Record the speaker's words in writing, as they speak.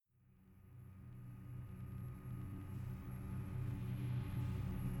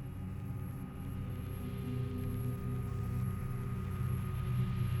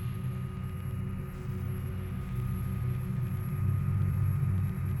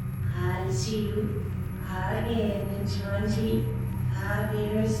see again 20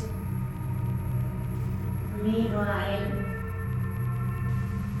 meters. Meanwhile,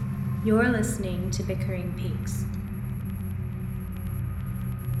 you're listening to Bickering Peaks.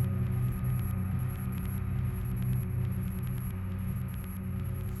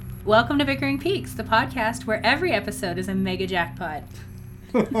 Welcome to Bickering Peaks, the podcast where every episode is a mega jackpot.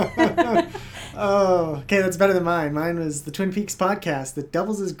 Oh, okay, that's better than mine. Mine was the Twin Peaks podcast that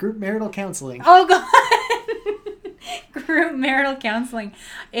doubles as group marital counseling. Oh, God. Group marital counseling.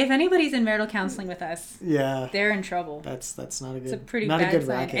 If anybody's in marital counseling with us, they're in trouble. That's not a good. It's a pretty not bad a good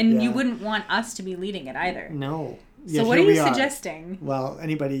sign, racket, and you wouldn't want us to be leading it either. No. So what are you suggesting? Well,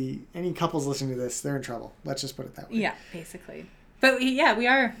 any couples listening to this, they're in trouble. Let's just put it that way. Yeah, basically. But yeah, we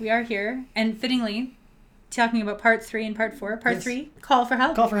are here, and fittingly, talking about part 3 and part 4. Part 3, call for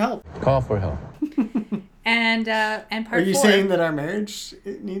help. Call for help. Call for help. And part 4. Are you saying that our marriage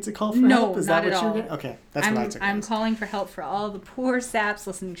needs a call for help? Is not that what at all. You're doing? Okay, that's what I took. I'm calling for help for all the poor saps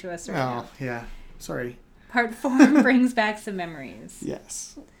listening to us right now. Oh, yeah. Sorry. Part 4 brings back some memories.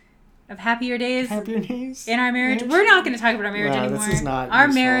 Yes. Of happier days. Happier days. In our marriage. We're not going to talk about our marriage anymore. This is not our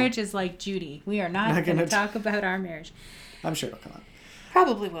useful. marriage is like Judy. We are not going to talk about our marriage. I'm sure it'll come up.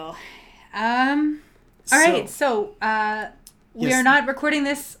 Probably will. All right. So we are not recording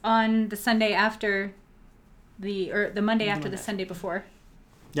this on the Sunday after the Monday after the Sunday before.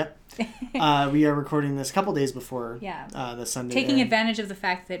 Yep. We are recording this a couple days before the Sunday. Taking advantage of the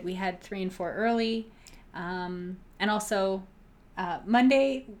fact that we had 3 and 4 early. And also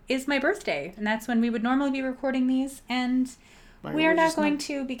Monday is my birthday. And that's when we would normally be recording these. And we are not going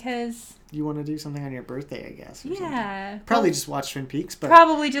to because... You want to do something on your birthday, I guess. Yeah. Probably just watch Twin Peaks. But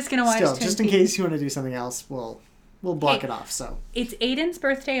probably just going to watch Twin Peaks. Just in case you want to do something else, we'll block it off. So it's Aiden's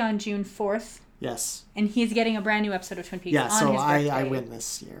birthday on June 4th. Yes. And he's getting a brand new episode of Twin Peaks on his birthday. Yeah, so I win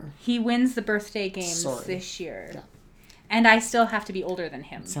this year. He wins the birthday games this year. Yeah. And I still have to be older than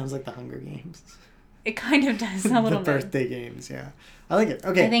him. It sounds like the Hunger Games. It kind of does a little bit. The birthday games, yeah. I like it.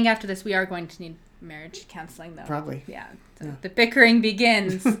 Okay. I think after this we are going to need marriage counseling, though. Probably. Yeah. The bickering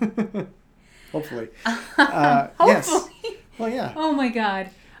begins. Hopefully. Hopefully. Yes. Well, yeah. Oh, my God.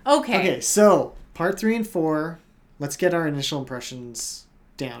 Okay. Okay, so part 3 and 4. Let's get our initial impressions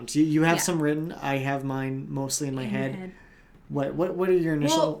down. Do you have some written? I have mine mostly in my head. What are your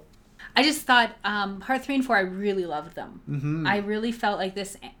initial... Well, I just thought part 3 and 4, I really loved them. Mm-hmm. I really felt like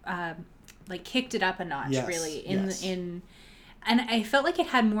this kicked it up a notch, really. And I felt like it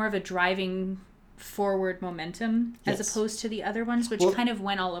had more of a driving forward momentum as opposed to the other ones, which kind of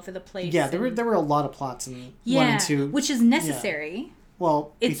went all over the place. Yeah, there were a lot of plots in 1 and 2. Which is necessary. Yeah.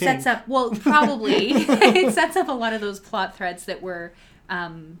 Well, it sets up it sets up a lot of those plot threads that were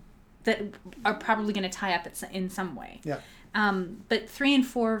that are probably going to tie up in some way. Yeah. But 3 and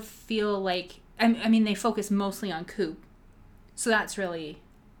 4 feel like I mean they focus mostly on Coop, so that's really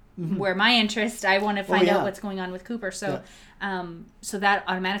where my interest. I want to find out what's going on with Cooper. So, so that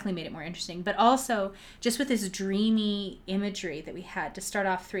automatically made it more interesting. But also, just with this dreamy imagery that we had to start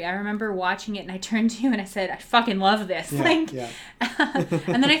off 3, I remember watching it and I turned to you and I said, "I fucking love this!" And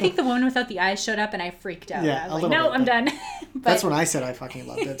then I think the woman without the eyes showed up and I freaked out. Yeah, I was like, "No, I'm done." But that's when I said I fucking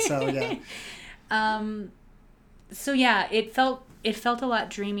loved it. So yeah. So yeah, it felt a lot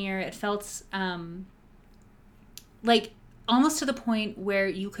dreamier. It felt like almost to the point where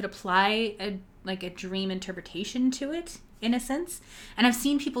you could apply a dream interpretation to it in a sense. And I've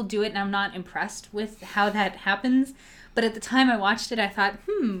seen people do it and I'm not impressed with how that happens. But at the time I watched it, I thought,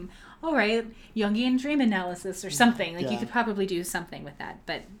 all right, Jungian dream analysis or something. You could probably do something with that.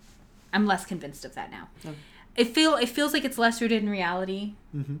 But I'm less convinced of that now. Okay. It feels like it's less rooted in reality.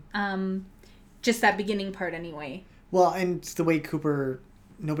 Mm-hmm. Just that beginning part anyway. Well, and the way Cooper...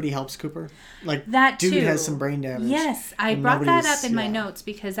 Nobody helps Cooper. Like, that dude too. has some brain damage. Yes, I brought that up in my notes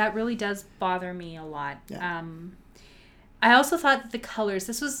because that really does bother me a lot. Yeah. I also thought that the colors,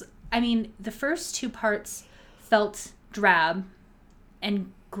 the first 2 parts felt drab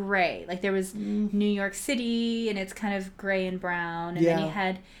and gray. Like there was New York City and it's kind of gray and brown. And then you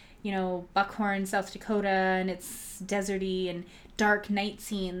had, Buckhorn, South Dakota, and it's deserty and dark night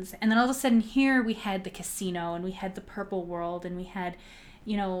scenes. And then all of a sudden here we had the casino and we had the purple world and we had...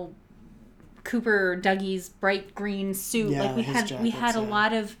 Cooper Dougie's bright green suit. Yeah, we had a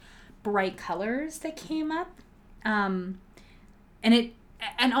lot of bright colors that came up. And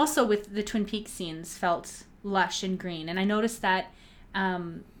also with the Twin Peaks scenes felt lush and green. And I noticed that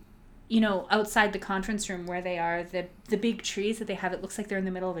outside the conference room where they are, the big trees that they have, it looks like they're in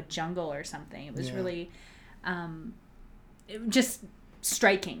the middle of a jungle or something. It was really just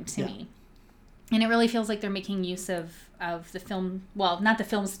striking to me. And it really feels like they're making use of the film, well, not the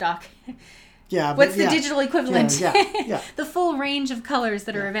film stock. Yeah. What's the digital equivalent? Yeah. The full range of colors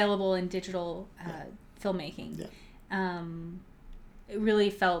that are available in digital filmmaking. Yeah. It really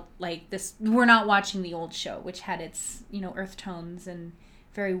felt like this. We're not watching the old show, which had its, earth tones and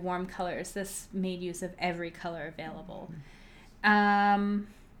very warm colors. This made use of every color available.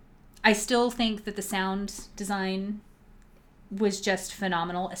 I still think that the sound design was just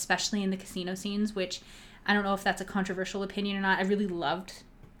phenomenal, especially in the casino scenes, which I don't know if that's a controversial opinion or not. I really loved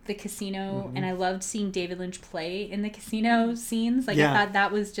the casino, and I loved seeing David Lynch play in the casino scenes. I thought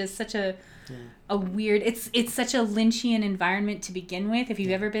that was just such a weird, it's such a Lynchian environment to begin with. If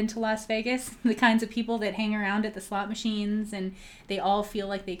you've ever been to Las Vegas, the kinds of people that hang around at the slot machines, and they all feel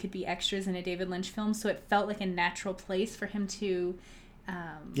like they could be extras in a David Lynch film, so it felt like a natural place for him to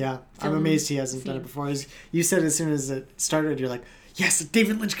I'm amazed he hasn't done it before. You said as soon as it started, you're like, yes, a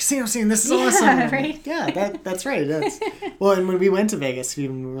David Lynch casino scene, this is awesome. Right? Yeah, that's right. Well, and when we went to Vegas, we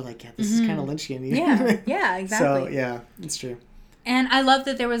were like, yeah, this is kind of Lynchian. Yeah, exactly. So, yeah, it's true. And I love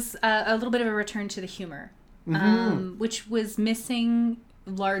that there was a little bit of a return to the humor, which was missing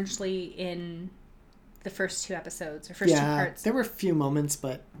largely in the first two episodes, or first two parts. There were a few moments,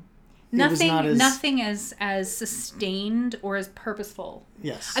 but nothing as sustained or as purposeful.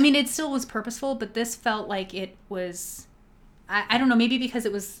 Yes. I mean, it still was purposeful, but this felt like it was, I don't know, maybe because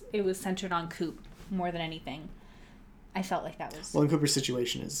it was centered on Coop more than anything. I felt like that was... Well, and Cooper's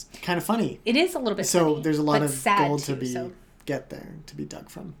situation is kind of funny. It is a little bit so funny, there's a lot of gold too, to be dug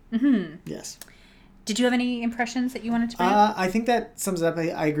from. Mm-hmm. Yes. Did you have any impressions that you wanted to bring up? I think that sums it up.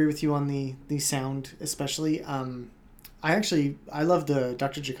 I agree with you on the sound, especially. I love the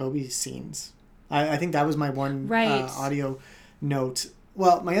Dr. Jacoby scenes. I think that was my one audio note.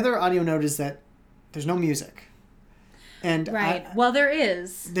 Well, my other audio note is that there's no music. And well, there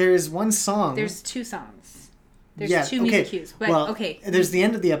is. There is one song. There's two songs. There's two music cues. But, there's the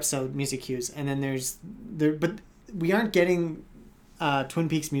end of the episode, music cues, and then but we aren't getting Twin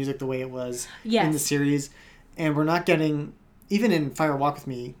Peaks music the way it was in the series, and we're not getting, even in Fire Walk With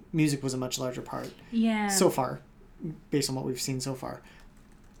Me, music was a much larger part. Yeah. So far, based on what we've seen so far.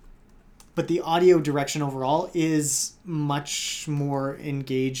 But the audio direction overall is much more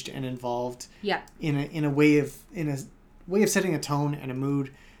engaged and involved. Yeah. In a way of setting a tone and a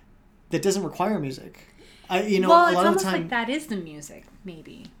mood that doesn't require music. Well, a lot it's of almost the time, like that is the music,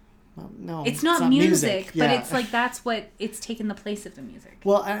 maybe. Well, no, it's not music, but it's like that's what it's taken the place of the music.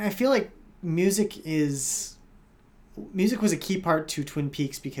 Well, I feel like music was a key part to Twin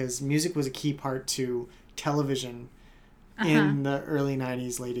Peaks because music was a key part to television in the early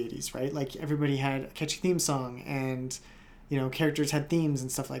 90s, late 80s, right? Like everybody had a catchy theme song and, characters had themes and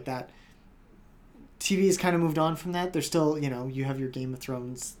stuff like that. TV has kind of moved on from that. There's still, you have your Game of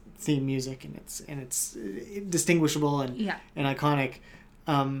Thrones theme music and it's distinguishable and iconic.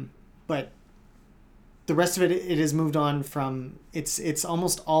 But the rest of it has moved on from, it's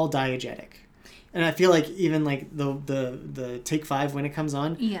almost all diegetic. And I feel like even like the Take 5 when it comes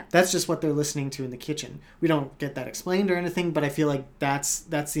on, that's just what they're listening to in the kitchen. We don't get that explained or anything, but I feel like that's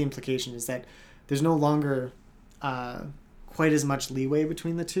the implication, is that there's no longer quite as much leeway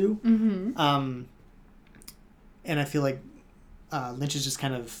between the two. Mm-hmm. And I feel like Lynch is just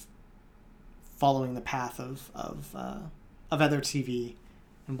kind of following the path of other TV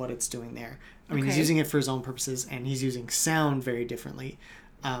and what it's doing there. I mean, he's using it for his own purposes, and he's using sound very differently.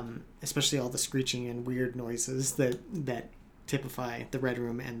 Especially all the screeching and weird noises that typify the Red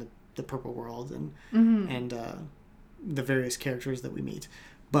Room and the Purple World and the various characters that we meet.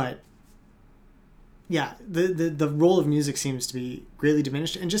 But yeah, the role of music seems to be greatly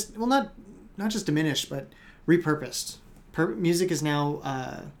diminished, and just not just diminished, but repurposed. Music is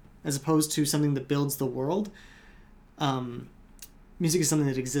now as opposed to something that builds the world. Music is something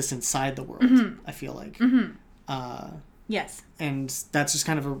that exists inside the world. I feel like. Yes. And that's just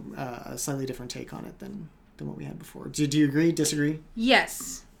kind of a slightly different take on it than what we had before. Do you agree, disagree?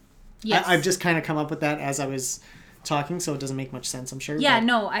 Yes. I've just kind of come up with that as I was talking, so it doesn't make much sense, I'm sure. Yeah,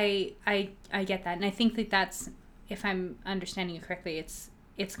 no, I get that. And I think that that's, if I'm understanding you correctly,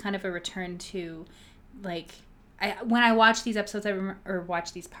 it's kind of a return to, like, when I watch these episodes, or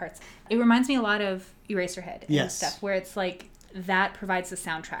watch these parts, it reminds me a lot of Eraserhead and stuff, where it's like, that provides the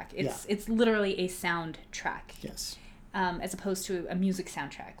soundtrack. It's literally a soundtrack. Yes. As opposed to a music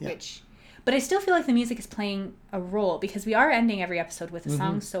soundtrack, but I still feel like the music is playing a role, because we are ending every episode with a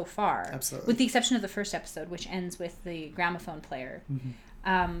song so far. Absolutely. With the exception of the first episode, which ends with the gramophone player,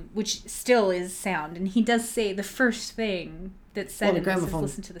 which still is sound. And he does say the first thing that's said in this is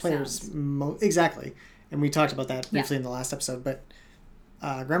listen to the sounds. Exactly. And we talked about that briefly in the last episode, but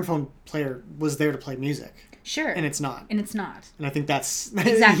gramophone player was there to play music. Sure. And it's not. And it's not. And I think that's...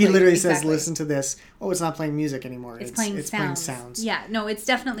 Exactly. He literally says, listen to this. Oh, it's not playing music anymore. It's playing sounds. Yeah. No, it's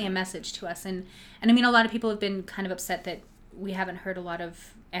definitely a message to us. And I mean, a lot of people have been kind of upset that we haven't heard a lot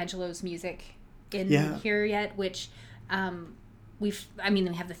of Angelo's music in here yet, which we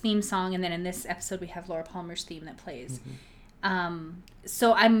have the theme song, and then in this episode we have Laura Palmer's theme that plays.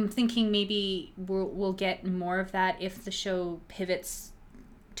 So I'm thinking maybe we'll get more of that if the show pivots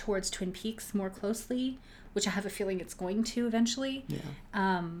towards Twin Peaks more closely, which I have a feeling it's going to eventually.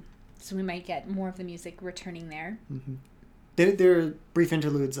 So we might get more of the music returning there. There are brief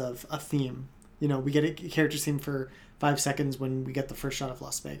interludes of a theme. You know, we get a character theme for 5 seconds when we get the first shot of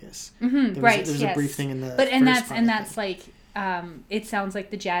Las Vegas. There's a brief thing in the that's like it sounds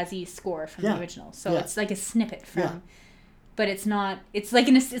like the jazzy score from the original. So it's like a snippet from but it's not, it's like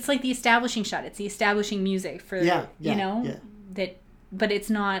the establishing shot. It's the establishing music for that, but it's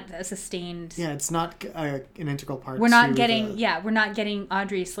not a sustained. Yeah, it's not an integral part. We're not getting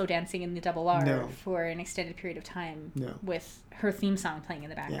Audrey slow dancing in the double R for an extended period of time with her theme song playing in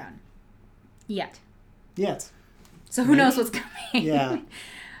the background. Yet. So who knows what's coming? Yeah.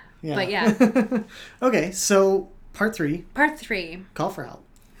 But yeah. Okay, so part 3. Call for help.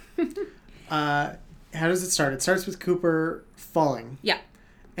 How does it start? It starts with Cooper falling. Yeah.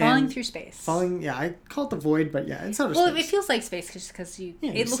 Falling through space. I call it the void, but it's outer space. Well, it feels like space because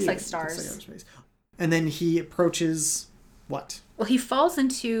it looks like stars. It looks like outer space. And then he approaches what? Well, he falls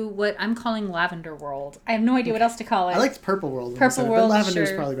into what I'm calling Lavender World. I have no idea what else to call it. I liked Purple World. Purple World, but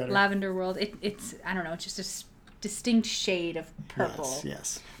Lavender's probably better. Lavender World. It's, I don't know, it's just a distinct shade of purple.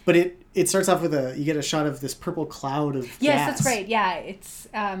 Yes. But it starts off with you get a shot of this purple cloud of gas. Yes, that's right. Yeah, it's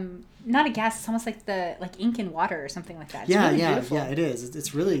not a gas. It's almost like ink in water or something like that. It's really beautiful. Yeah, it is.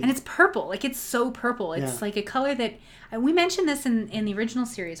 It's really... And it's purple. Like, it's so purple. It's like a color that... we mentioned this in the original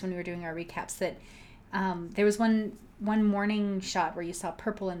series when we were doing our recaps, that there was one morning shot where you saw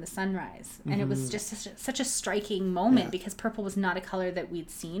purple in the sunrise. And it was just such a striking moment because purple was not a color that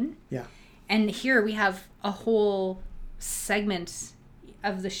we'd seen. Yeah. And here we have a whole segment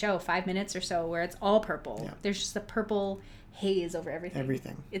of the show, 5 minutes or so, where it's all purple. Yeah. There's just a purple haze over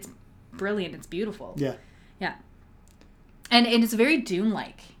everything. It's brilliant. It's beautiful. Yeah. And it's very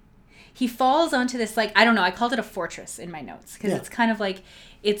Dune-like. He falls onto this, like, I don't know, I called it a fortress in my notes, because it's kind of like,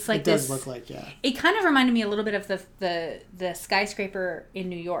 it's like this... It does look like, It kind of reminded me a little bit of the skyscraper in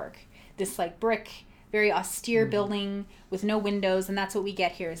New York. This, like, brick, very austere building with no windows, and that's what we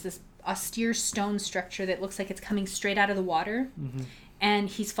get here, is this austere stone structure that looks like it's coming straight out of the water. And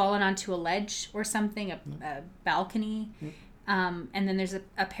he's fallen onto a ledge or something, a balcony. And then there's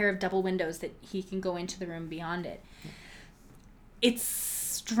a pair of double windows that he can go into the room beyond it. It's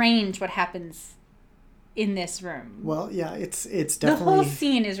strange what happens in this room. Well, yeah, it's definitely... The whole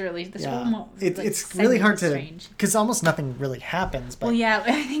scene is really... It's really hard to... Because almost nothing really happens. But,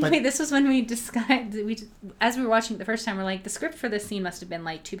 I think this was when we described... As we were watching it the first time, we're like, the script for this scene must have been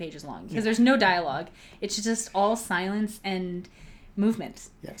like 2 pages long. Because there's no dialogue. It's just all silence and movement.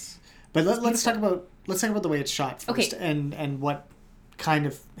 Yes. But let's talk about the way it's shot first. Okay. And what kind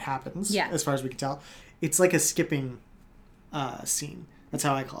of happens, as far as we can tell. It's like a skipping scene. That's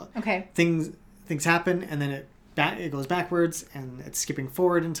how I call it. Okay. Things happen, and then it goes backwards, and it's skipping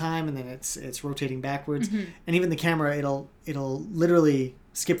forward in time, and then it's rotating backwards, and even the camera it'll literally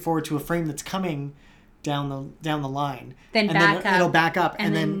skip forward to a frame that's coming down the line, then it'll back up,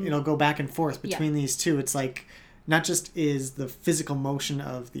 and then it'll go back and forth between these two. It's like not just is the physical motion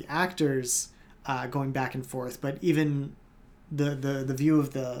of the actors going back and forth, but even the view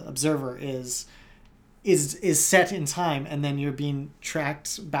of the observer is set in time, and then you're being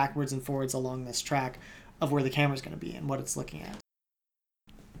tracked backwards and forwards along this track of where the camera's going to be and what it's looking at.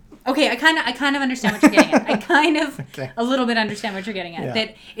 Okay, I kind of understand what you're getting at. I kind of a little bit understand what you're getting at.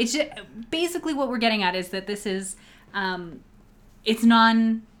 That it's just, basically what we're getting at is that this is it's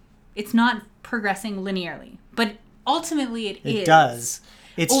not progressing linearly, but ultimately it does.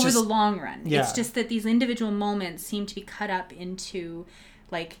 It's over the long run. Yeah. It's just that these individual moments seem to be cut up into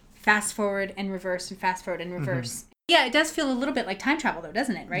like fast forward and reverse and fast forward and reverse. Yeah, it does feel a little bit like time travel though,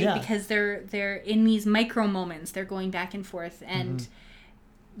 doesn't it? Right? Yeah. Because they're in these micro moments, they're going back and forth, and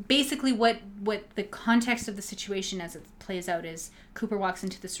basically what the context of the situation as it plays out is Cooper walks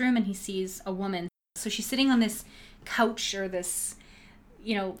into this room and he sees a woman. So she's sitting on this couch or this,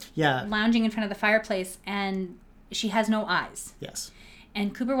 lounging in front of the fireplace, and she has no eyes. Yes.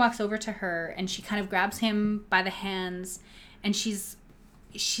 And Cooper walks over to her and she kind of grabs him by the hands, and she's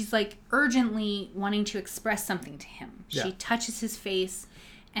like urgently wanting to express something to him. She touches his face,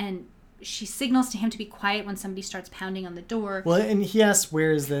 and she signals to him to be quiet when somebody starts pounding on the door. Well, and he asks,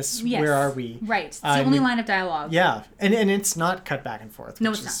 "Where is this? Yes. Where are we?" Right. It's the only line of dialogue. Yeah, and it's not cut back and forth.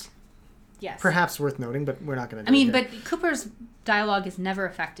 No, it's not. Yes. Perhaps worth noting, but we're not going to. I mean, but Cooper's dialogue is never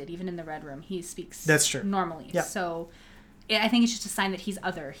affected, even in the Red Room. He speaks. That's true. Normally. Yeah. So, I think it's just a sign that he's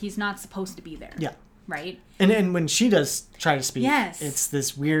other. He's not supposed to be there. Yeah. Right. And when she does try to speak, yes, it's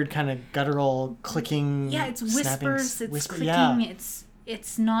this weird kind of guttural clicking. Yeah, it's whispers. It's clicking. Yeah.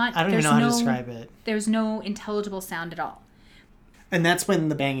 It's not. I don't even know how to describe it. There's no intelligible sound at all. And that's when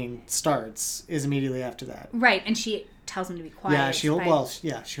the banging starts. Is immediately after that. Right, and she tells him to be quiet.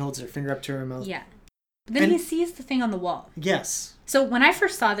 Yeah, she holds her finger up to her mouth. Yeah, but then he sees the thing on the wall. Yes. So when I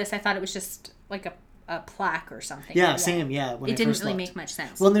first saw this, I thought it was just like a plaque or something. Yeah, same. Yeah, it didn't really make much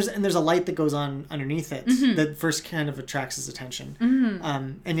sense. Well, and there's a light that goes on underneath it that first kind of attracts his attention.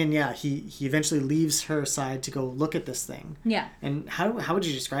 And then he eventually leaves her side to go look at this thing. Yeah. And how would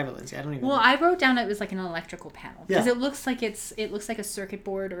you describe it, Lindsay? I don't even. Well, I wrote down it was like an electrical panel because Yeah. it looks like a circuit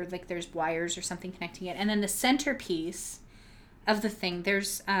board or like there's wires or something connecting it, and then the centerpiece of the thing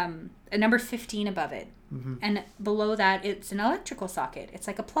there's a number 15 above it, and below that it's an electrical socket. It's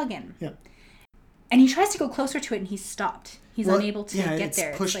like a plug-in. Yeah. And he tries to go closer to it, and he's stopped. He's unable to get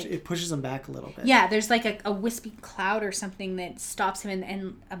there. It pushes him back a little bit. Yeah, there's like a wispy cloud or something that stops him,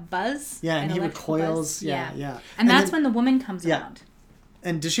 and a buzz. Yeah, and he recoils. Buzz. Yeah. And that's when the woman comes around.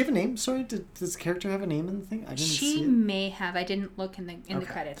 And does she have a name? Sorry, does the character have a name in the thing? I didn't see it. She may have. I didn't look in the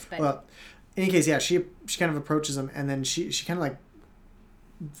credits, but well, in any case, yeah, she kind of approaches him, and then she kind of like.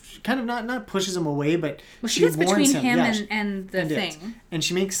 Kind of not pushes him away, but she gets warns between him and the thing. And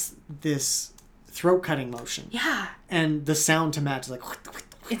she makes this throat cutting motion. Yeah. And the sound to match, like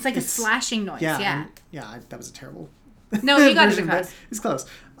it's like a slashing noise. Yeah. That was a terrible. No, you got it across. It's close.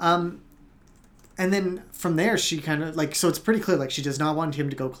 And then from there, she kind of like, so it's pretty clear, like she does not want him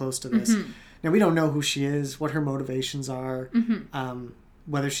to go close to this. Now we don't know who she is, what her motivations are,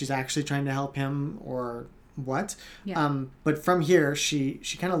 whether she's actually trying to help him or what. Yeah. But from here, she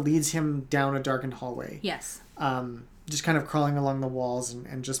kind of leads him down a darkened hallway. Yes. Just kind of crawling along the walls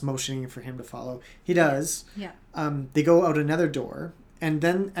and just motioning for him to follow. He does. Yeah. They go out another door, and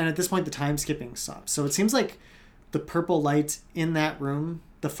at this point the time skipping stops. So it seems like the purple light in that room,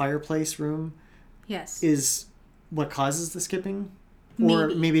 the fireplace room, yes, is what causes the skipping, or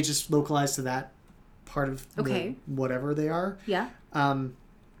maybe just localized to that part of whatever they are. Yeah. And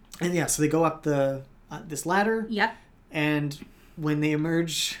so they go up this ladder. Yep. And when they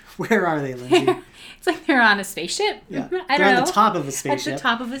emerge, where are they, Lindsay? It's like they're on a spaceship. Yeah. I don't they're know. on the top of a spaceship. At the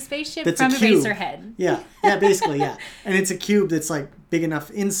top of a spaceship that's from a cube. Eraserhead. Yeah, basically, yeah. And it's a cube that's like big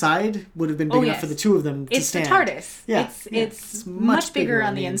enough inside, would have been big enough for the two of them to stand. It's the TARDIS. Yeah. It's much bigger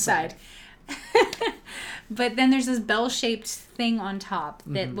on the inside. But then there's this bell-shaped thing on top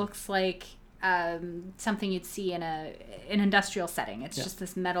that looks like something you'd see in an industrial setting. It's just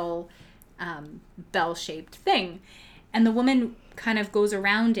this metal bell-shaped thing. And the woman kind of goes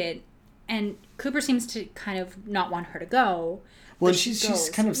around it, and Cooper seems to kind of not want her to go. Well, she's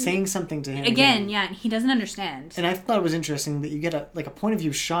kind of saying something to him. Again, yeah, and he doesn't understand. And I thought it was interesting that you get a point of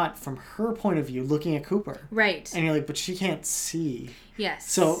view shot from her point of view looking at Cooper. Right. And you're like, but she can't see. Yes.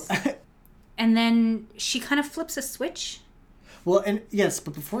 So... and then she kind of flips a switch. Well, and yes,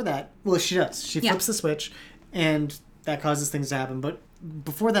 but before that... Well, she does. She flips the switch, and that causes things to happen. But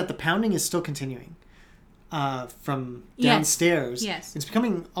before that, the pounding is still continuing. From downstairs. Yes. It's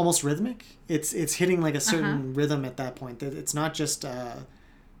becoming almost rhythmic. It's hitting like a certain rhythm at that point. That it's not just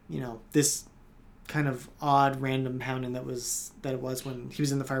this kind of odd random pounding that it was when he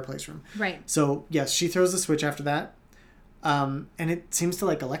was in the fireplace room. Right. So yes, she throws the switch after that, and it seems to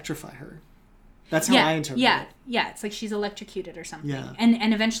like electrify her. That's how I interpret it. Yeah, it's like she's electrocuted or something. Yeah.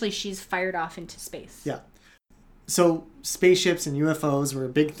 And eventually she's fired off into space. Yeah. So spaceships and UFOs were a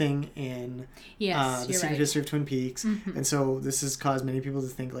big thing in the Secret History of Twin Peaks. And so this has caused many people to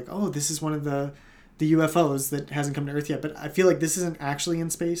think like, oh, this is one of the UFOs that hasn't come to Earth yet. But I feel like this isn't actually in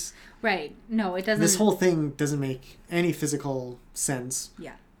space. Right. No, it doesn't. This whole thing doesn't make any physical sense.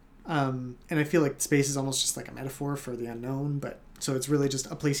 Yeah. And I feel like space is almost just like a metaphor for the unknown. But so it's really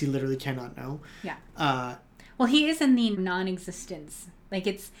just a place he literally cannot know. Yeah. Well, he is in the non-existence. Like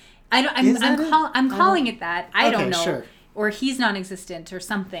it's... I'm calling it that. I don't know. Sure. Or he's non-existent or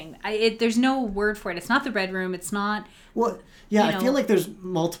something. There's no word for it. It's not the Red Room. It's not... Well, yeah, I feel like there's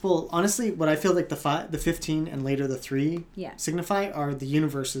multiple... Honestly, what I feel like the 15 and later the 3 signify are the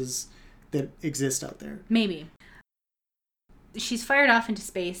universes that exist out there. Maybe. She's fired off into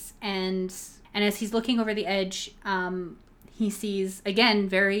space, and as he's looking over the edge, he sees, again,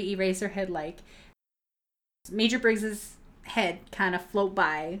 very Eraserhead-like, Major Briggs's head kind of float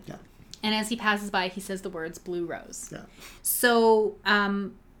by. Yeah. And as he passes by, he says the words "Blue Rose." Yeah. So,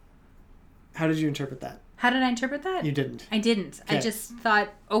 how did you interpret that? how did I interpret that? You didn't. I didn't. Okay. I just thought,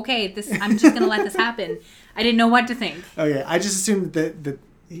 okay, I'm just going to let this happen. I didn't know what to think. Okay, I just assumed that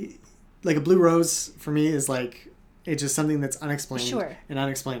like a blue rose for me is like it's just something that's unexplained Sure. and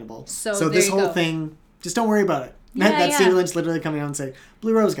unexplainable. So this there you whole go. thing, just don't worry about it. Yeah, That's yeah. David Lynch literally coming out and saying,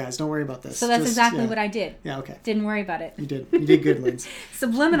 "Blue Rose, guys, don't worry about this." So that's Just, exactly yeah. what I did. Yeah, okay. Didn't worry about it. You did. You did good, Linz.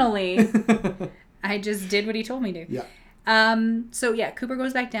 Subliminally, I just did what he told me to. Yeah. So yeah, Cooper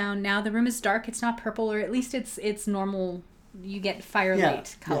goes back down. Now the room is dark. It's not purple, or at least it's normal. You get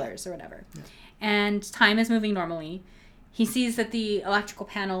firelight colors or whatever. Yeah. And time is moving normally. He sees that the electrical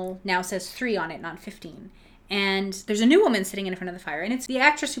panel now says 3 on it, not 15. And there's a new woman sitting in front of the fire, and it's the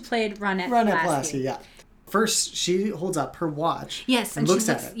actress who played Ronette Lasky. Yeah. First, she holds up her watch. Yes, and looks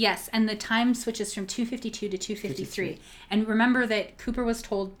at it. Yes, and the time switches from 2:52 to 2:53. And remember that Cooper was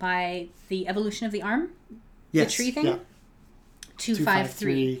told by the evolution of the arm, the tree thing, yeah.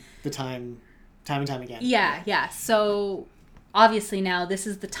 253. The time and time again. Yeah. So obviously now this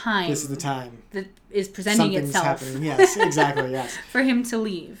is the time. This is the time that is presenting Something's itself. happening. Yes, exactly. Yes. For him to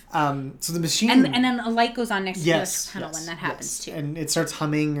leave. So the machine. And then a light goes on next to the electrical panel when that happens too. And it starts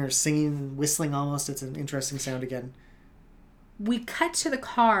humming or singing and whistling almost. It's an interesting sound again. We cut to the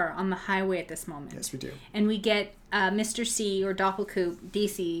car on the highway at this moment. Yes, we do. And we get Mr. C or Doppelkoop,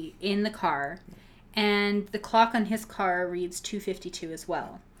 DC, in the car. And the clock on his car reads 2:52 as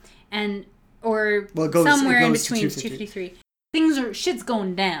well. And, it goes somewhere in to between 2:53. Shit's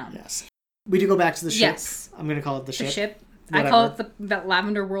going down. Yes. We do go back to the ship. Yes. I'm going to call it the ship. The ship. Whatever. I call it the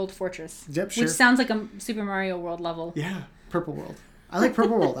Lavender World Fortress. Yep, sure. Which sounds like a Super Mario World level. Yeah. Purple World. I like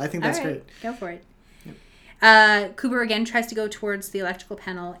Purple World. I think that's All right, great. Go for it. Yep. Cooper again tries to go towards the electrical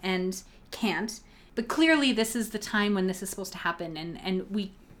panel and can't. But clearly this is the time when this is supposed to happen. And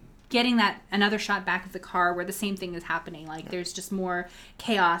we getting that another shot back of the car where the same thing is happening. Like there's just more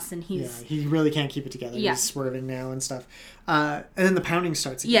chaos and he really can't keep it together. Yeah. He's swerving now and stuff. And then the pounding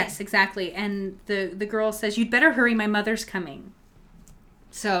starts again. Yes, exactly. And the girl says, "You'd better hurry, my mother's coming."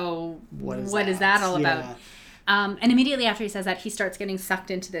 So what is that all about? And immediately after he says that, he starts getting sucked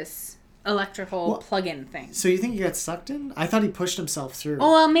into this electrical plug-in thing. So you think he got sucked in? I thought he pushed himself through.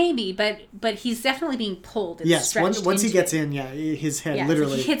 Oh, well, maybe, but he's definitely being pulled. And yes, stretched once he into gets it. in, his head Yeah,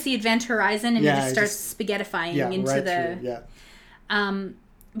 literally. so he hits the event horizon and he just starts spaghettifying into right the. through, yeah.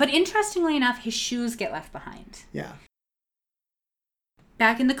 But interestingly enough, his shoes get left behind. Yeah.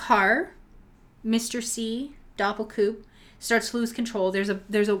 Back in the car, Mr. C, Doppelkoop, starts to lose control. There's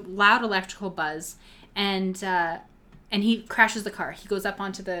a loud electrical buzz, and he crashes the car. He goes up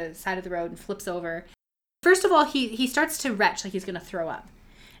onto the side of the road and flips over. First of all, he starts to retch like he's going to throw up.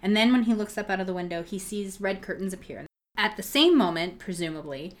 And then when he looks up out of the window, he sees red curtains appear. At the same moment,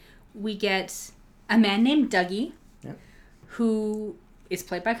 presumably, we get a man named Dougie, who is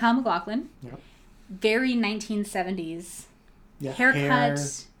played by Kyle MacLachlan. Yep. Very 1970s. Yeah. Haircut. Hair,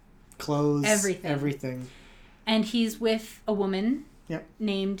 clothes. Everything. And he's with a woman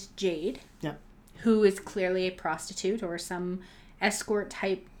named Jade. Yep. Who is clearly a prostitute or some escort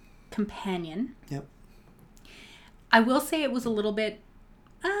type companion. Yep. I will say it was a little bit,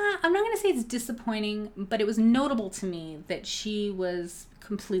 I'm not going to say it's disappointing, but it was notable to me that she was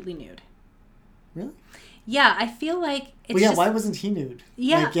completely nude. Really? Yeah, I feel like it's why wasn't he nude?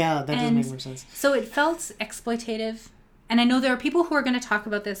 Yeah. That doesn't make more sense. So it felt exploitative. And I know there are people who are going to talk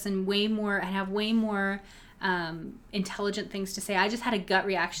about this and have way more intelligent things to say. I just had a gut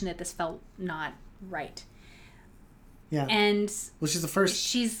reaction that this felt not right. Yeah. And she's the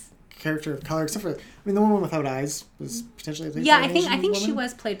first character of color, except for the woman without eyes was potentially played by an Asian I think woman. she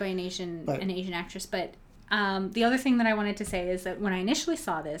was played by an Asian actress. But the other thing that I wanted to say is that when I initially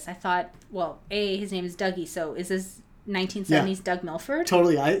saw this, I thought, well, his name is Dougie, so is this 1970s Doug Milford?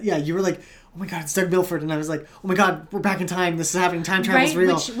 Totally. You were like, oh my god, it's Doug Milford, and I was like, oh my god, we're back in time. This is happening. Time travel's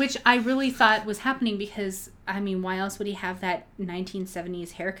real. Which I really thought was happening because why else would he have that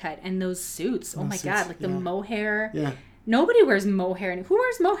 1970s haircut and those suits? Oh my god, the mohair. Yeah. Nobody wears mohair. Who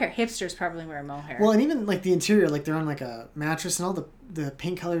wears mohair? Hipsters probably wear mohair. Well, and even the interior, they're on a mattress, and all the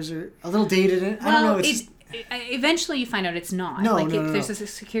paint colors are a little dated. I don't know. Eventually you find out it's not. No, There's a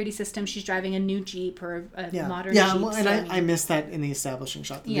security system. She's driving a new Jeep or a modern Jeep. Jeep. And I missed that in the establishing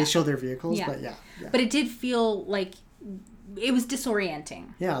shot. They show their vehicles, but But it did feel like it was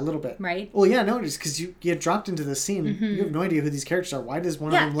disorienting. Yeah, a little bit. Right? Well, yeah, no, just because you get dropped into the scene, you have no idea who these characters are. Why does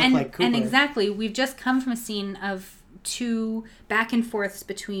one of them look like Cooper? And exactly. We've just come from a scene of two back and forths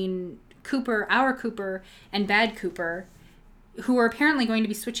between Cooper, our Cooper, and Bad Cooper, who are apparently going to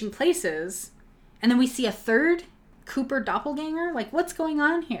be switching places. And then we see a third Cooper doppelganger? Like, what's going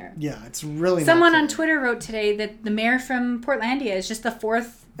on here? Yeah, it's really Someone not on clear. Twitter wrote today that the mayor from Portlandia is just the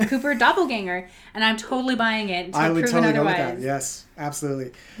fourth Cooper doppelganger, and I'm totally buying it until I would proven totally otherwise. go with that. Yes,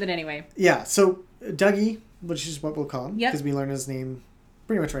 absolutely. But anyway. Yeah, so Dougie, which is what we'll call him, Yep. because we learned his name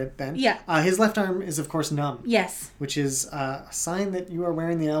pretty much right then. Yeah. His left arm is, of course, numb. Yes. Which is a sign that you are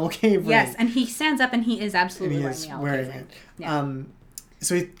wearing the Owl Cave ring. Yes, and he stands up and he is And absolutely he wearing is the Owl wearing Cave ring. it. Yeah.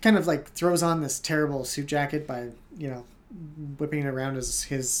 So he kind of like throws on this terrible suit jacket by, whipping it around his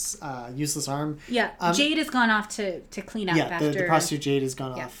useless arm. Yeah, Jade has gone off to clean up after... the prostitute Jade has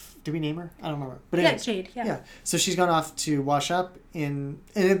gone Yeah. off. Did we name her? I don't remember. But Yeah, anyways, Jade, yeah. So she's gone off to wash up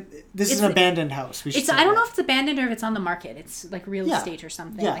this is an abandoned house. We should say I don't that. know if it's abandoned or if it's on the market. It's like real Yeah. estate or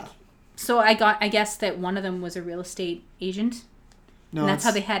something. Yeah. Like, so I guess that one of them was a real estate agent. No, And that's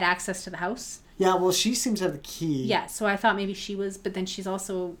how they had access to the house. Yeah, well, she seems to have the key. Yeah, so I thought maybe she was, but then she's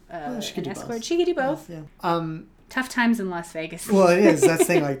also she could an do escort. both. She could do both. Yeah. Tough times in Las Vegas. Well, it is. That's the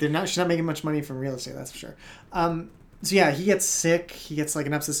thing. Like, she's not making much money from real estate. That's for sure. So yeah, he gets sick. He gets like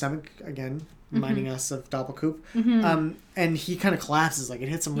an upset stomach again, reminding us of Doppelkoop. And he kind of collapses. Like, it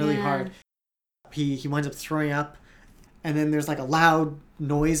hits him really hard. He winds up throwing up, and then there's like a loud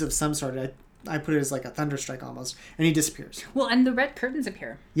noise of some sort. I put it as like a thunderstrike almost, and he disappears. Well, and the red curtains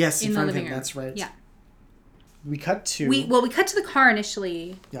appear. Yes, in front the of him. living room. That's right. Yeah. We cut to. We cut to the car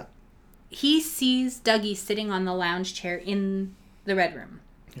initially. Yeah. He sees Dougie sitting on the lounge chair in the red room.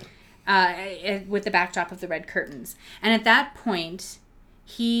 With the backdrop of the red curtains. And at that point,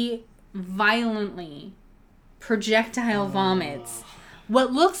 he violently projectile vomits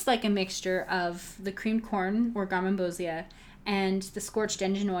what looks like a mixture of the creamed corn or garmonbozia and the scorched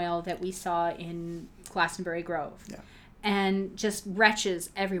engine oil that we saw in Glastonbury Grove. Yeah. And just retches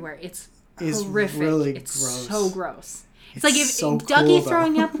everywhere. It's horrific. Really it's gross. So gross. It's like if so Dougie cool,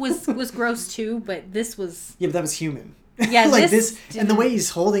 throwing though. up was gross too, but this was... Yeah, but that was human. Yeah, like this and the way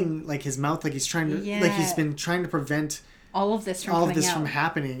he's holding like his mouth, like he's trying to, like he's been trying to prevent all of this from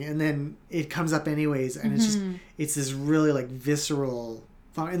happening, and then it comes up anyways, and it's this really like visceral,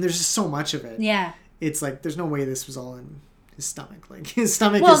 and there's just so much of it. Yeah, it's like there's no way this was all in his stomach. Like his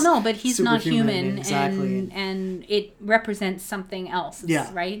stomach. Well, is no, but he's not human, exactly, and it represents something else.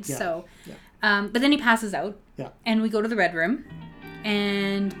 Right. Yeah. So, but then he passes out. Yeah. And we go to the red room,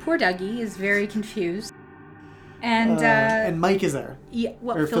 and poor Dougie is very confused. And Mike is there. Yeah,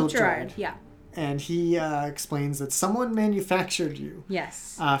 well, Philip Gerard. Yeah. And he explains that someone manufactured you.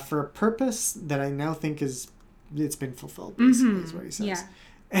 Yes. For a purpose that I now think it's been fulfilled. Basically, is what he says. Yeah.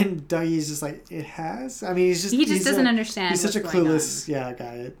 And Dougie's just like, it has. I mean, he just doesn't understand. He's such a clueless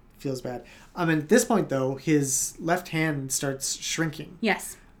guy. It feels bad. And at this point, though, his left hand starts shrinking.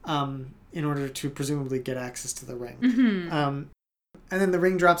 Yes. In order to presumably get access to the ring. Mm-hmm. And then the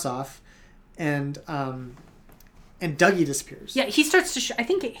ring drops off, and Dougie disappears. Yeah, he starts to... I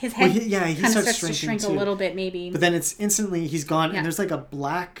think his head he kind of starts to shrink too. a little bit, maybe. But then it's instantly... He's gone, and there's like a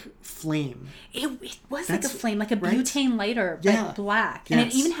black flame. It was like a flame, like a butane lighter, but black. Yes. And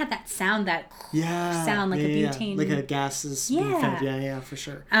it even had that sound, sound like a butane... Like a gas is being fed. Yeah, for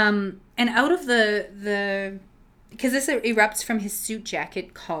sure. And out of the... Because this erupts from his suit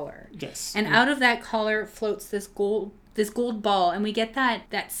jacket collar. Yes. And out of that collar floats this gold ball, and we get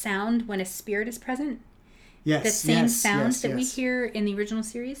that sound when a spirit is present. Yes, that same sound that we hear in the original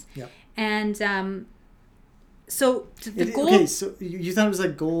series. Yeah. And so the gold... Okay, so you thought it was a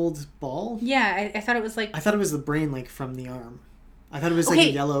gold ball? Yeah, I thought it was like... I thought it was the brain, like, from the arm. I thought it was like a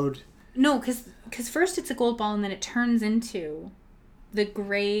yellowed... No, because first it's a gold ball, and then it turns into the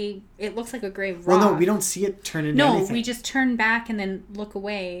gray... It looks like a gray rock. Well, no, we don't see it turn into anything. No, we just turn back and then look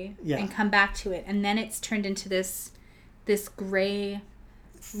away and come back to it. And then it's turned into this gray...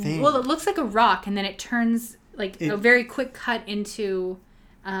 thing. Well, it looks like a rock, and then it turns like a very quick cut into.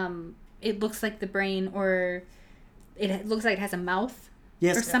 It looks like the brain, or it looks like it has a mouth.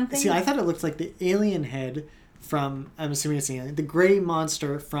 Yes, or something. See, I thought it looked like the alien head from. I'm assuming it's the alien, the gray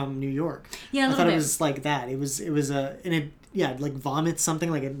monster from New York. Yeah, I thought it was like that. It was like vomits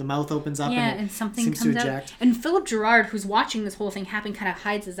something, like the mouth opens up. And something seems comes to out. eject. And Philip Gerard, who's watching this whole thing happen, kind of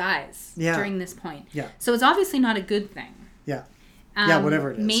hides his eyes during this point. Yeah. So it's obviously not a good thing. Yeah.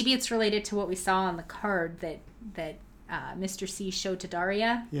 Whatever it is. Maybe it's related to what we saw on the card that Mr. C showed to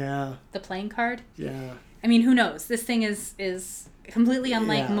Daria. Yeah. The playing card. Yeah. I mean, who knows? This thing is completely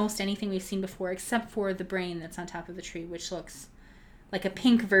unlike most anything we've seen before, except for the brain that's on top of the tree, which looks like a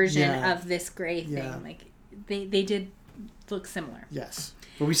pink version of this gray thing. Yeah. Like they did look similar. Yes.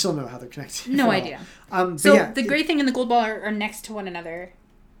 But we still know how they're connected. No idea. So the gray thing and the gold ball are next to one another.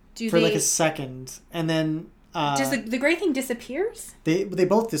 Like a second, and then does the gray thing disappears? They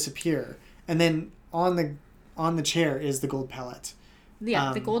both disappear, and then on on the chair is the gold pellet.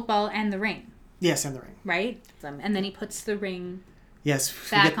 Yeah, the gold ball and the ring. Yes, and the ring. Right? And then he puts the ring Yes,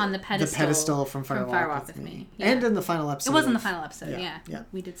 back on the pedestal. The pedestal from Fire Walk with Me. Yeah. And in the final episode. It was in the final episode, yeah.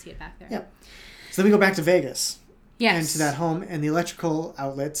 We did see it back there. Yeah. So then we go back to Vegas. Yes. And to that home and the electrical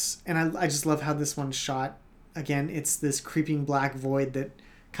outlets. And I just love how this one's shot. Again, it's this creeping black void that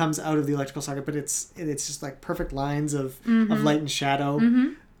comes out of the electrical socket, but it's just like perfect lines of light and shadow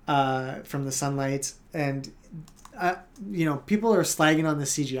from the sunlight. And, people are slagging on the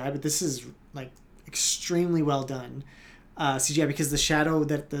CGI, but this is like extremely well done. CGI, because the shadow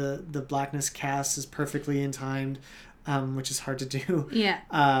that the blackness casts is perfectly in timed, which is hard to do.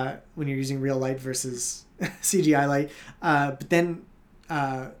 Yeah. When you're using real light versus CGI light. But then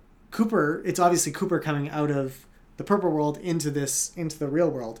Cooper, it's obviously Cooper coming out of the purple world into the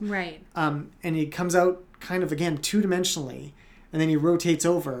real world. Right. And he comes out kind of, again, two-dimensionally, and then he rotates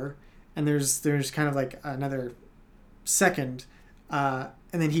over, and there's kind of like another second, and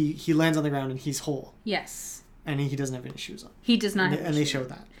then he lands on the ground and he's whole. Yes. And he doesn't have any shoes on. He does not have any shoes on. And they show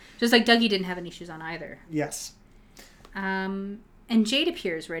that. Just like Dougie didn't have any shoes on either. Yes. And Jade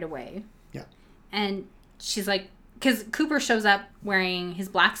appears right away. Yeah. And she's like, because Cooper shows up wearing his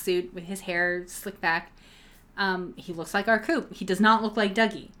black suit with his hair slicked back. He looks like our Coop. He does not look like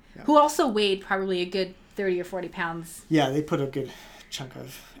Dougie, who also weighed probably a good 30 or 40 pounds. Yeah, they put a good chunk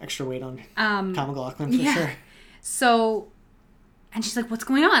of extra weight on Kyle MacLachlan for sure. So... And she's like, what's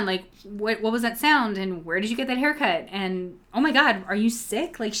going on? Like, what was that sound? And where did you get that haircut? And, oh my God, are you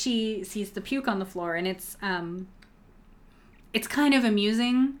sick? Like, she sees the puke on the floor. And it's kind of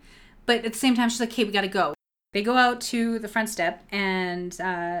amusing. But at the same time, she's like, hey, we got to go. They go out to the front step. And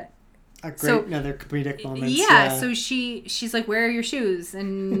another comedic moment. Yeah, so she's like, where are your shoes?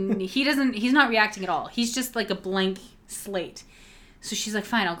 And he's not reacting at all. He's just like a blank slate. So she's like,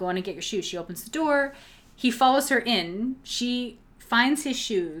 fine, I'll go on and get your shoes. She opens the door. He follows her in. She finds his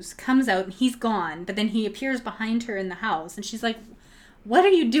shoes, comes out, and he's gone. But then he appears behind her in the house, and she's like, what are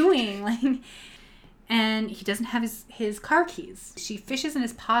you doing? Like, and he doesn't have his car keys. She fishes in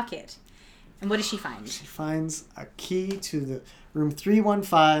his pocket, and what does she find? She finds a key to the room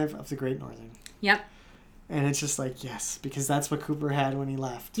 315 of the Great Northern. Yep. And it's just like, yes, because that's what Cooper had when he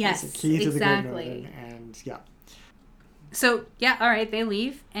left. Yes, a key to exactly. the Great Northern, and yeah. So, yeah, all right, they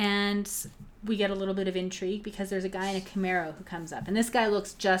leave, and we get a little bit of intrigue because there's a guy in a Camaro who comes up. And this guy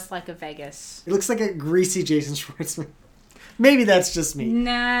looks just like a Vegas. It looks like a greasy Jason Schwartzman. Maybe that's just me.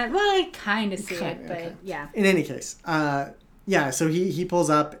 Nah, well, I kind of see it, but okay. Yeah. In any case, so he pulls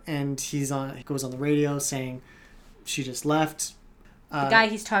up and he goes on the radio saying she just left. The guy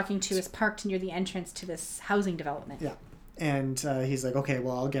he's talking to is parked near the entrance to this housing development. Yeah. And he's like, okay,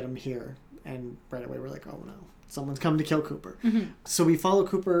 well, I'll get him here. And right away we're like, oh no. Someone's come to kill Cooper. Mm-hmm. So we follow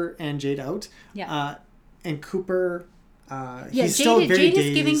Cooper and Jade out. Yeah. And Cooper, he's still very Jade dazed.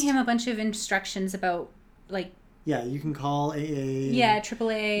 is giving him a bunch of instructions about, like... Yeah, you can call AA. Yeah,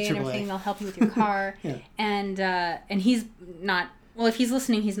 AAA and everything. They'll help you with your car. Yeah. And he's not... Well, if he's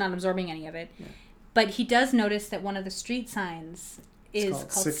listening, he's not absorbing any of it. Yeah. But he does notice that one of the street signs is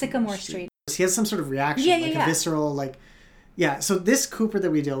called Sycamore Street. He has some sort of reaction, a visceral, like... Yeah, so this Cooper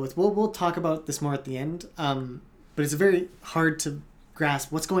that we deal with, we'll talk about this more at the end, but it's very hard to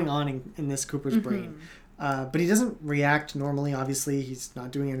grasp what's going on in this Cooper's brain. But he doesn't react normally, obviously. He's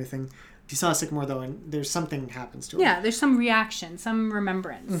not doing anything. He saw a sycamore, though, and there's something happens to him. Yeah, there's some reaction, some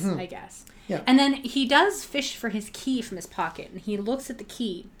remembrance, I guess. Yeah. And then he does fish for his key from his pocket, and he looks at the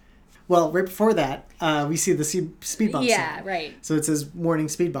key. Well, right before that, we see the speed bump sign. Right. So it says warning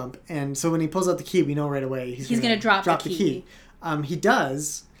speed bump. And so when he pulls out the key, we know right away he's going to drop the key. He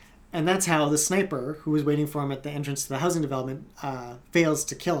does, and that's how the sniper, who was waiting for him at the entrance to the housing development, fails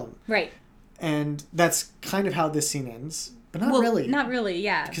to kill him. Right. And that's kind of how this scene ends. But not really. Not really,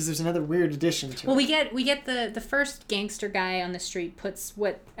 yeah. Because there's another weird addition to it. Well, we get the first gangster guy on the street puts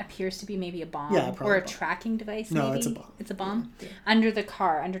what appears to be maybe a bomb. Yeah, or a tracking device, maybe. No, it's a bomb. It's a bomb? Yeah. Under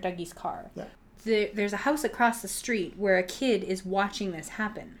Dougie's car. Yeah. There's a house across the street where a kid is watching this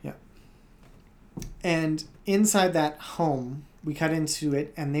happen. Yeah. And inside that home, we cut into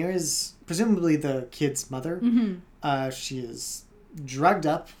it, and there is presumably the kid's mother. Mm-hmm. She is drugged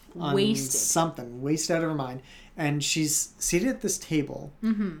up on something, wasted out of her mind. And she's seated at this table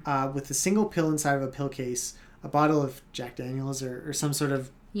with a single pill inside of a pill case, a bottle of Jack Daniels or some sort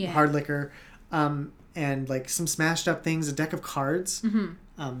of hard liquor, and like some smashed up things, a deck of cards.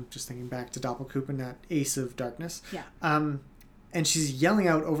 Just thinking back to Doppelkoop and that Ace of Darkness. Yeah. And she's yelling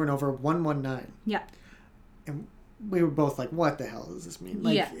out over and over 119. Yeah. And we were both like, what the hell does this mean?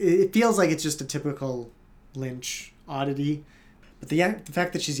 Like, it feels like it's just a typical Lynch oddity. But the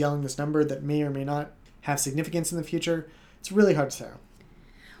fact that she's yelling this number that may or may not have significance in the future. It's really hard to say.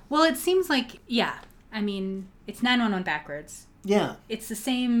 Well, it seems like, yeah. I mean, it's 911 backwards. Yeah. It's the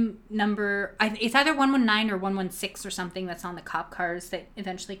same number. It's either 119 or 116 or something that's on the cop cars that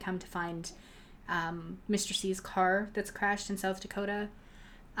eventually come to find Mr. C's car that's crashed in South Dakota.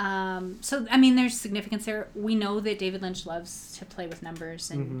 So, I mean, there's significance there. We know that David Lynch loves to play with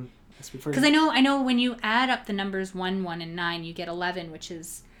numbers. And because I know when you add up the numbers 1, 1, and 9, you get 11, which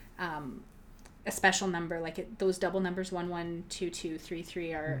is a special number. Like those double numbers 1, 1, 2, 2, 3,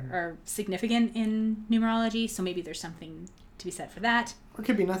 3 are significant in numerology. So maybe there's something to be said for that. Or it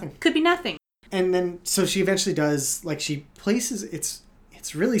could be nothing. Could be nothing. And then, so she eventually does, like, she places, it's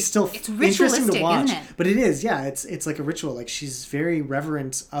really still it's interesting to watch. Isn't it? But it is, yeah. It's like a ritual. Like, she's very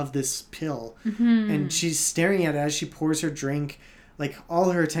reverent of this pill. And she's staring at it as she pours her drink. Like, all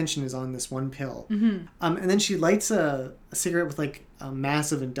her attention is on this one pill. And then she lights a cigarette with, like, a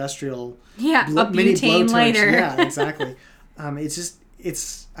massive industrial a butane lighter. Yeah, exactly.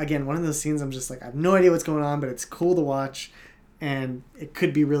 It's, again, one of those scenes I'm just like, I have no idea what's going on, but it's cool to watch. And it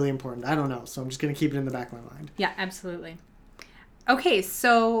could be really important. I don't know. So I'm just going to keep it in the back of my mind. Yeah, absolutely. Okay,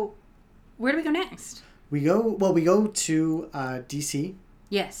 so where do we go next? We go to DC.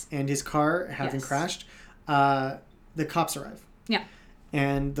 Yes. And his car having crashed. The cops arrive. Yeah.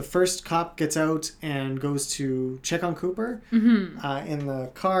 And the first cop gets out and goes to check on Cooper in the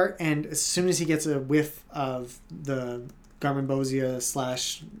car. And as soon as he gets a whiff of the Garmonbozia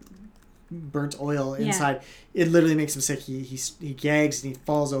 / burnt oil inside, it literally makes him sick. He gags and he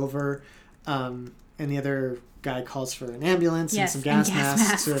falls over. And the other guy calls for an ambulance and some gas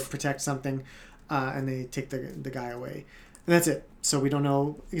masks to protect something. And they take the guy away. And that's it. So we don't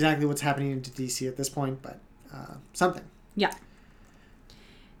know exactly what's happening in DC at this point, but something. Yeah.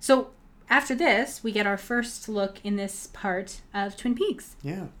 So after this, we get our first look in this part of Twin Peaks.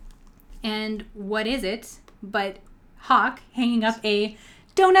 Yeah. And what is it but Hawk hanging up a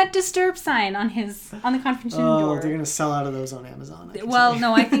 "Do Not Disturb" sign on the conference room door? Oh, they're gonna sell out of those on Amazon. Well,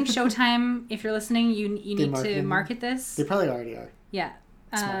 no, I think Showtime, if you're listening, you need to market this. They probably already are. Yeah.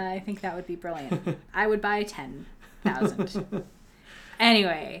 I think that would be brilliant. I would buy 10,000.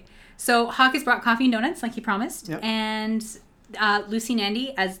 Anyway, so Hawk has brought coffee and donuts like he promised. Yep. And Lucy and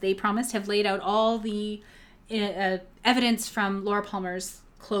Andy, as they promised, have laid out all the evidence from Laura Palmer's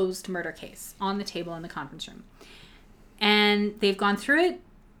closed murder case on the table in the conference room. And they've gone through it.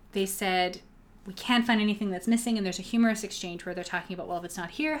 They said, we can't find anything that's missing. And there's a humorous exchange where they're talking about, well, if it's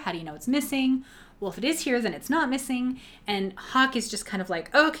not here, how do you know it's missing? Well, if it is here, then it's not missing. And Hawk is just kind of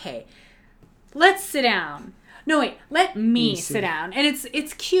like, okay, let's sit down. No, wait, let me sit down. And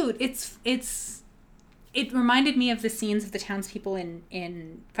it's cute. It reminded me of the scenes of the townspeople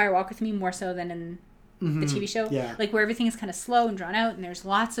in Fire Walk With Me more so than in the TV show. Yeah. Like where everything is kind of slow and drawn out and there's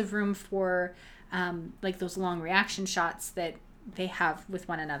lots of room for like those long reaction shots that they have with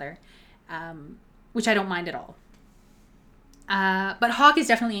one another, which I don't mind at all. But Hawk is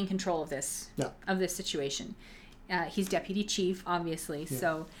definitely in control of this situation. He's deputy chief, obviously. Yeah.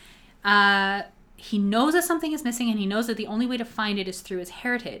 So he knows that something is missing and he knows that the only way to find it is through his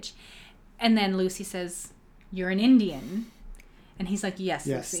heritage. And then Lucy says, "You're an Indian." And he's like, yes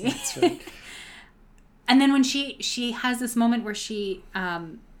Lucy. That's right. And then when she has this moment where she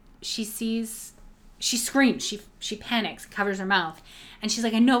screams, she panics, covers her mouth. And she's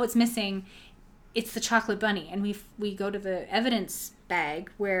like, I know what's missing. It's the chocolate bunny. And we go to the evidence bag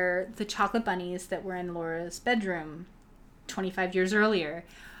where the chocolate bunnies that were in Laura's bedroom 25 years earlier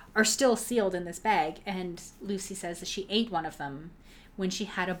are still sealed in this bag. And Lucy says that she ate one of them when she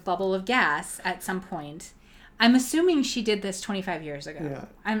had a bubble of gas at some point. I'm assuming she did this 25 years ago. Yeah.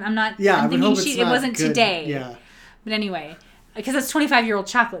 I'm not. Yeah, I'm thinking it wasn't good. Today. Yeah. But anyway, because that's 25-year-old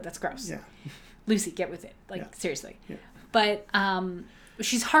chocolate. That's gross. Yeah. Lucy, get with it. Seriously. Yeah. But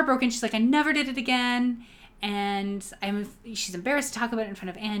she's heartbroken. She's like, I never did it again. And she's embarrassed to talk about it in front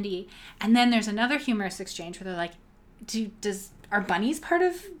of Andy. And then there's another humorous exchange where they're like, are bunnies part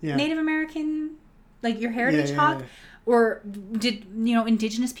of Native American, like your heritage, Hawk? Yeah. Or did,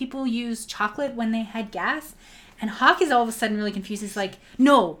 indigenous people use chocolate when they had gas? And Hawk is all of a sudden really confused. He's like,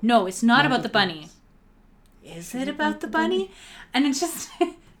 no, it's not about the bunny. Is it about the bunny? And it's just,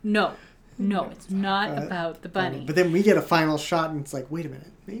 no, it's not about the bunny. But then we get a final shot and it's like, wait a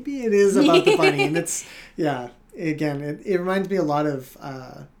minute, maybe it is about the bunny. And it's, again, it reminds me a lot of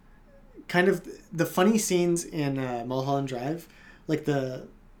kind of the funny scenes in Mulholland Drive, like the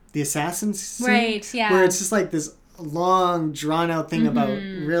assassins scene. Right, yeah. Where it's just like this long drawn out thing about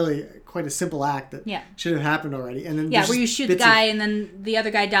really quite a simple act that should have happened already, and then where you shoot the guy and then the other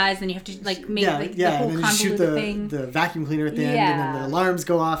guy dies, and you have to make the whole and then you shoot thing. the vacuum cleaner at the end, and then the alarms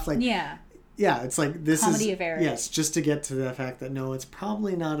go off. Yeah, it's like this Comedy is of errors. yes, just to get to the fact that no, it's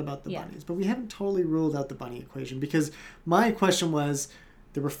probably not about the bunnies, but we haven't totally ruled out the bunny equation because my question was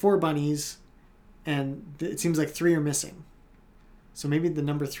there were 4 bunnies, and it seems like 3 are missing. So maybe the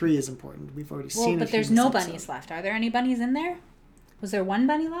number 3 is important. We've already seen it. But there's no bunnies left. Are there any bunnies in there? Was there 1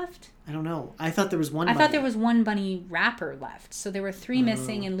 bunny left? I don't know. I thought there was one. I thought there was 1 bunny wrapper left. So there were 3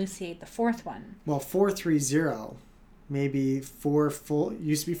 missing, and Lucy ate the 4th one. Well, 430. Maybe 4 full.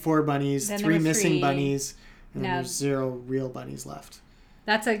 Used to be 4 bunnies, Then 3 missing 3. bunnies, and Now, there's 0 real bunnies left.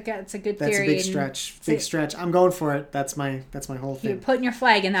 That's a good theory. That's a big stretch. Big stretch. I'm going for it. That's my whole thing. You're putting your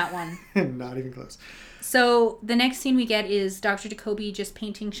flag in that one. Not even close. So the next scene we get is Dr. Jacoby just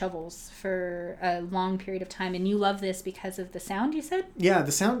painting shovels for a long period of time, and you love this because of the sound, you said? Yeah,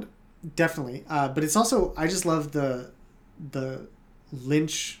 the sound definitely. But it's also I just love the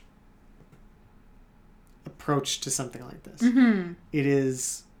Lynch approach to something like this. Mm-hmm. It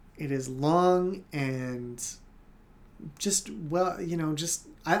is long and just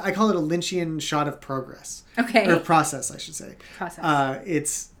I call it a Lynchian shot of progress. Okay. Or process, I should say.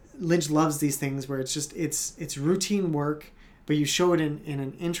 Process. Lynch loves these things where it's just it's routine work, but you show it in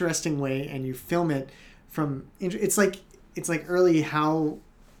an interesting way and you film it from it's like early how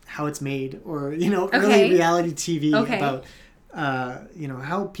it's made, or early reality TV about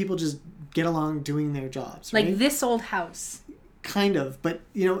how people just get along doing their jobs, right? Like This Old House. Kind of, but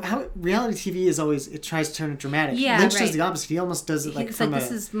how reality TV is always, it tries to turn it dramatic. Yeah, Lynch right. does the opposite. He almost does it It's like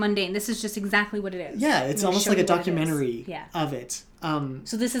this is mundane. This is just exactly what it is. Yeah, it's almost like a documentary of it.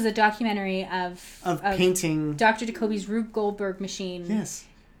 So this is a documentary of painting Dr. Jacoby's Rube Goldberg machine. Yes.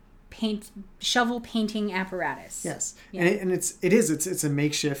 Shovel painting apparatus. Yes. Yeah. And it's a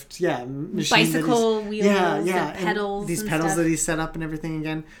makeshift machine. Bicycle wheels and and pedals. These and pedals stuff. that he set up and everything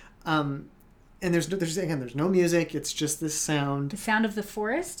again. And there's no music. It's just this sound. The sound of the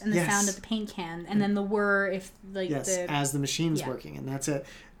forest and the sound of the paint can, and then the whir if as the machine's working, and that's it.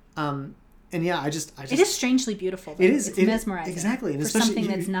 And I just it is strangely beautiful. Though. It's mesmerizing. Exactly, and for something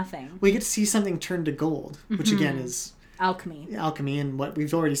that's nothing. We get to see something turn to gold, which again is alchemy, and what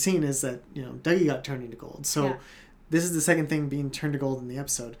we've already seen is that Dougie got turned into gold. So this is the second thing being turned to gold in the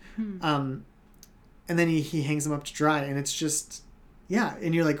episode. And then he hangs them up to dry, and it's just. Yeah,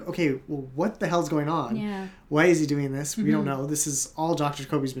 and you're like, okay, well, what the hell's going on? Yeah. Why is he doing this? We don't know. This is all Dr.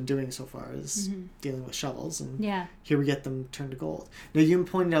 Jacoby's been doing so far is dealing with shovels, and here we get them turned to gold. Now, you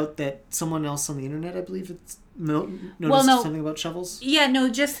pointed out that someone else on the internet, I believe, noticed something about shovels? Yeah, no,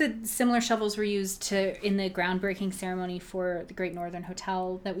 just that similar shovels were used in the groundbreaking ceremony for the Great Northern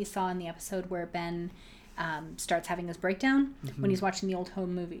Hotel that we saw in the episode where Ben starts having his breakdown when he's watching the old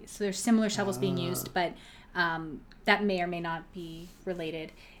home movies. So there's similar shovels being used, but... that may or may not be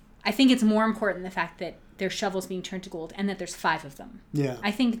related. I think it's more important the fact that there's shovels being turned to gold and that there's 5 of them. Yeah. I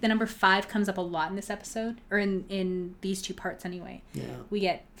think the number 5 comes up a lot in this episode, or in these 2 parts anyway. Yeah. We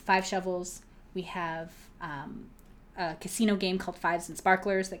get 5 shovels. We have a casino game called Fives and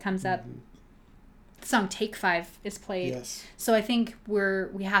Sparklers that comes up. The song Take 5 is played. Yes. So I think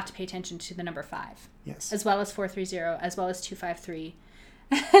we have to pay attention to the number 5. Yes. As well as 430, as well as 253.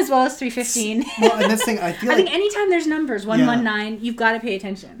 As well as 315. Well, and that's the thing, I think anytime there's numbers, 119, you've got to pay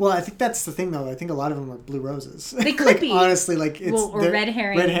attention. Well, I think that's the thing, though. I think a lot of them are blue roses. They could be. Honestly, it's... or red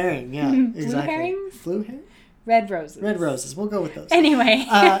herring. Red herring, yeah, exactly. Blue herrings? Blue herring? Red roses. Red roses. We'll go with those. Anyway.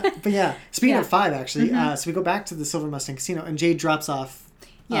 But yeah, speaking of 5, actually, so we go back to the Silver Mustang Casino, and Jade drops off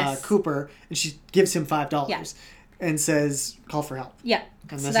Cooper, and she gives him $5 and says, call for help. Yeah.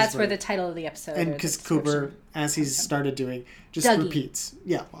 So that's where the title of the episode and because Cooper, as he's started doing, just Dougie. repeats.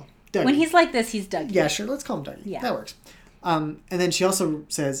 Yeah, well... Dougie. When he's like this, he's Dougie. Yeah, sure. Let's call him Dougie. Yeah. That works. And then she also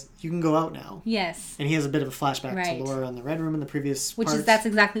says, you can go out now. Yes. And he has a bit of a flashback to Laura in the Red Room in the previous that's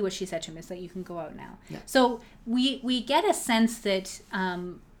exactly what she said to him, is that you can go out now. Yeah. So we get a sense that,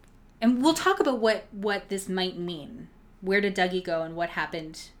 and we'll talk about what this might mean. Where did Dougie go and what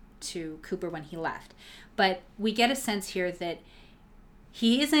happened to Cooper when he left? But we get a sense here that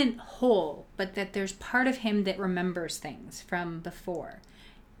he isn't whole, but that there's part of him that remembers things from before.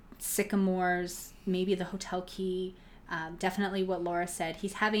 Sycamores, maybe the hotel key, definitely what Laura said.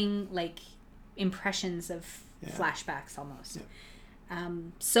 He's having impressions of flashbacks almost. Yeah.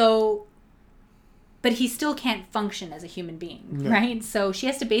 But he still can't function as a human being, right? So she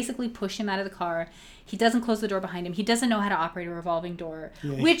has to basically push him out of the car. He doesn't close the door behind him. He doesn't know how to operate a revolving door,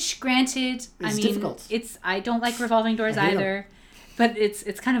 which, granted, difficult. I don't like revolving doors either, but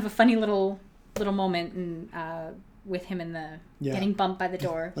it's kind of a funny little moment and. With him in the getting bumped by the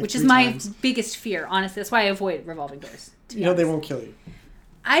door, which is my biggest fear, honestly. That's why I avoid revolving doors. They won't kill you.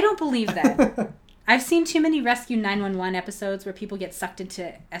 I don't believe that. I've seen too many Rescue 911 episodes where people get sucked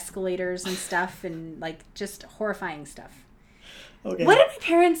into escalators and stuff and like just horrifying stuff. Okay. Why did my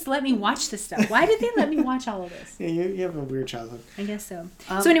parents let me watch this stuff? Why did they let me watch all of this? Yeah, you have a weird childhood. I guess so.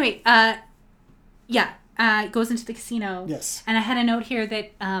 So anyway, it goes into the casino. Yes. And I had a note here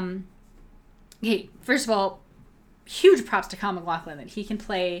that, okay, first of all, huge props to Kyle MacLachlan that he can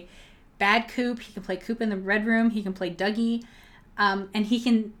play Bad Coop, he can play Coop in the Red Room, he can play Dougie, and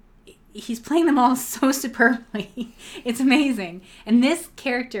he's playing them all so superbly. It's amazing. And this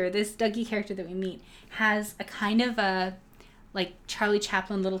Dougie character that we meet, has a kind of a, like, Charlie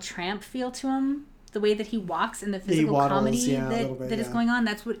Chaplin Little Tramp feel to him. The way that he walks and the physical comedy that is going on.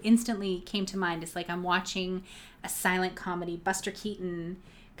 That's what instantly came to mind. It's like I'm watching a silent comedy, Buster Keaton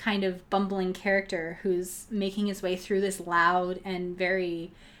kind of bumbling character who's making his way through this loud and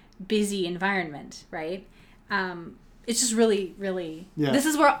very busy environment, right? It's just really, really... Yeah. This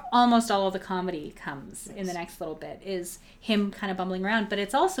is where almost all of the comedy comes in the next little bit, is him kind of bumbling around. But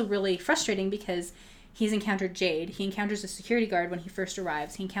it's also really frustrating because he's encountered Jade. He encounters a security guard when he first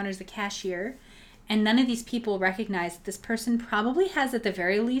arrives. He encounters the cashier. And none of these people recognize that this person probably has, at the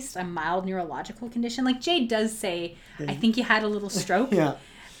very least, a mild neurological condition. Like Jade does say, I think you had a little stroke. Yeah.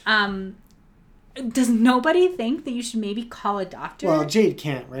 Does nobody think that you should maybe call a doctor? Well, Jade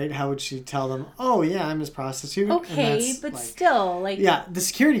can't, right? How would she tell them, oh, yeah, I'm his prostitute? Okay, but like, still, like... Yeah, the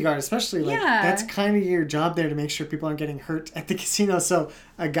security guard especially, like, that's kind of your job there to make sure people aren't getting hurt at the casino. So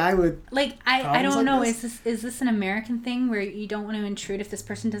a guy would... Like, I don't know, is this an American thing where you don't want to intrude if this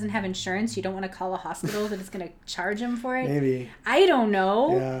person doesn't have insurance? You don't want to call a hospital that is going to charge him for it? Maybe. I don't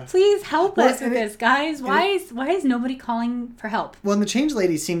know. Yeah. Please help us with this, guys. Why is nobody calling for help? Well, and the change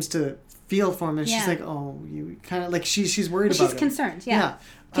lady seems to... feel for him, and she's like, oh, you kind of like she's worried about it. She's concerned,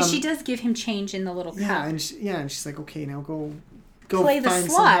 because she does give him change in the little cup. And she's like, okay, now go play the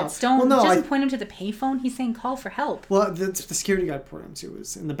slots. Don't doesn't point him to the payphone. He's saying call for help. Well, the security guard put him to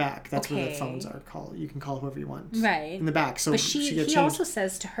is in the back. That's where the phones are. You can call whoever you want. Right in the back. So but he also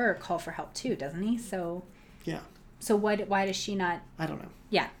says to her, call for help too, doesn't he? So yeah. So why does she not? I don't know.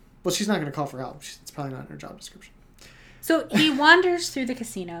 Yeah. Well, she's not going to call for help. It's probably not in her job description. So he wanders through the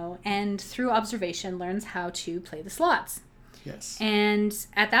casino and through observation learns how to play the slots. Yes. And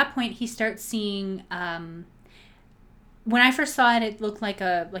at that point he starts seeing when I first saw it, it looked like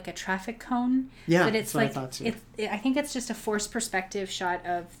a traffic cone. Yeah, but it's that's what I thought too. I think it's just a forced perspective shot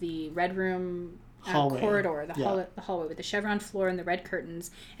of the Red Room corridor, the hallway with the chevron floor and the red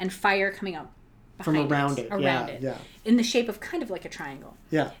curtains and fire coming up from around it. Yeah. In the shape of kind of like a triangle.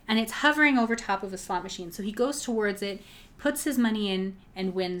 Yeah. And it's hovering over top of a slot machine. So he goes towards it, puts his money in,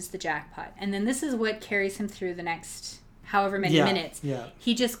 and wins the jackpot. And then this is what carries him through the next however many minutes. Yeah.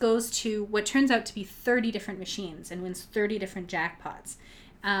 He just goes to what turns out to be 30 different machines and wins 30 different jackpots.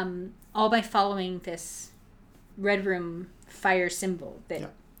 All by following this Red Room fire symbol that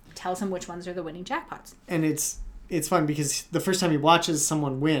tells him which ones are the winning jackpots. And it's fun because the first time he watches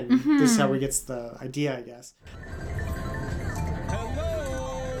someone win, this is how he gets the idea, I guess.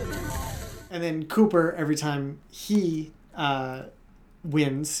 Hello! And then Cooper, every time he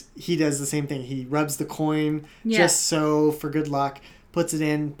wins, he does the same thing. He rubs the coin just so for good luck, puts it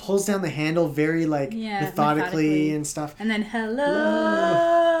in, pulls down the handle very methodically and stuff. And then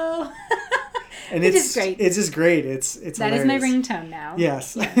hello! And it's great. It's just great. It's that hilarious. Is my ringtone now.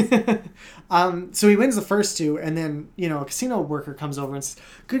 Yes. So he wins the first two, and then a casino worker comes over and says,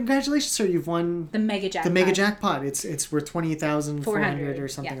 "Congratulations, sir! You've won the mega jackpot. The mega jackpot. It's worth $20,400 or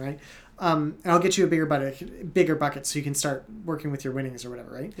something, right? And I'll get you a bigger bucket, so you can start working with your winnings or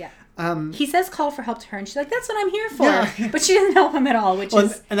whatever, right? Yeah. He says call for help to her, and she's like, "That's what I'm here for." But she doesn't help him at all, and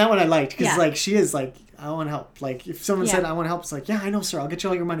that one I liked because she is like, I want to help. Like if someone said I want to help, it's like, yeah, I know, sir. I'll get you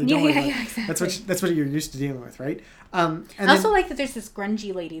all your money. Don't worry. Exactly. That's what you're used to dealing with, right? And I also like that there's this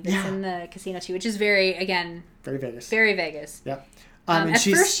grungy lady that's in the casino too, which is very Vegas. Very Vegas. Yeah. At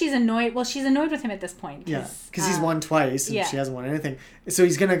first she's annoyed. Well, she's annoyed with him at this point. Because he's won twice and she hasn't won anything. So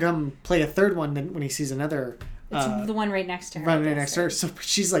he's gonna come play a third one when he sees another. It's the one right next to her. Right next to her. So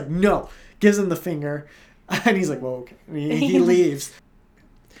she's like, no, gives him the finger, and he's like, well, okay. He leaves.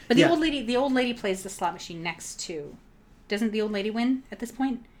 But the old lady plays the slot machine next to. Doesn't the old lady win at this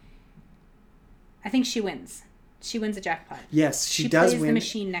point? I think she wins. She wins a jackpot. Yes, she does win. She plays the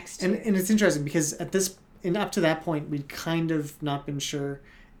machine next to. And it's interesting because up to that point, we'd kind of not been sure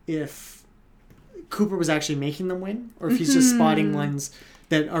if Cooper was actually making them win or if he's just spotting ones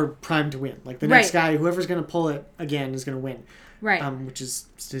that are primed to win. Like the next guy, whoever's going to pull it again is going to win. Right. Which is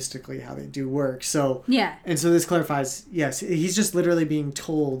statistically how they do work. So yeah. And so this clarifies, yes, he's just literally being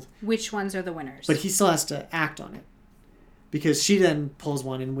told which ones are the winners. But he still has to act on it. because she then pulls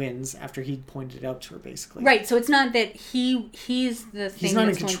one and wins after he pointed it out to her, basically. Right, so it's not that he's the thing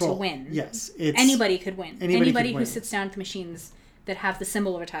that's going to win. Yes. Anybody could win. Anybody who win. sits down at the machines that have the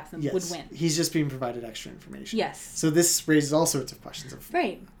symbol over top of them would win. He's just being provided extra information. Yes. So this raises all sorts of questions of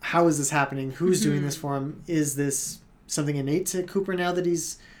how is this happening? Who's doing this for him? Is this something innate to Cooper now that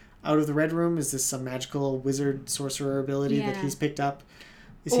he's out of the Red Room? Is this some magical wizard sorcerer ability that he's picked up?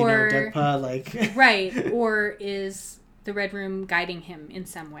 Is he now Degpa? Like right. Or is the Red Room guiding him in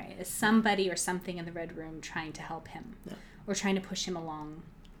some way? Is somebody or something in the Red Room trying to help him? Yeah. Or trying to push him along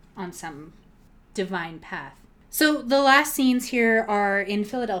on some divine path? So the last scenes here are in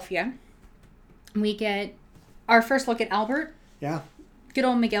Philadelphia. We get our first look at Albert. Yeah. Good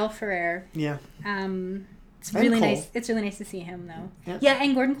old Miguel Ferrer. Yeah. It's really nice. It's really nice to see him though. Yeah,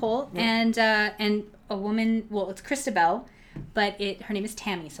 and Gordon Cole and a woman. Well, it's Christabel, but her name is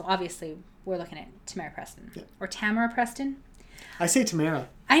Tammy. So obviously we're looking at Tamara Preston or Tamara Preston. I say Tamara.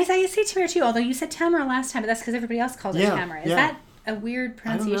 I say Tamara too. Although you said Tamara last time, but that's because everybody else calls her Tamara. Is that a weird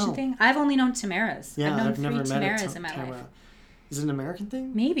pronunciation thing? I've only known Tamaras. Yeah, I've known never met Tamaras in my Tamara. life. Is it an American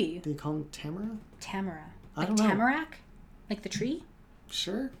thing? Maybe. Do you call them Tamara? Tamara. I don't know. Tamarack? Like the tree?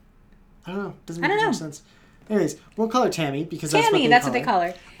 Sure. I don't know. Doesn't make much sense. Anyways, we'll call her Tammy because that's what they call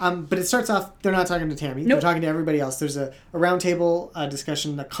her. But it starts off, they're not talking to Tammy. Nope. They're talking to everybody else. There's a round table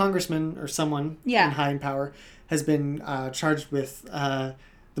discussion. A congressman or someone in high in power has been charged with the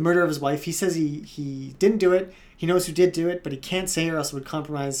murder of his wife. He says he didn't do it. He knows who did do it, but he can't say or else it would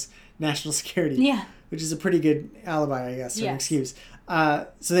compromise national security. Yeah. Which is a pretty good alibi, I guess, or an excuse.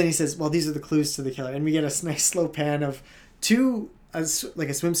 So then he says, well, these are the clues to the killer. And we get a nice slow pan of a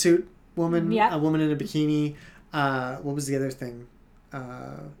swimsuit woman, a woman in a bikini. What was the other thing?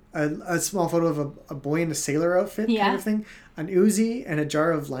 A small photo of a boy in a sailor outfit kind of thing. An Uzi and a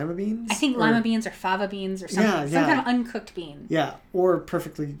jar of lima beans. I think lima beans or fava beans or something. Some kind of uncooked bean. Yeah, or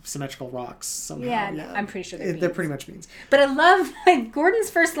perfectly symmetrical rocks somehow. Yeah. I'm pretty sure they're pretty much beans. But I love, Gordon's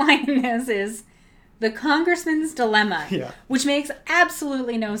first line in this is, the congressman's dilemma, which makes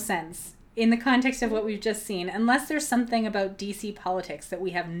absolutely no sense in the context of what we've just seen, unless there's something about DC politics that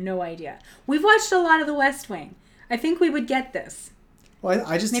we have no idea. We've watched a lot of The West Wing. I think we would get this. Well,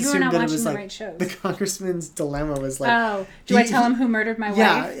 I just assumed that it was like the congressman's dilemma was like, oh, do I tell him who murdered my wife?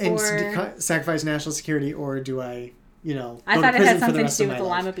 Yeah, and sacrifice national security, or do I, I thought it had something to do with the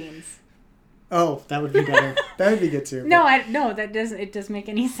lima beans. Oh, that would be better. That would be good too. No, that doesn't. It doesn't make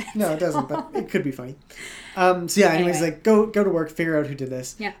any sense. No, it doesn't. But it could be funny. Anyways, like go to work, figure out who did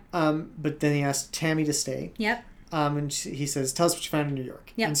this. Yeah. But then he asked Tammy to stay. Yep. And he says, "Tell us what you found in New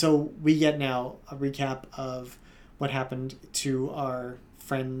York." Yep. And so we get now a recap of what happened to our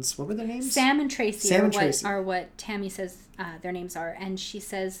friends. What were their names? Sam and Tracy are what Tammy says their names are. And she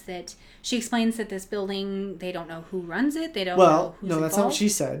says that she explains that this building, they don't know who runs it. They don't know who's involved. That's not what she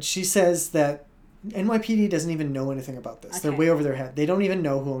said. She says that NYPD doesn't even know anything about this. Okay. They're way over their head. They don't even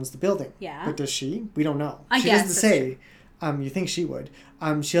know who owns the building. Yeah. But does she? We don't know. She doesn't say. You think she would.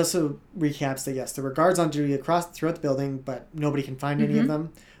 She also recaps that, yes, there were guards on duty throughout the building, but nobody can find any of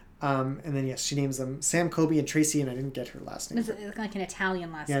them. And then, yes, she names them Sam, Kobe, and Tracy, and I didn't get her last name. It's like an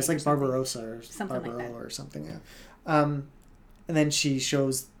Italian last name. Yeah, it's like Barbarossa or something Barbaro like that. Or something, yeah. And then she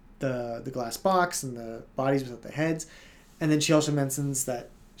shows the glass box and the bodies without the heads. And then she also mentions that,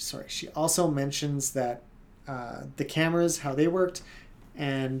 the cameras, how they worked,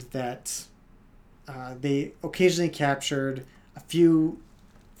 and that they occasionally captured a few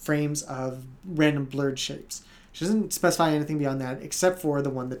frames of random blurred shapes. She doesn't specify anything beyond that, except for the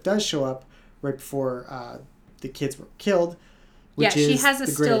one that does show up right before the kids were killed. Which she has a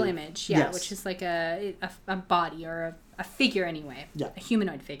still image, which is like a body or a figure anyway. Yeah. A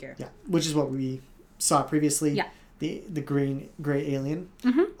humanoid figure. Yeah, which is what we saw previously. Yeah. The gray alien.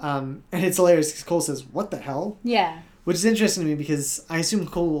 Mm-hmm. And it's hilarious because Cole says, "What the hell?" Yeah. Which is interesting to me because I assume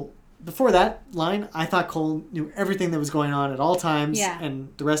Cole, before that line, I thought Cole knew everything that was going on at all times. Yeah. And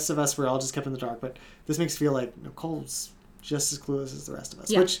the rest of us were all just kept in the dark. But this makes me feel like Cole's just as clueless as the rest of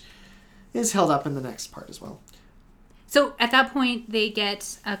us, which is held up in the next part as well. So at that point, they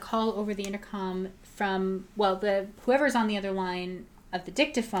get a call over the intercom from, whoever's on the other line of the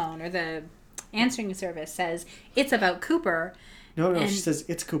dictaphone or the answering service says, it's about Cooper. No, she says,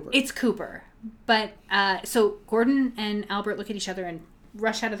 it's Cooper. It's Cooper. But, so Gordon and Albert look at each other and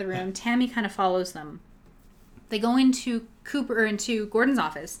rush out of the room. Tammy kind of follows them. They go into Gordon's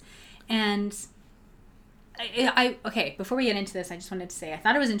office, and before we get into this, I just wanted to say, I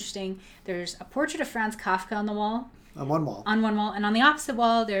thought it was interesting. There's a portrait of Franz Kafka on the wall. On one wall. And on the opposite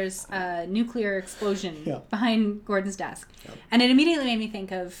wall, there's a nuclear explosion behind Gordon's desk. Yep. And it immediately made me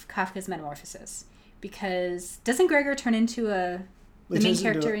think of Kafka's Metamorphosis, because doesn't Gregor turn into the main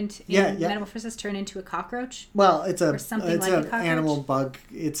character in Metamorphosis turn into a cockroach? Well, it's or something like a cockroach? Animal bug.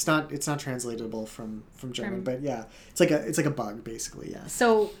 It's not translatable from German, but yeah, it's like a bug basically. Yeah.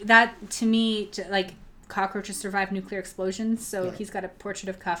 So that to me, like cockroaches survive nuclear explosions, so he's got a portrait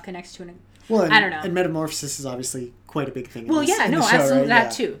of Kafka next to an. Well, I don't know. And Metamorphosis is obviously quite a big thing. Well, in the show, absolutely,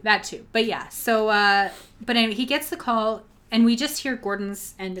 right? that too. But yeah, so but anyway, he gets the call, and we just hear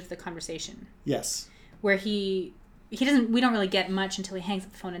Gordon's end of the conversation. Yes. Where he doesn't. We don't really get much until he hangs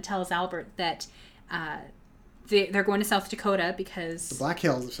up the phone and tells Albert that they're going to South Dakota because the Black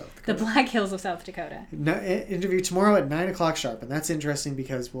Hills of South Dakota. The Black Hills of South Dakota. Interview tomorrow at 9:00 sharp, and that's interesting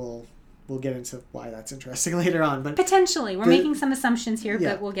because we'll get into why that's interesting later on. But potentially, we're making some assumptions here,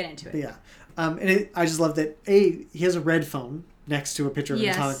 but we'll get into it. But yeah, and I just love that he has a red phone next to a picture of an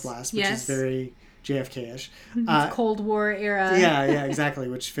atomic blast, which is very JFK-ish. Cold War era. Yeah, exactly,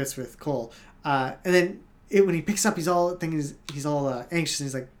 which fits with Cole. And then when he picks up, he's all anxious, and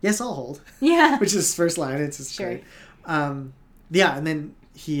he's like, "Yes, I'll hold." Yeah, which is his first line. It's just great. And then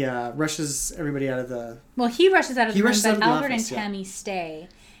he rushes everybody out of the. Well, he rushes out of the room, but Albert office, and Tammy stay,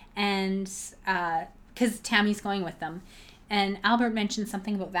 and because Tammy's going with them, and Albert mentions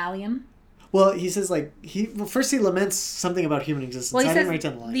something about Valium. Well, he says first he laments something about human existence. Well, he says write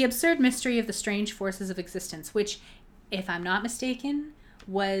down the line. The absurd mystery of the strange forces of existence, which, if I'm not mistaken,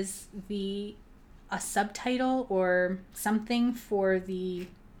 was a subtitle or something for the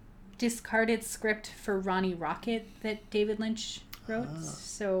discarded script for Ronnie Rocket that David Lynch wrote.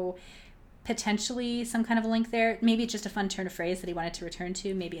 So potentially some kind of a link there. Maybe it's just a fun turn of phrase that he wanted to return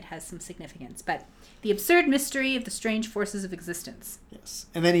to. Maybe it has some significance. But the absurd mystery of the strange forces of existence. Yes.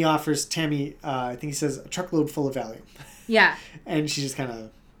 And then he offers Tammy, I think he says, a truckload full of Valium. Yeah. And she just kind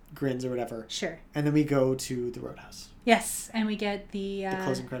of grins or whatever. Sure. And then we go to the Roadhouse. Yes. And we get the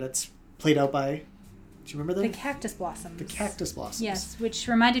closing credits played out by... Do you remember them? The Cactus Blossoms. The Cactus Blossoms. Yes, which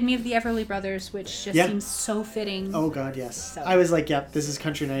reminded me of the Everly Brothers, which just seems so fitting. Oh, God, yes. So. I was like, this is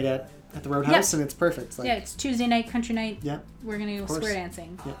country night at the Roadhouse, and it's perfect. Like, it's Tuesday night, country night. Yeah. We're going to go square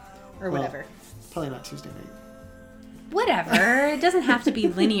dancing. Yeah. Or whatever. Probably not Tuesday night. Whatever. It doesn't have to be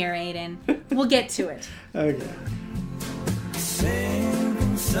linear, Aiden. We'll get to it. Okay.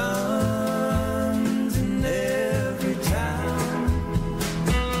 Sing songs in every town.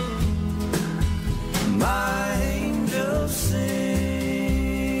 My angel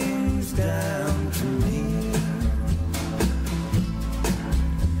sings down to me.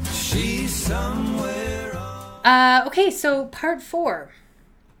 She's somewhere on... Okay, so part 4.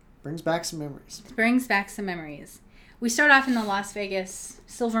 Brings back some memories. We start off in the Las Vegas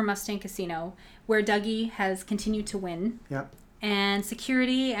Silver Mustang Casino, where Dougie has continued to win. Yep. And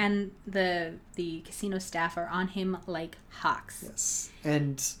security and the casino staff are on him like hawks. Yes.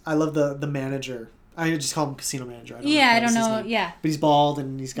 And I love the manager. I just call him casino manager. I don't know. Yeah. But he's bald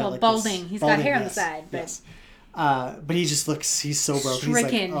and he's got balding. He's got hair on the side. But yes. But he just looks, he's so broken.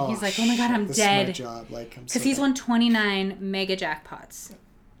 Stricken. He's like, oh my God, I'm dead. This is my job. Like, I'm so because he's won 29 mega jackpots.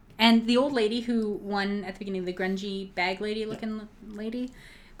 And the old lady who won at the beginning, the grungy bag lady looking lady,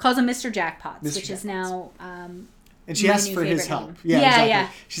 calls him Mr. Jackpots, which is now and she asks for his help. Name. Yeah, exactly. Yeah.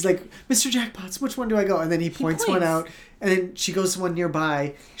 She's like, Mr. Jackpots, which one do I go? And then he points one out, and then she goes to one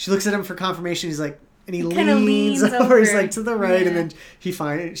nearby. She looks at him for confirmation. He's like, and he leans over. He's like to the right, and then she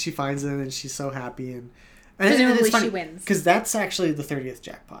finds it, and she's so happy, and presumably it's funny, she wins because that's actually the 30th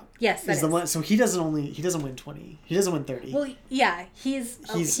jackpot. Yes, that is the one. So he doesn't win 20. He doesn't win 30. Well, yeah, he's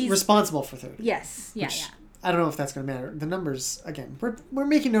responsible for 30. Yes, yeah. I don't know if that's going to matter. The numbers again. We're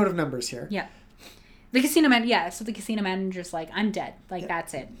making note of numbers here. Yeah. The casino man, so the casino manager's like, I'm dead. Like,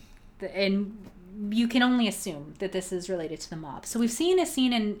 that's it. And you can only assume that this is related to the mob. So we've seen a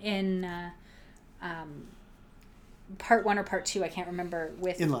scene in part 1 or part 2, I can't remember,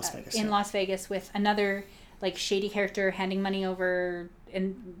 with in Las Vegas. Las Vegas with another like shady character handing money over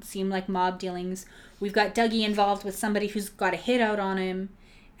and seem like mob dealings. We've got Dougie involved with somebody who's got a hit out on him,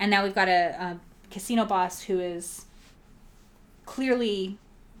 and now we've got a casino boss who is clearly,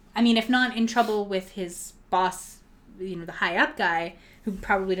 I mean, if not in trouble with his boss, the high up guy who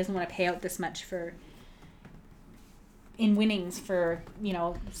probably doesn't want to pay out this much in winnings for,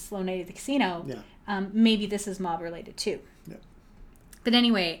 slow night at the casino. Yeah. Maybe this is mob related too. Yeah. But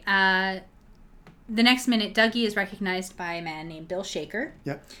anyway, the next minute, Dougie is recognized by a man named Bill Shaker.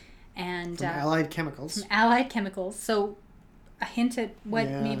 Yep. And from Allied Chemicals. So a hint at what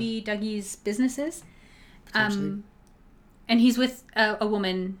maybe Dougie's business is. And he's with a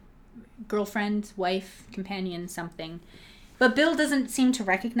woman, girlfriend, wife, companion, something. But Bill doesn't seem to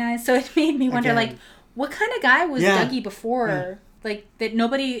recognize, so it made me wonder, what kind of guy was Dougie before like that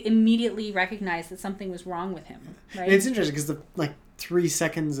nobody immediately recognized that something was wrong with him. Right? And it's interesting because the 3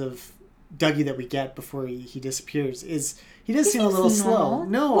 seconds of Dougie that we get before he disappears he does seem a little slow.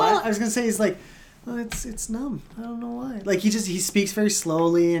 No, well, I was gonna say he's like, oh, it's numb. I don't know why. Like he speaks very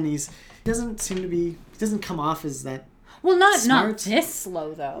slowly and he doesn't come off as that. Well, not smart. this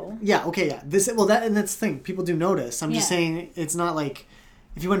slow though. Yeah. Okay. Yeah. That's the thing. People do notice. I'm just saying it's not like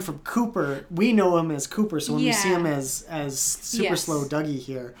if you went from Cooper, we know him as Cooper, so when we see him as super slow Dougie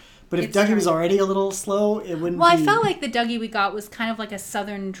here. But if Dougie was already a little slow, it wouldn't. Well, I felt like the Dougie we got was kind of like a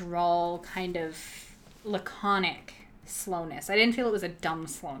southern drawl, kind of laconic slowness. I didn't feel it was a dumb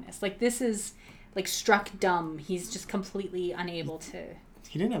slowness. Like this is like struck dumb. He's just completely unable to.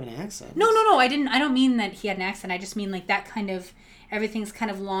 He didn't have an accent. No. I don't mean that he had an accent. I just mean like that kind of everything's kind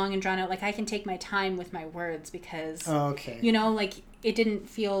of long and drawn out. Like I can take my time with my words because. Oh, okay. You know, like it didn't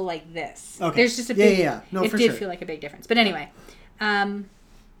feel like this. Okay. There's just a big. Yeah. No, it for did sure. feel like a big difference. But anyway, so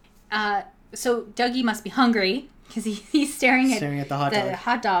Dougie must be hungry because he's staring at the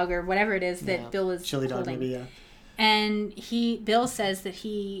hot dog or whatever it is that Bill is chili dog holding. maybe, yeah. And Bill says that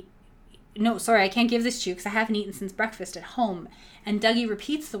no, sorry, I can't give this to you because I haven't eaten since breakfast at home. And Dougie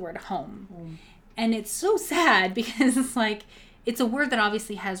repeats the word home. And it's so sad because it's like, it's a word that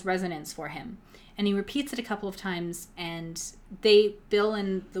obviously has resonance for him. And he repeats it a couple of times and Bill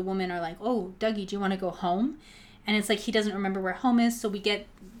and the woman are like, oh, Dougie, do you want to go home? And it's like he doesn't remember where home is. So we get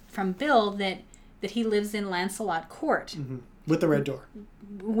from Bill that he lives in Lancelot Court. Mm-hmm. With the red door.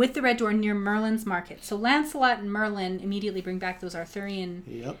 With the red door near Merlin's Market. So Lancelot and Merlin immediately bring back those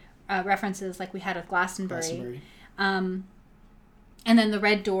Arthurian references like we had with Glastonbury. And then the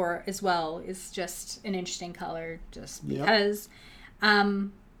red door as well is just an interesting color just because.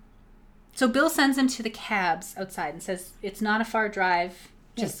 So Bill sends him to the cabs outside and says, it's not a far drive.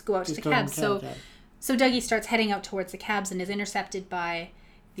 Just go out to the cabs. So Dougie starts heading out towards the cabs and is intercepted by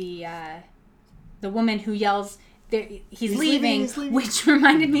the woman who yells, he's leaving, which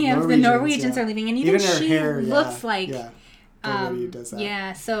reminded me of the Norwegians are leaving. And even she hair, looks like... does that.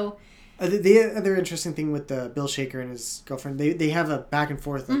 Yeah, so... The other interesting thing with Bill Shaker and his girlfriend, they have a back and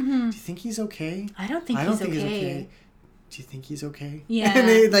forth. Like, do you think he's okay? I don't think he's okay. Do you think he's okay? Yeah.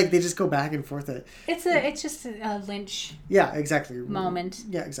 And they just go back and forth. It's just a Lynch. Yeah, exactly. Moment.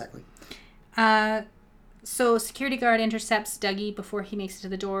 Yeah, exactly. So security guard intercepts Dougie before he makes it to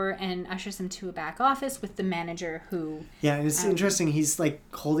the door and ushers him to a back office with the manager who... Yeah, and it's interesting. He's like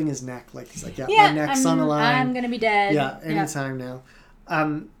holding his neck. Like he's like, my neck's on the line. I'm going to be dead. Yeah, anytime now.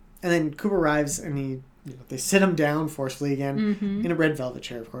 And then Cooper arrives and they sit him down forcefully again in a red velvet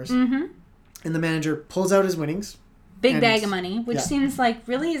chair, of course. Mm-hmm. And the manager pulls out his winnings. Big bag of money, which seems like,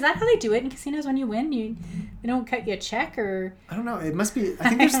 really? Is that how they do it in casinos when you win? They don't cut you a check or... I don't know. It must be... I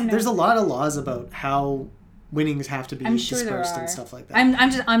think there's a lot of laws about how winnings have to be dispersed and stuff like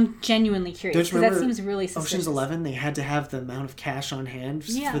that. I'm genuinely curious because that seems really suspicious. Ocean's 11, they had to have the amount of cash on hand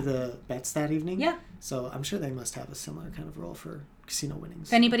for the bets that evening. Yeah. So I'm sure they must have a similar kind of rule for casino winnings.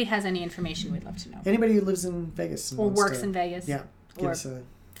 If anybody has any information, we'd love to know. Anybody who lives in Vegas. Or works in Vegas. Yeah. Or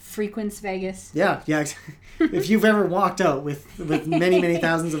frequents Vegas. Yeah. If you've ever walked out with many, many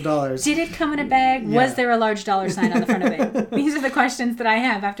thousands of dollars. Did it come in a bag? Yeah. Was there a large dollar sign on the front of it? These are the questions that I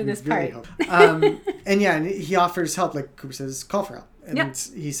have after this part. And he offers help, like Cooper says, call for help. And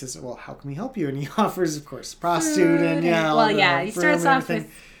he says, well, how can we help you? And he offers, of course, prostitute and he starts off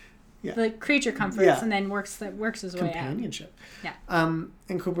with the creature comforts and then works his way out. Companionship. Yeah. And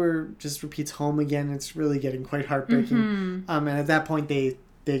Cooper just repeats home again. It's really getting quite heartbreaking. Mm-hmm. And at that point, they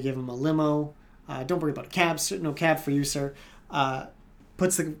give him a limo. Don't worry about a cab. No cab for you, sir.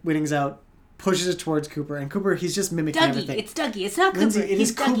 Puts the winnings out, pushes it towards Cooper. And Cooper, he's just mimicking everything. It's Dougie. It's not Cooper. Lindsay, it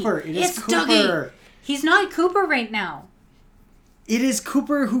is Cooper. It is Cooper. Dougie. He's not Cooper right now. It is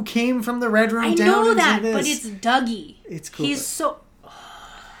Cooper who came from the Red Room down know into that, this. But it's Dougie. It's Cooper. He's so...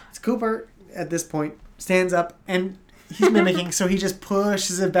 It's Cooper, at this point, stands up, and he's mimicking, so he just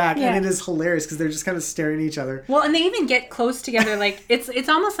pushes it back, and it is hilarious, because they're just kind of staring at each other. Well, and they even get close together, like, it's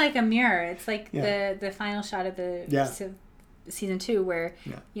almost like a mirror. It's like the final shot of the season 2, where,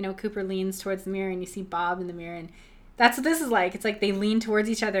 Cooper leans towards the mirror, and you see Bob in the mirror, and that's what this is like. It's like they lean towards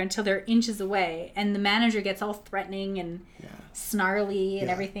each other until they're inches away, and the manager gets all threatening and snarly and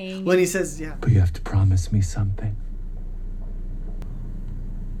everything. When he says, But you have to promise me something.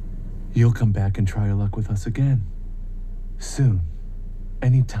 You'll come back and try your luck with us again. Soon.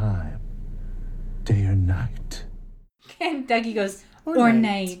 Anytime. Day or night. And Dougie goes, or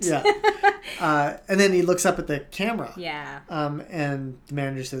night. Yeah. And then he looks up at the camera. Yeah. And the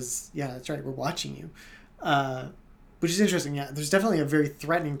manager says, yeah, that's right, we're watching you. Which is interesting. Yeah, there's definitely a very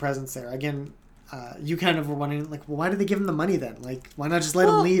threatening presence there. Again, you kind of were wondering, like, well, why did they give him the money then? Like, why not just let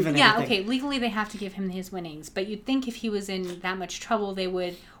him leave and everything? Okay, legally they have to give him his winnings, but you'd think if he was in that much trouble, they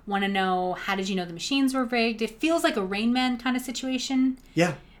would want to know, how did you know the machines were rigged? It feels like a Rain Man kind of situation.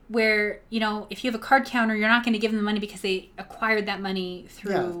 Yeah. Where, if you have a card counter, you're not going to give them the money because they acquired that money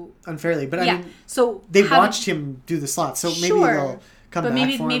through... Yeah, unfairly. But I mean, so they watched him do the slots, so maybe they'll come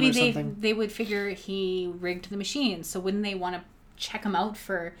back for him or something. They would figure he rigged the machine, so wouldn't they want to check him out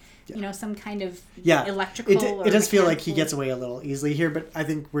for... some kind of electrical. It does feel like he gets away a little easily here, but I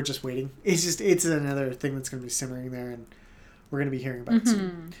think we're just waiting. It's another thing that's going to be simmering there, and we're going to be hearing about it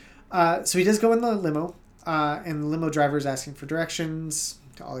soon. So he does go in the limo, and the limo driver is asking for directions.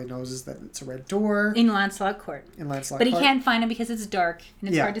 All he knows is that it's a red door. In Lancelot Court. But he can't find it because it's dark, and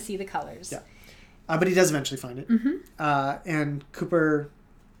it's hard to see the colors. Yeah. But he does eventually find it. And Cooper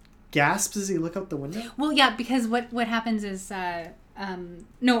gasps as he look out the window. Well, yeah, because what happens is...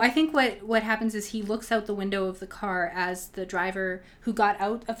 I think what happens is he looks out the window of the car as the driver who got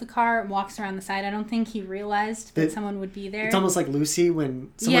out of the car walks around the side. I don't think he realized that someone would be there. It's almost like Lucy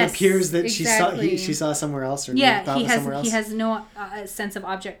when someone appears that she saw somewhere else or thought was somewhere else. He has no sense of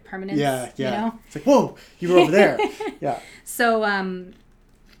object permanence. Yeah. It's like, whoa, you were over there. Yeah. So,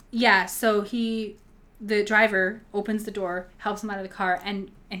 so the driver opens the door, helps him out of the car,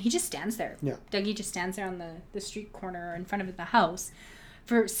 and he just stands there. Yeah. Dougie just stands there on the street corner in front of the house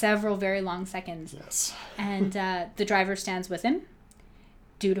for several very long seconds. Yes. And the driver stands with him,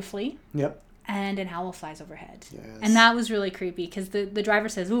 dutifully. Yep. And an owl flies overhead. Yes. And that was really creepy because the driver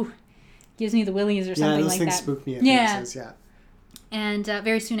says, ooh, gives me the willies or something like that. Yeah, those things spook me. I think it says, yeah. And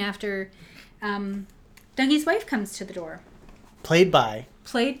very soon after, Dougie's wife comes to the door. Played by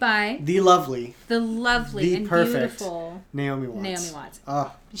the lovely, and perfect beautiful Naomi Watts.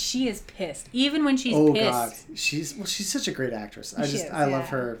 Oh, she is pissed. Even when she's pissed. Oh God, she's such a I just love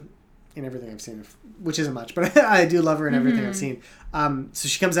her in everything I've seen, which isn't much, but I do love her in everything I've seen. So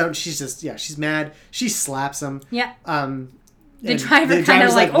she comes out and she's just she's mad. She slaps him. Yeah. The driver kind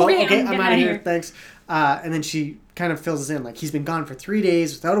of like, okay, I'm out of here. Thanks. And then she kind of fills us in like he's been gone for 3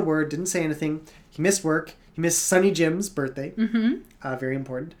 days without a word, didn't say anything. He missed work. He missed Sonny Jim's birthday. Very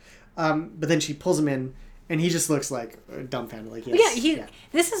important. But then she pulls him in, and he just looks like dumbfounded. Like, yes,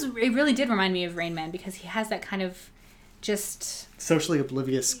 it really did remind me of Rain Man because he has that kind of just... socially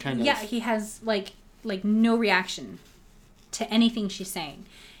oblivious kind of... Yeah, he has, like no reaction to anything she's saying.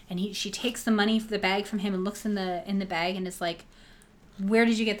 And she takes the money, the bag from him and looks in the bag and is like, where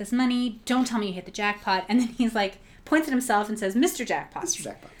did you get this money? Don't tell me you hit the jackpot. And then he's like, points at himself and says, Mr. Jackpot. Mr.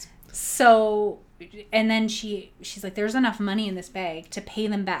 Jackpots. So... And then she's like, there's enough money in this bag to pay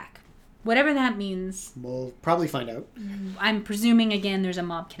them back. Whatever that means. We'll probably find out. I'm presuming, again, there's a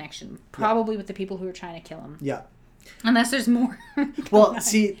mob connection. Probably with the people who are trying to kill him. Yeah. Unless there's more. Well,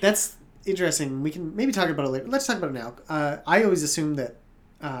 see, that's interesting. We can maybe talk about it later. Let's talk about it now. I always assumed that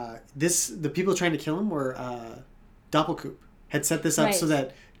the people trying to kill him were Doppelkoop. Had set this up so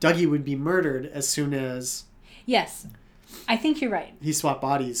that Dougie would be murdered as soon as... Yes. I think you're right. He swapped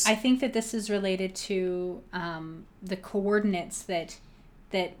bodies. I think that this is related to the coordinates that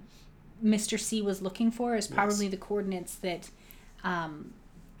Mr. C was looking for is probably the coordinates that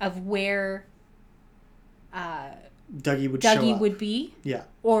of where Dougie would be. Yeah.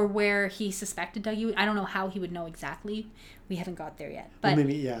 Or where he suspected Dougie. I don't know how he would know exactly. We haven't got there yet. But well,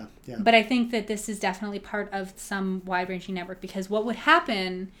 maybe, yeah. But I think that this is definitely part of some wide-ranging network because what would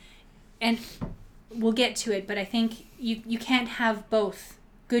happen, and we'll get to it, but I think you can't have both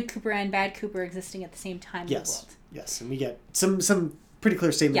good Cooper and bad Cooper existing at the same time in the world. Yes, and we get some pretty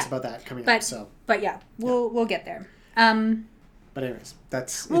clear statements about that coming up. But yeah, we'll get there. But anyways,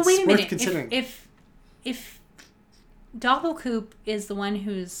 it's worth considering. If Doppelkoop is the one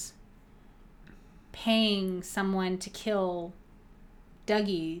who's paying someone to kill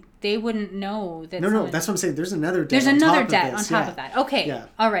Dougie, they wouldn't know that. No, that's what I'm saying. There's another debt. There's another debt on top of that. Okay. Yeah.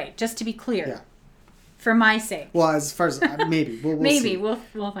 All right. Just to be clear. Yeah. For my sake. Well, as far as maybe we'll maybe see.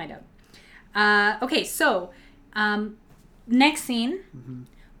 we'll find out. Okay. So, next scene,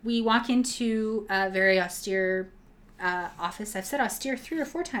 we walk into a very austere office. I've said austere 3 or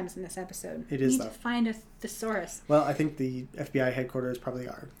 4 times in this episode. It is, though. We need to find a thesaurus. Well, I think the FBI headquarters probably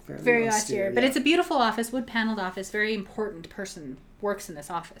are very austere. But it's a beautiful office, wood-paneled office. Very important person works in this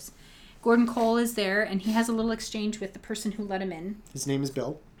office. Gordon Cole is there, and he has a little exchange with the person who let him in. His name is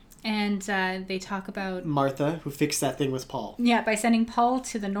Bill. And they talk about... Martha, who fixed that thing with Paul. Yeah, by sending Paul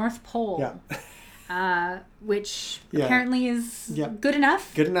to the North Pole. Yeah. Which apparently is good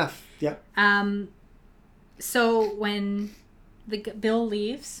enough. Good enough, yeah. So when Bill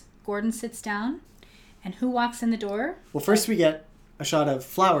leaves, Gordon sits down, and who walks in the door? Well, first we get a shot of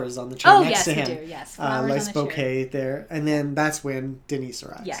flowers on the chair Oh, next yes, to we him. do. Yes, flowers Nice on the bouquet there. And then that's when Denise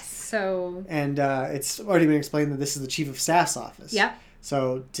arrives. Yes, so... And it's already been explained that this is the chief of staff's office. Yep.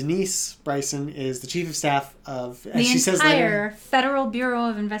 So Denise Bryson is the chief of staff of... The entire Federal Bureau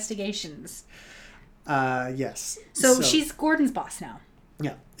of Investigations. Yes. So she's Gordon's boss now.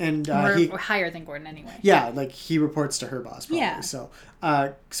 Yeah. And or higher than Gordon anyway. Yeah, like he reports to her boss probably. Yeah. So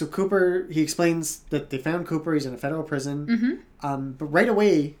Cooper, he explains that they found Cooper. He's in a federal prison. Mm-hmm. But right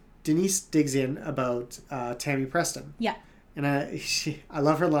away, Denise digs in about Tammy Preston. Yeah. And I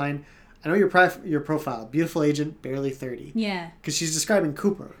love her line. I know your profile. Beautiful agent, barely 30. Yeah. Because she's describing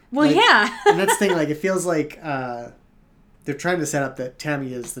Cooper. Well, yeah. And that's the thing. Like, it feels like they're trying to set up that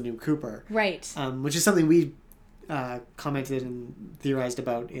Tammy is the new Cooper. Right. Which is something we commented and theorized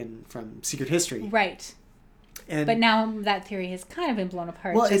about from Secret History. Right. But now that theory has kind of been blown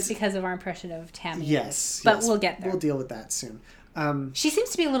apart just because of our impression of Tammy. Yes. But we'll get there. We'll deal with that soon. She seems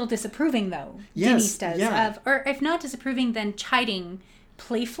to be a little disapproving, though. Yes, Denise does. yeah. Or if not disapproving, then chiding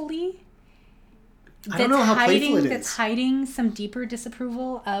playfully. I don't know how playful it is. That's hiding some deeper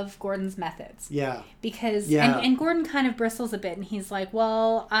disapproval of Gordon's methods. Yeah. Because, and Gordon kind of bristles a bit, and he's like,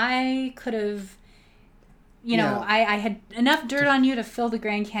 well, I could have... I had enough dirt on you to fill the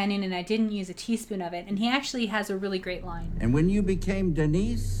Grand Canyon, and I didn't use a teaspoon of it. And he actually has a really great line. And when you became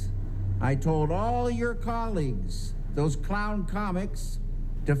Denise, I told all your colleagues, those clown comics,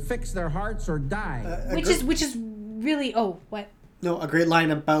 to fix their hearts or die. Which is really... Oh, what? No, a great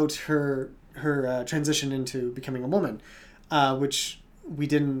line about her transition into becoming a woman, which we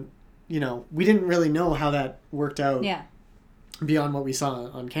didn't really know how that worked out. Yeah. Beyond what we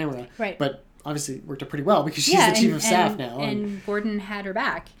saw on camera. Right. But obviously it worked out pretty well because she's the chief of staff now. And Gordon had her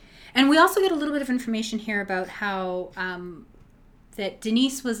back. And we also get a little bit of information here about how that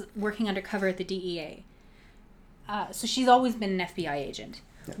Denise was working undercover at the DEA. So she's always been an FBI agent,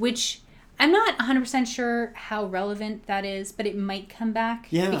 which I'm not 100% sure how relevant that is, but it might come back.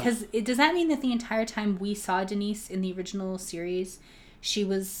 Yeah. Because does that mean that the entire time we saw Denise in the original series, she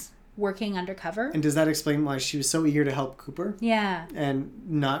was working undercover? And does that explain why she was so eager to help Cooper? Yeah. And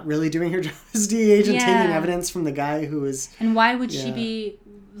not really doing her job as DEA agent, taking evidence from the guy who was... And why would she be...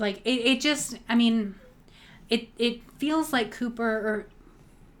 Like, it just... I mean, it feels like Cooper or...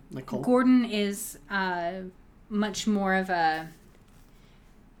 Like Cole? Gordon is much more of a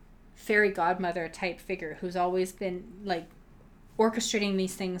fairy godmother type figure who's always been, like, orchestrating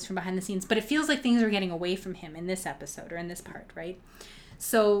these things from behind the scenes. But it feels like things are getting away from him in this episode or in this part, right?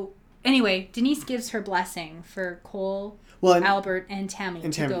 So... Anyway, Denise gives her blessing for Cole, Albert, and Tammy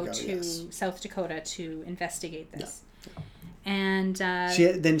to go to South Dakota to investigate this. Yeah. And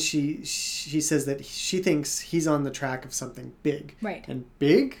she says that she thinks he's on the track of something big. Right. And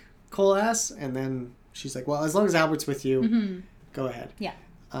big, Cole asks, and then she's like, well, as long as Albert's with you, go ahead. Yeah.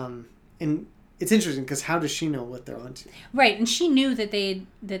 And it's interesting because how does she know what they're onto? Right, and she knew that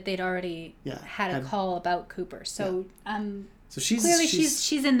they'd already had a call about Cooper. So so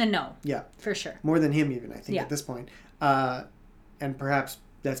she's in the know. Yeah. For sure. More than him even, I think, at this point. And perhaps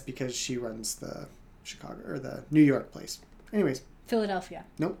that's because she runs the Chicago or the New York place. Anyways. Philadelphia.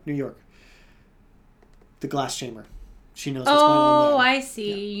 Nope, New York. The glass chamber. She knows what's going on there. Oh, I see.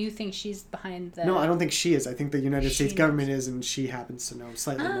 Yeah. You think she's behind the... No, I don't think she is. I think the United States government is, and she happens to know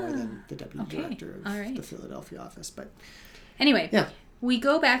slightly more than the deputy director of the Philadelphia office. But anyway, we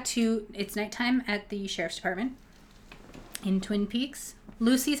go back to... It's nighttime at the sheriff's department in Twin Peaks.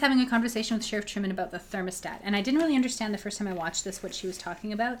 Lucy's having a conversation with Sheriff Truman about the thermostat. And I didn't really understand the first time I watched this what she was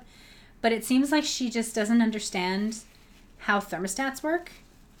talking about. But it seems like she just doesn't understand how thermostats work.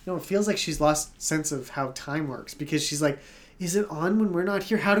 No, it feels like she's lost sense of how time works. Because she's like, is it on when we're not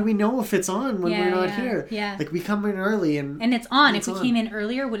here? How do we know if it's on when we're not here? Yeah. Like, we come in early and it's on. If we came in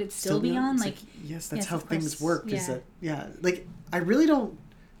earlier, would it still be on? Like, yes, that's how things work. Is that, like, I really don't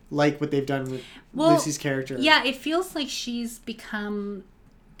like what they've done with Lucy's character. Yeah, it feels like she's become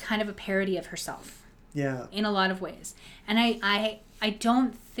kind of a parody of herself. Yeah. In a lot of ways. And I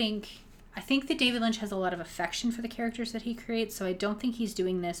don't think... I think that David Lynch has a lot of affection for the characters that he creates, so I don't think he's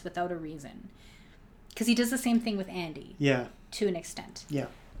doing this without a reason. Because he does the same thing with Andy. Yeah. To an extent. Yeah.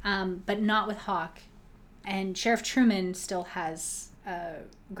 But not with Hawk. And Sheriff Truman still has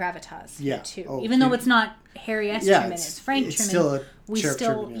gravitas here too. Oh, even though it's not Harry S. Truman, it's Frank Truman. Still Sheriff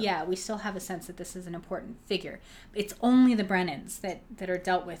Truman, we still have a sense that this is an important figure. It's only the Brennans that are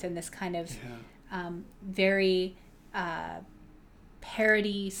dealt with in this kind of very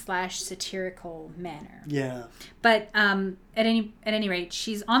parody / satirical manner. Yeah. But at any rate,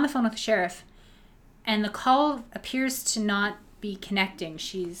 she's on the phone with the sheriff, and the call appears to not be connecting.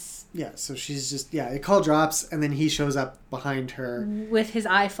 She's so she's just the call drops, and then he shows up behind her with his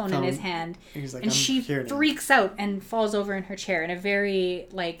iPhone in his hand, and he's like, and she here now. freaks out and falls over in her chair in a very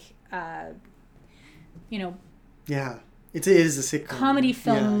like it is a sitcom comedy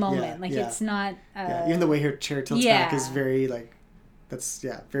film moment. It's not even the way her chair tilts back is very like that's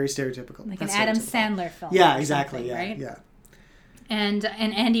very stereotypical, like an Adam Sandler film. Exactly. Right? Yeah. And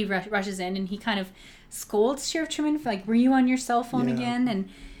Andy rushes in, and he kind of scolds Sheriff Truman for like, were you on your cell phone again? And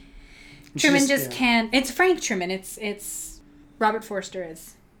Truman just can't. It's Frank Truman. It's Robert Forster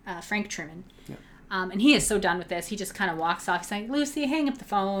as Frank Truman. Yeah. And he is so done with this. He just kind of walks off. He's like, Lucy, hang up the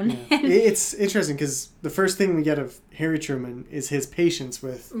phone. Yeah. It's interesting because the first thing we get of Harry Truman is his patience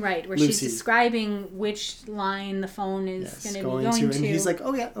with where Lucy. She's describing which line the phone is going to be going to. And he's like,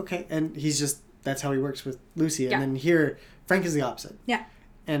 oh yeah, okay. And he's just, that's how he works with Lucy. And then here, Frank is the opposite. Yeah.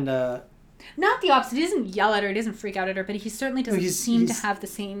 And not the opposite. He doesn't yell at her. He doesn't freak out at her. But he certainly doesn't seem to have the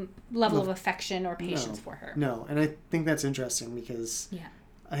same level of affection or patience for her. No. And I think that's interesting because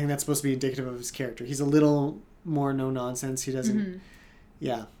I think that's supposed to be indicative of his character. He's a little more no nonsense. He doesn't.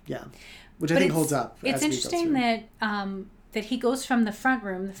 Which I think holds up. It's interesting that that he goes from the front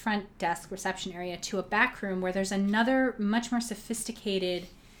room, the front desk reception area, to a back room where there's another much more sophisticated.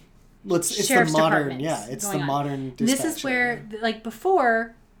 Well, it's the modern, it's the modern dispatch. This is where, like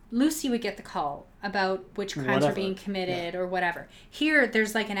before, Lucy would get the call about which crimes were being committed or whatever. Here,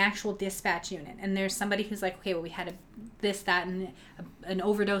 there's like an actual dispatch unit, and there's somebody who's like, okay, well, we had this, that, and an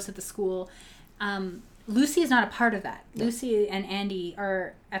overdose at the school. Lucy is not a part of that. Yeah. Lucy and Andy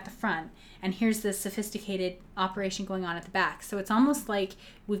are at the front, and here's this sophisticated operation going on at the back. So it's almost like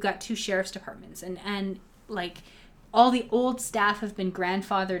we've got two sheriff's departments, and like all the old staff have been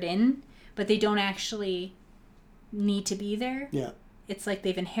grandfathered in, but they don't actually need to be there. Yeah. It's like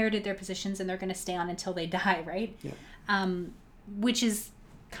they've inherited their positions and they're going to stay on until they die, right? Yeah. Which is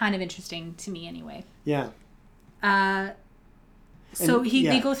kind of interesting to me anyway. Yeah. So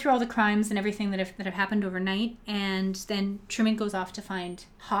they go through all the crimes and everything that have happened overnight, and then Truman goes off to find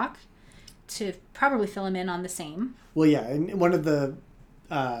Hawk to probably fill him in on the same. Well, yeah, and one of the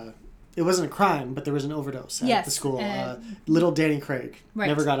it wasn't a crime, but there was an overdose at the school. Little Danny Craig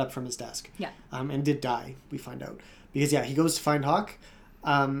never got up from his desk. Yeah. And did die, we find out. Because, he goes to find Hawk.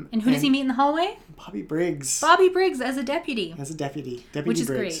 And who does he meet in the hallway? Bobby Briggs. Bobby Briggs as a deputy. Deputy which is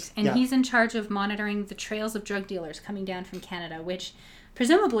Briggs. Great. And he's in charge of monitoring the trails of drug dealers coming down from Canada, which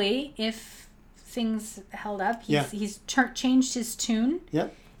presumably, if things held up, he's changed his tune.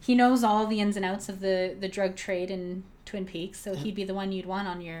 Yep. He knows all the ins and outs of the drug trade in Twin Peaks, so he'd be the one you'd want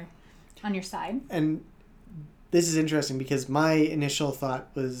on your side. And this is interesting because my initial thought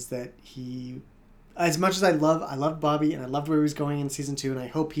was that he, as much as I loved Bobby and I loved where he was going in season 2, and I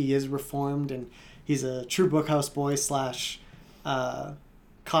hope he is reformed and he's a true bookhouse boy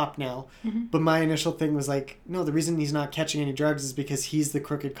 / cop now. Mm-hmm. But my initial thing was like, no, the reason he's not catching any drugs is because he's the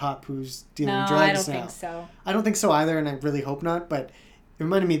crooked cop who's dealing drugs now. I don't think so. I don't think so either, and I really hope not. But it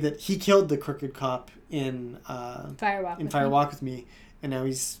reminded me that he killed the crooked cop in Fire Walk with Me, and now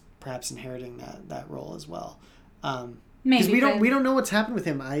he's perhaps inheriting that role as well. Because we don't know what's happened with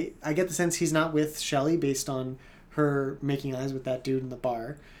him. I get the sense he's not with Shelley based on her making eyes with that dude in the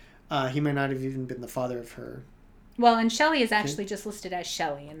bar. He might not have even been the father of her. Well, and Shelley is actually just listed as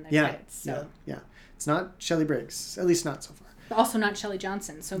Shelley in the credits. So. Yeah. It's not Shelley Briggs, at least not so far. Also not Shelley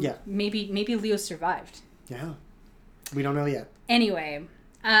Johnson. So maybe Leo survived. Yeah. We don't know yet. Anyway,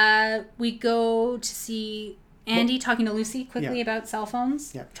 we go to see Andy talking to Lucy quickly about cell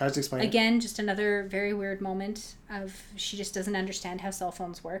phones. Yeah, tries to explain Again, just another very weird moment of she just doesn't understand how cell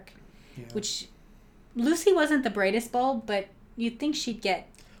phones work. Yeah. Which Lucy wasn't the brightest bulb, but you'd think she'd get.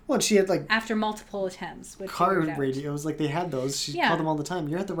 Well, she had after multiple attempts. Car radios, they had those. She called them all the time.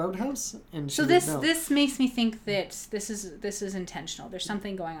 You're at the Roadhouse, and she this makes me think that this is intentional. There's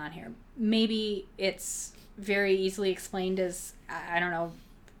something going on here. Maybe it's very easily explained as I don't know,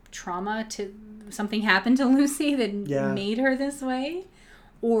 trauma to something happened to Lucy that made her this way,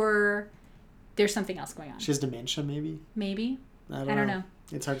 or there's something else going on. She has dementia, maybe. Maybe I don't know.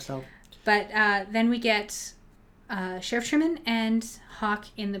 It's hard to tell. But then we get Sheriff Truman and Hawk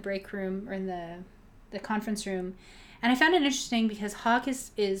in the break room or in the conference room, and I found it interesting because Hawk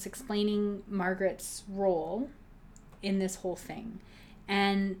is explaining Margaret's role in this whole thing,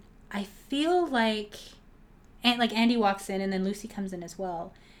 and I feel like Andy walks in and then Lucy comes in as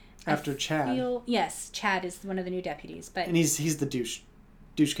well. After Chad. Yes, Chad is one of the new deputies, and he's the douche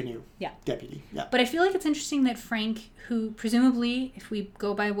canoe deputy. Yeah. But I feel like it's interesting that Frank, who presumably, if we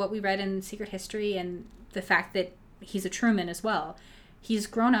go by what we read in Secret History and the fact that he's a Truman as well, he's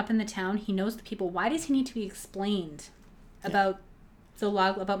grown up in the town, he knows the people. Why does he need to be explained about the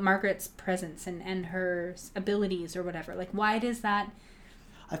log, about Margaret's presence and her abilities or whatever. Like, why does that?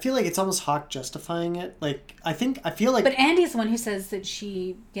 I feel like it's almost Hawk justifying it. Like, I feel like... But Andy's the one who says that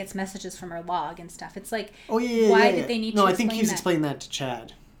she gets messages from her log and stuff. It's like, oh, yeah, why did they need to No, I explain think he's that? explaining that to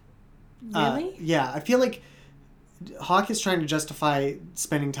Chad. Really? Yeah, I feel like Hawk is trying to justify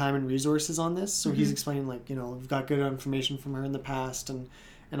spending time and resources on this. So he's explaining, like, we've got good information from her in the past and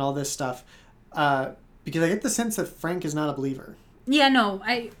all this stuff. Because I get the sense that Frank is not a believer. Yeah, no,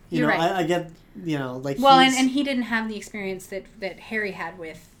 you're right. I get, like... Well, and he didn't have the experience that Harry had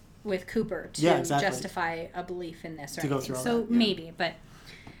with Cooper to exactly. justify a belief in this or to anything. go through all so that, yeah. Maybe, but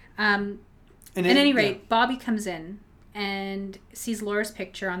at any rate, Bobby comes in and sees Laura's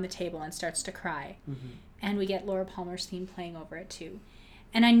picture on the table and starts to cry. Mm-hmm. And we get Laura Palmer's theme playing over it too.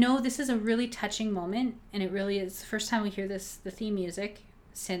 And I know this is a really touching moment, and it really is the first time we hear the theme music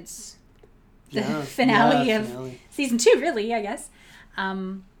since the finale of season 2, really, I guess.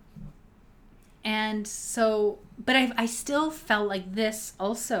 And so, but I still felt like this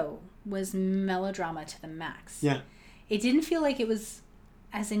also was melodrama to the max. Yeah. It didn't feel like it was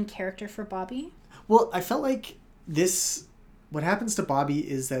as in character for Bobby. Well, I felt like this... What happens to Bobby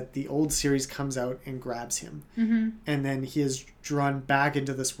is that the old series comes out and grabs him. Mm-hmm. And then he is drawn back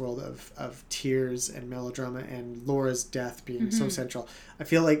into this world of tears and melodrama and Laura's death being so central. I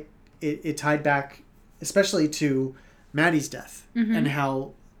feel like it tied back especially to Maddie's death and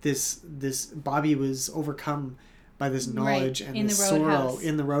how this Bobby was overcome by this knowledge and this sorrow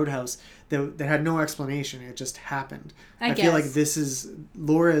in the roadhouse that had no explanation. It just happened. I feel like this is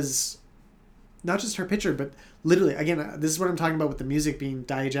Laura's... Not just her picture, but literally, again, this is what I'm talking about with the music being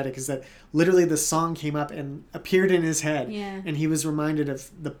diegetic, is that literally the song came up and appeared in his head. And he was reminded of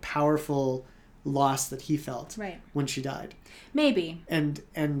the powerful loss that he felt when she died. Maybe. And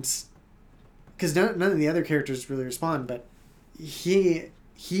because none of the other characters really respond, but he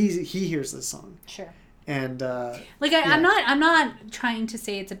hears this song. Sure. And I'm not trying to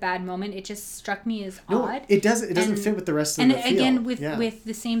say it's a bad moment. It just struck me as odd. It doesn't fit with the rest of the feel. And again with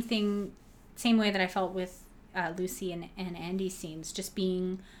the same way that I felt with Lucy and Andy's scenes, just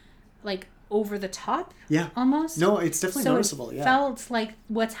being like over the top. Yeah. Almost. No, it's definitely noticeable. It felt like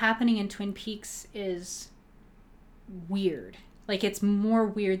what's happening in Twin Peaks is weird. Like it's more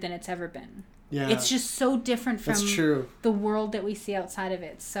weird than it's ever been. Yeah. It's just so different from the world that we see outside of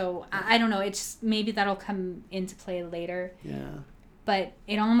it. So I don't know. It's maybe that'll come into play later. Yeah. But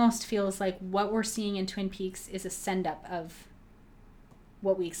it almost feels like what we're seeing in Twin Peaks is a send up of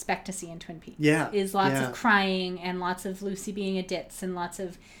what we expect to see in Twin Peaks. Yeah. Is lots of crying and lots of Lucy being a ditz and lots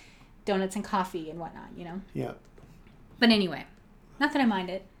of donuts and coffee and whatnot, Yeah. But anyway, not that I mind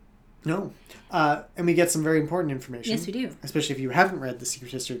it. No. And we get some very important information. Yes, we do. Especially if you haven't read The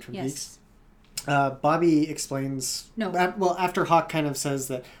Secret History of Twin Peaks. Bobby explains... No. Well, after Hawk kind of says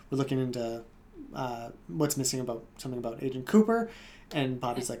that we're looking into what's missing about something about Agent Cooper... And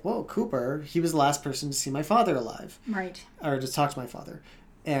Bobby's like, whoa, Cooper, he was the last person to see my father alive. Right. Or to talk to my father.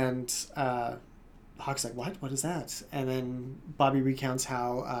 And Hawk's like, what? What is that? And then Bobby recounts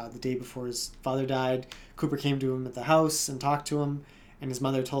how the day before his father died, Cooper came to him at the house and talked to him. And his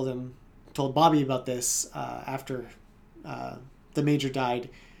mother told Bobby about this after the Major died.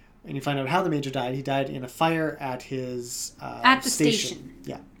 And you find out how the Major died. He died in a fire at his at the station.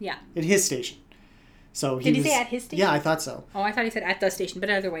 Yeah. Yeah. At his station. So Did he say at his station? Yeah, I thought so. Oh, I thought he said at the station, but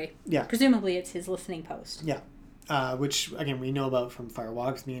either way. Yeah. Presumably it's his listening post. Yeah. Which, again, we know about from Fire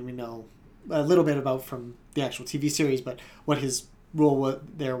Walk With Me, and we know a little bit about from the actual TV series, but what his role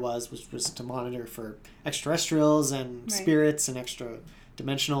there was to monitor for extraterrestrials and spirits and extra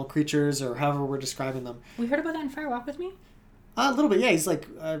dimensional creatures, or however we're describing them. We heard about that in Fire Walk With Me? A little bit, yeah. He's like,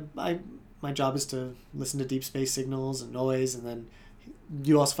 my job is to listen to deep space signals and noise, and then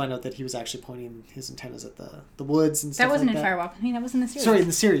you also find out that he was actually pointing his antennas at the woods and stuff like that. That wasn't in Fire Walk With Me. That was in the series. Sorry, in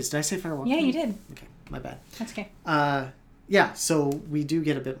the series. Did I say Fire Walk With Me? Yeah, you did. Okay, my bad. That's okay. Yeah, so we do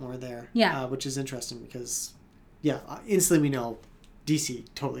get a bit more there. Yeah. Which is interesting because, instantly we know DC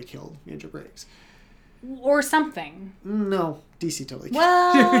totally killed Major Briggs. Or something. No, DC totally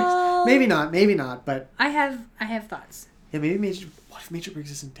killed Maybe not, but... I have thoughts. Yeah, what if Major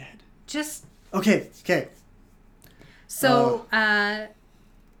Briggs isn't dead? Just... Okay. So,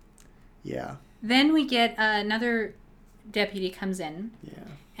 yeah. Then we get another deputy comes in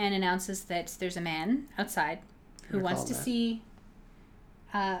and announces that there's a man outside who wants to see,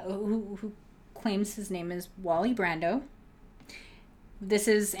 who claims his name is Wally Brando. This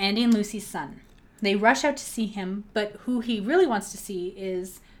is Andy and Lucy's son. They rush out to see him, but who he really wants to see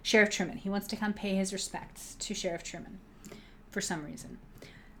is Sheriff Truman. He wants to come pay his respects to Sheriff Truman for some reason.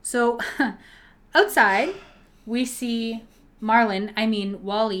 So, outside... we see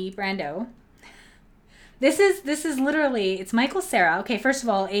Wally Brando. This is literally, it's Michael Cera. Okay, first of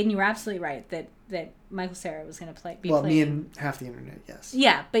all, Aiden, you were absolutely right that Michael Cera was going to be playing. Me and half the internet, yes.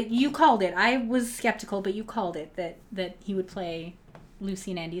 Yeah, but you called it. I was skeptical, but you called it that he would play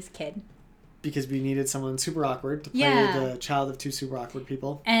Lucy and Andy's kid. Because we needed someone super awkward to play the child of two super awkward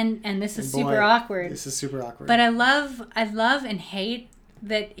people. And this is super awkward. This is super awkward. But I love and hate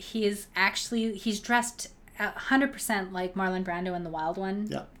that he's dressed 100% like Marlon Brando in The Wild One.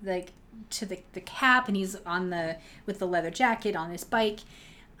 Yeah. Like to the cap, and he's with the leather jacket on his bike.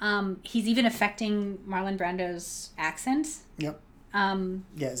 He's even affecting Marlon Brando's accent. Yep.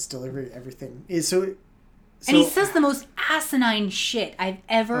 His delivery, everything. And he says the most asinine shit I've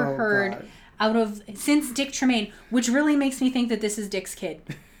ever heard since Dick Tremaine, which really makes me think that this is Dick's kid.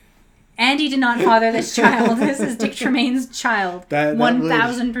 Andy did not father this child. This is Dick Tremaine's child.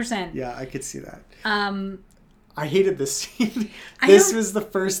 1,000%. Yeah, I could see that. I hated this scene. Was the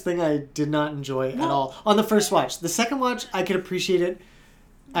first thing I did not enjoy at all on the first watch. The second watch, I could appreciate it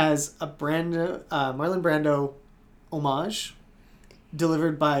as a Marlon Brando homage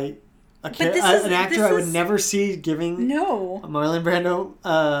delivered by an actor I would never see giving a Marlon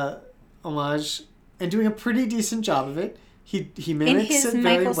Brando homage and doing a pretty decent job of it. He mimics it very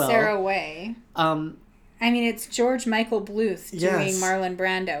well. In his Michael Cera way. It's George Michael Bluth doing Marlon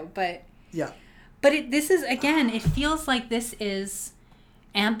Brando, but... Yeah. But it feels like this is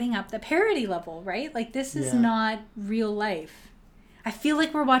amping up the parody level, right? Like, this is not real life. I feel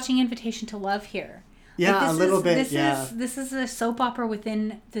like we're watching Invitation to Love here. Yeah, a little bit, This is a soap opera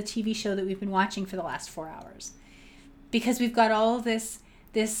within the TV show that we've been watching for the last 4 hours. Because we've got all of this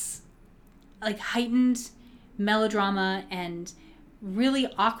like, heightened melodrama and really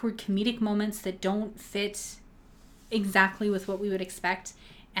awkward comedic moments that don't fit exactly with what we would expect.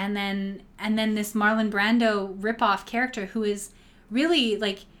 And then this Marlon Brando ripoff character who is really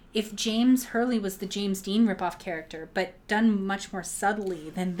like if James Hurley was the James Dean ripoff character, but done much more subtly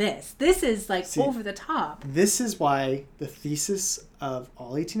than this. This is like over the top. This is why the thesis of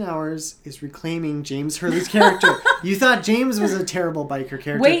All 18 Hours is reclaiming James Hurley's character. You thought James was a terrible biker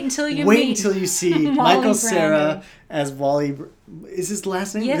character. Wait until you see Michael Cera as Wally. Is his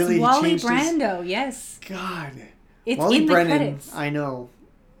last name? Yes, really Wally Brando. Yes. God. It's Wally in Brennan, the credits. I know.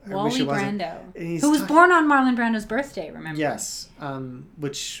 Wally Brando, who was born on Marlon Brando's birthday. Remember? Yes.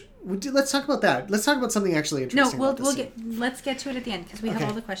 Let's talk about that. Let's talk about something actually interesting. No, let's get to it at the end because we have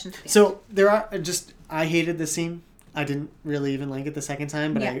all the questions. At the end. So there are I hated this scene. I didn't really even like it the second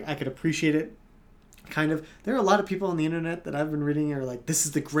time, but I could appreciate it. Kind of. There are a lot of people on the internet that I've been reading are like, this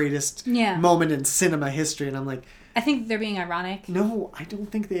is the greatest moment in cinema history, and I'm like, I think they're being ironic. No, I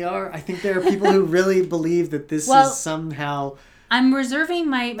don't think they are. I think there are people who really believe that this is somehow. I'm reserving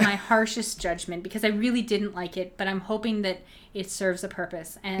my harshest judgment because I really didn't like it, but I'm hoping that it serves a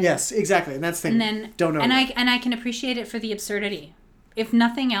purpose. And yes, exactly, and that's the thing. And then don't know. And I can appreciate it for the absurdity. If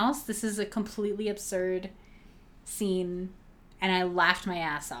nothing else, this is a completely absurd scene, and I laughed my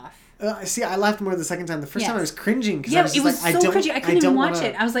ass off. I laughed more the second time. The first time I was cringing because it was so cringy. I couldn't even watch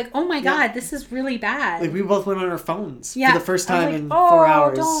it. I was like, "Oh my god, this is really bad." Like we both went on our phones for the first time in 4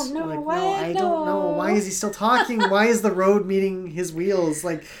 hours. I don't know. I don't know. Why is he still talking? Why is the road meeting his wheels?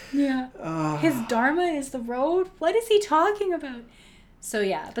 Like, his dharma is the road. What is he talking about? So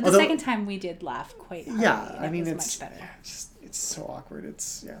but the second time we did laugh quite hard. Yeah, I mean it's much better. It's so awkward.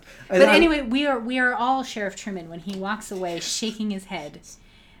 But anyway, we are all Sheriff Truman when he walks away, shaking his head.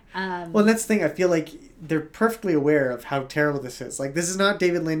 Well, that's the thing. I feel like they're perfectly aware of how terrible this is. Like, this is not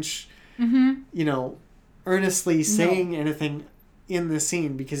David Lynch, earnestly saying anything in the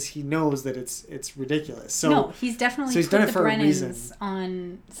scene because he knows that it's ridiculous. So no, he's definitely put the Brennans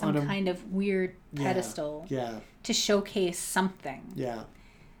on some kind of weird pedestal to showcase something. Yeah.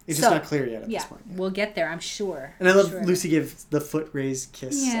 It's just not clear yet at this point. Yeah. We'll get there, I'm sure. And I love Lucy gives the foot raised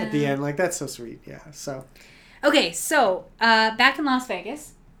kiss at the end. Like, that's so sweet. Yeah, so. Okay, so back in Las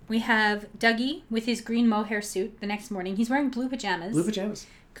Vegas, we have Dougie with his green mohair suit the next morning. He's wearing blue pajamas. Blue pajamas.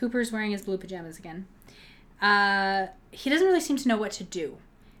 Cooper's wearing his blue pajamas again. He doesn't really seem to know what to do,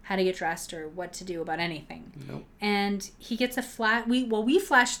 how to get dressed or what to do about anything. Nope. And he gets a flat... We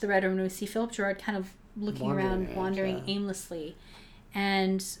flash the red room and we see Philip Gerard kind of looking around, wandering aimlessly.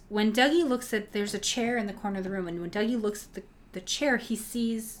 And when Dougie looks at... There's a chair in the corner of the room, and when Dougie looks at the chair, he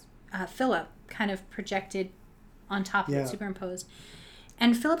sees Philip kind of projected on top of it, superimposed.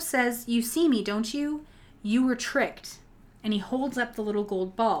 And Philip says, "You see me, don't you? You were tricked." And he holds up the little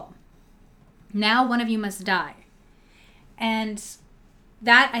gold ball. "Now one of you must die." And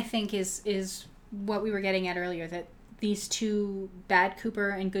that, I think, is what we were getting at earlier, that these two, bad Cooper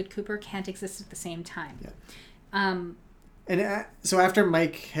and good Cooper, can't exist at the same time. Yeah. And so after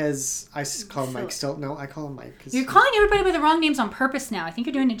Mike has... I call him Philip. Mike still. No, I call him Mike. You're calling everybody by the wrong names on purpose now. I think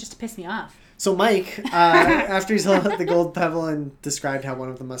you're doing it just to piss me off. So Mike, after he's held the gold pebble and described how one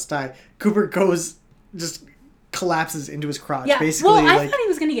of them must die, Cooper just collapses into his crotch. Yeah. Basically, Well, I thought he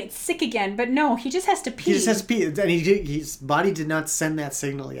was going to get sick again, but no, he just has to pee. He just has to pee, and his body did not send that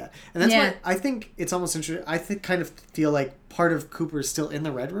signal yet. And that's why I think it's almost interesting. I kind of feel like part of Cooper is still in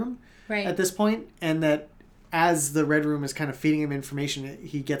the Red Room at this point, and that as the Red Room is kind of feeding him information,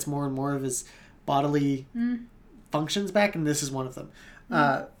 he gets more and more of his bodily functions back, and this is one of them.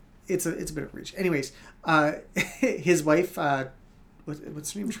 It's a bit of a reach. Anyways, his wife,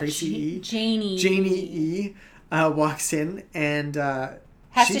 what's her name? Tracy E. Janie E. Walks in and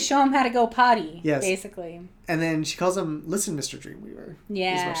has to show him how to go potty. Yes. Basically. And then she calls him, "Listen, Mr. Dreamweaver."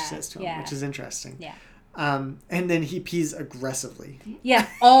 Yeah. Is what she says to him, which is interesting. Yeah. And then he pees aggressively. Yeah,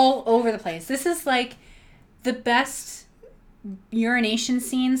 all over the place. This is like the best urination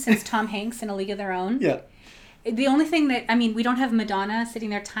scene since Tom Hanks in A League of Their Own. Yeah. The only thing that, I mean, we don't have Madonna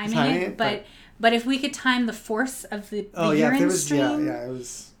sitting there timing it, but if we could time the force of the urine stream, it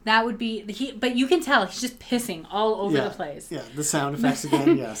was... that would be... But you can tell, he's just pissing all over the place. Yeah, the sound effects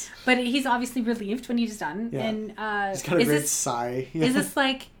again, yes. But he's obviously relieved when he's done. Yeah. And, he's got a great sigh. Yeah. Is this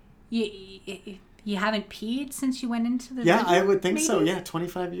like... You haven't peed since you went into the... Yeah, I would think so. Yeah,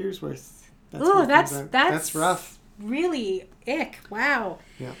 25 years worth. That's rough. Really ick. Wow.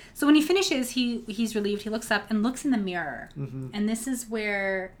 Yeah. So when he finishes, he's relieved. He looks up and looks in the mirror. Mm-hmm. And this is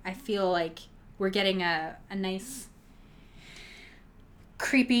where I feel like we're getting a nice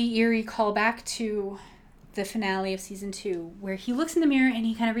creepy, eerie callback to the finale of season 2, where he looks in the mirror and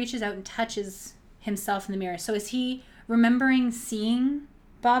he kind of reaches out and touches himself in the mirror. So is he remembering seeing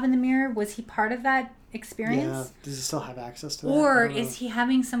Bob in the mirror? Was he part of that experience? Yeah. Does he still have access to that? Or is he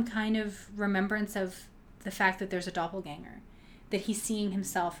having some kind of remembrance of the fact that there's a doppelganger, that he's seeing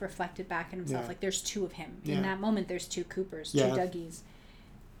himself reflected back in himself? Like there's two of him in that moment. There's two Coopers, two Dougies.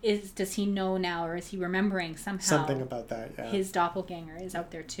 Does he know now, or is he remembering somehow something about that? Yeah. His doppelganger is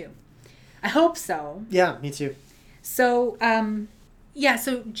out there too. I hope so. Yeah, me too. So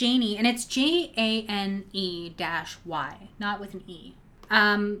so Janie, and it's JANE-Y, not with an E.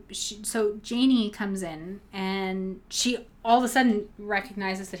 So Janie comes in and she all of a sudden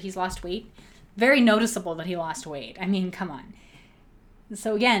recognizes that he's lost weight. Very noticeable that he lost weight. I mean, come on.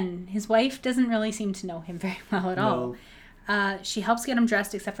 So again, his wife doesn't really seem to know him very well at all. She helps get him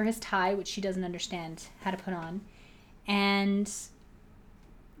dressed except for his tie, which she doesn't understand how to put on. And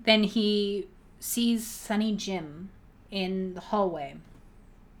then he sees Sonny Jim in the hallway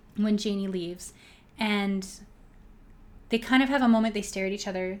when Janie leaves. And they kind of have a moment. They stare at each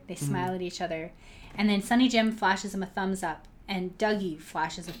other. They smile at each other. And then Sonny Jim flashes him a thumbs up. And Dougie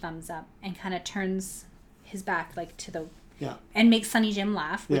flashes a thumbs up and kind of turns his back like to the... Yeah. And makes Sonny Jim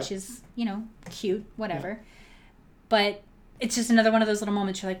laugh, which is, cute, whatever. Yeah. But it's just another one of those little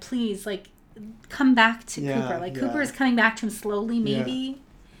moments. You're like, please, like, come back to Cooper. Like, Cooper is coming back to him slowly, maybe.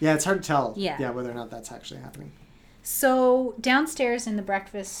 Yeah, it's hard to tell. Yeah. Whether or not that's actually happening. So downstairs in the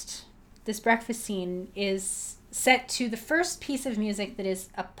breakfast scene is set to the first piece of music that is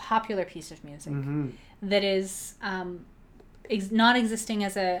a popular piece of music that is not existing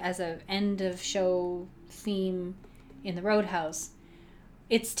as a end of show theme in the Roadhouse.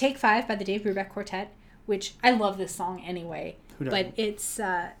 It's Take 5 by the Dave Brubeck Quartet, which I love this song anyway. But it's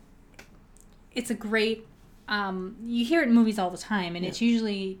a great you hear it in movies all the time, and it's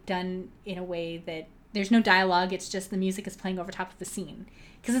usually done in a way that there's no dialogue. It's just the music is playing over top of the scene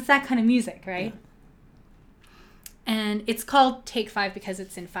because it's that kind of music, right? Yeah. And it's called Take 5 because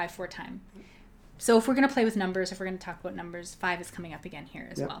it's in 5/4 time. So if we're going to play with numbers, if we're going to talk about numbers, 5 is coming up again here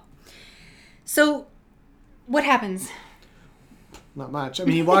as well. So what happens? Not much. I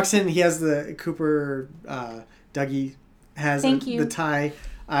mean, he walks in, he has the Cooper, Dougie has the tie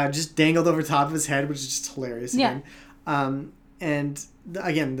just dangled over top of his head, which is just hilarious again. And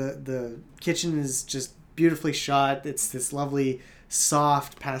again, the kitchen is just beautifully shot. It's this lovely,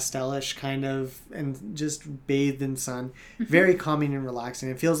 soft, pastelish kind of, and just bathed in sun. Very calming and relaxing.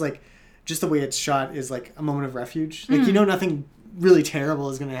 It feels like just the way it's shot is like a moment of refuge. Like, nothing really terrible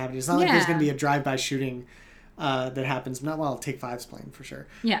is going to happen. It's not like there's going to be a drive-by shooting that happens. Not while Take 5's playing, for sure.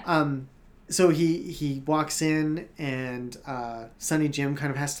 Yeah. So he walks in, and Sonny Jim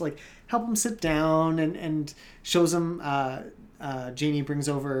kind of has to like help him sit down and shows him. Janie brings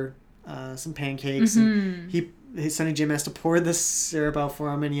over some pancakes, and Sonny Jim has to pour the syrup out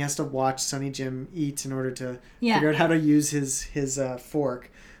for him, and he has to watch Sonny Jim eat in order to figure out how to use his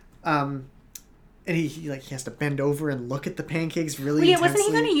fork. and he has to bend over and look at the pancakes really Well, yeah, intensely.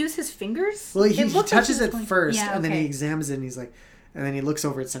 wasn't he going to use his fingers? Well, he looked touches he was it going- first, Yeah, and then he okay. examines it, and he's like, and then he looks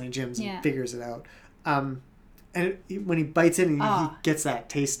over at Sonny Jim's Yeah. and figures it out. And when he bites in, he gets that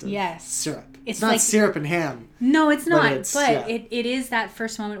taste of Yes. syrup. It's not like- syrup and ham. No, it's not. yeah. It is that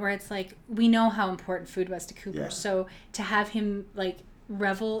first moment where it's like, we know how important food was to Cooper. Yeah. So to have him like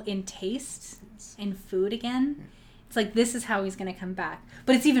revel in taste in food again, it's like, this is how he's going to come back.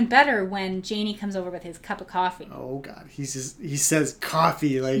 But it's even better when Janie comes over with his cup of coffee. Oh God, he says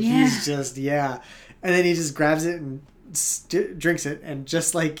coffee, like Yeah. he's just and then he just grabs it and drinks it, and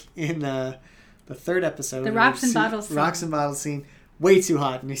just like in the third episode, The rocks and bottles scene. rocks and bottles scene, way too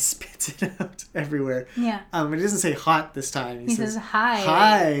hot, and he spits it out everywhere. Yeah. But he doesn't say hot this time. He says hi.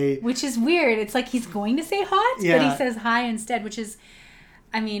 Hi. Which is weird. It's like he's going to say hot, but Yeah. he says hi instead, which is,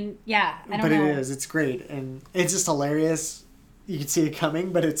 I mean, yeah, I don't But know. it is. It's great, and it's just hilarious. You can see it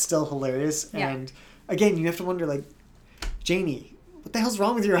coming, but it's still hilarious. Yeah. And again, you have to wonder, like, Janie, what the hell's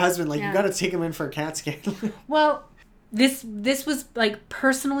wrong with your husband? Like, Yeah. you got to take him in for a CAT scan. Well, this was like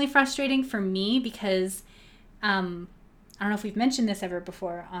personally frustrating for me because I don't know if we've mentioned this ever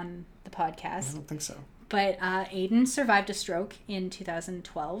before on the I podcast, don't think so. but Aiden survived a stroke in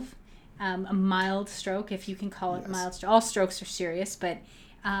 2012. A mild stroke, if you can call it Yes. mild stroke. All strokes are serious, but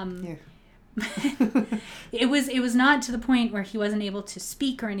Yeah. it was not to the point where he wasn't able to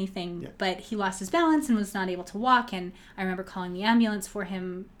speak or anything, Yeah. but he lost his balance and was not able to walk. And I remember calling the ambulance for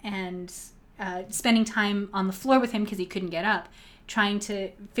him and spending time on the floor with him because he couldn't get up, trying to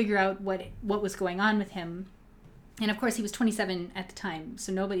figure out what was going on with him. And of course, he was 27 at the time,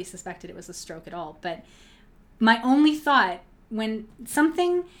 so nobody suspected it was a stroke at all. But my only thought, when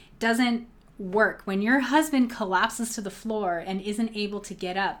something doesn't work, when your husband collapses to the floor and isn't able to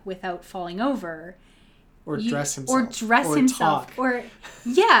get up without falling over, Or dress himself, talk. or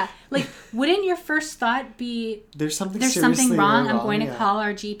yeah, like, wouldn't your first thought be, There's something there's seriously something wrong, I'm going to yeah. call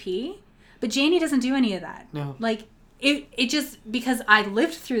our GP? But Janie doesn't do any of that. No. Like, it just, because I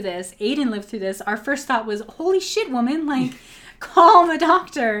lived through this, Aiden lived through this, our first thought was, holy shit, woman, like, call the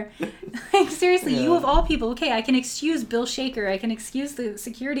doctor. Like, seriously, you Yeah. of all people, okay, I can excuse Bill Shaker, I can excuse the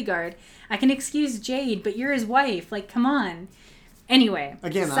security guard, I can excuse Jade, but you're his wife, like, come on. Anyway,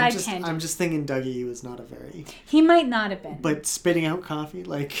 Again, side I'm tangent. just thinking Dougie was not a very... He might not have been. But spitting out coffee,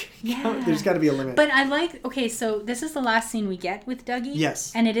 like, Yeah. there's got to be a limit. But I like, okay, so this is the last scene we get with Dougie.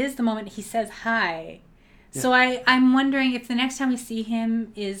 Yes. And it is the moment he says hi. So I'm wondering if the next time we see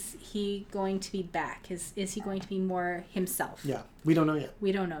him, is he going to be back? Is he going to be more himself? Yeah, we don't know yet.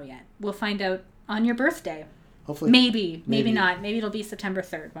 We don't know yet. We'll find out on your birthday. Hopefully. Maybe Maybe. not. Maybe it'll be September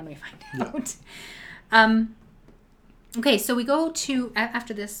 3rd when we find out. Okay, so we go to,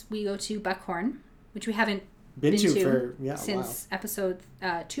 after this, we go to Buckhorn, which we haven't Been to for a since episode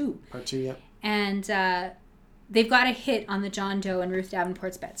 2. Part 2, yeah. And they've got a hit on the John Doe and Ruth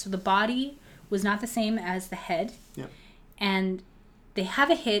Davenport's bed. So the body was not the same as the head. Yeah. And they have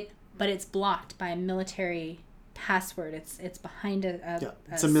a hit, but it's blocked by a military password. It's behind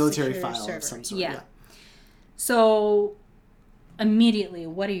It's a military secure file server. of some sort. Yeah. Yeah. So immediately,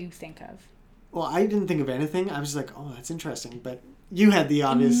 what do you think of? Well, I didn't think of anything. I was just like, oh, that's interesting. But you had the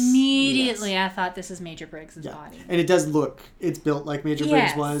obvious... Immediately, yes. I thought this is Major Briggs' body. And it does look... It's built like Major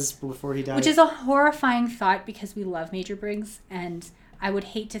Yes. Briggs was before he died. Which is a horrifying thought because we love Major Briggs, and I would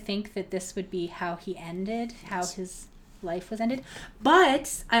hate to think that this would be how he ended, how his life was ended.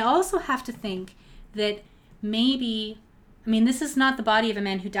 But I also have to think that maybe... I mean, this is not the body of a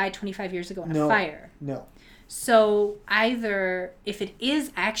man who died 25 years ago in a fire. No. So either, if it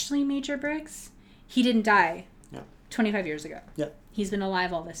is actually Major Briggs, he didn't die 25 years ago. Yeah. He's been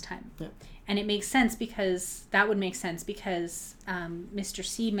alive all this time. Yeah. And it makes sense because, Mr.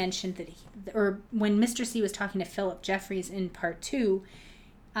 C mentioned that, or when Mr. C was talking to Philip Jeffries in part 2,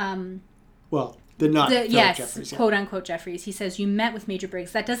 Well, Philip Jeffries. Yeah. quote unquote Jeffries, he says, you met with Major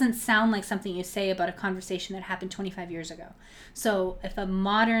Briggs. That doesn't sound like something you say about a conversation that happened 25 years ago. So if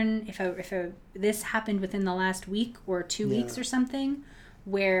this happened within the last week or 2 weeks or something,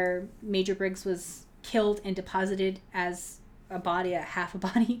 where Major Briggs was killed and deposited as half a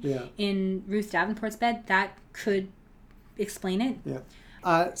body in Ruth Davenport's bed, that could explain it.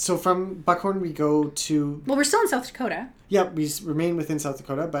 Yeah. So from Buckhorn, we go to... Well, we're still in South Dakota. Yeah, we remain within South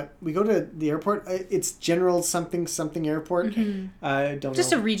Dakota, but we go to the airport. It's General something Airport. I don't know.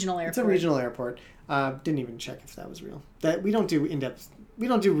 Just a regional airport. It's a regional airport. Didn't even check if that was real. That we don't do in-depth... We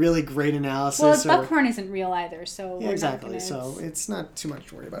don't do really great analysis. Well, Buckhorn isn't real either, so... Yeah, exactly. So it's not too much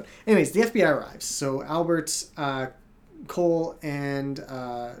to worry about. Anyways, the FBI arrives. So Albert, Cole, and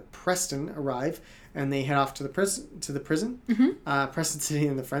Preston arrive, and they head off to the prison. Mm-hmm. Preston's sitting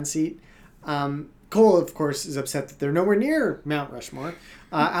in the front seat. Cole, of course, is upset that they're nowhere near Mount Rushmore.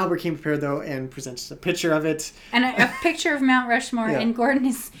 Albert came prepared, though, and presents a picture of it. And a picture of Mount Rushmore, Yeah. and Gordon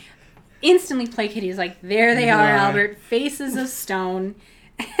is instantly placated. He's like, there they are, Albert, faces of stone.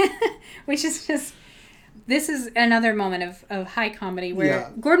 Which is just... This is another moment of high comedy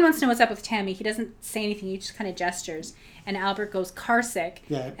where Gordon wants to know what's up with Tammy. He doesn't say anything. He just kind of gestures. And Albert goes car sick.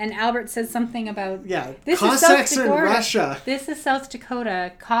 Yeah. And Albert says something about... This Cossacks are in Russia. This is South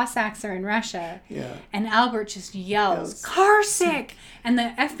Dakota. Cossacks are in Russia. Yeah. And Albert just yells, car sick! And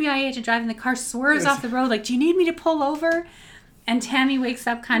the FBI agent driving the car swerves off the road like, do you need me to pull over? And Tammy wakes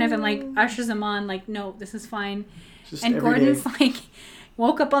up kind of and like ushers him on like, no, this is fine. Just and Gordon's like...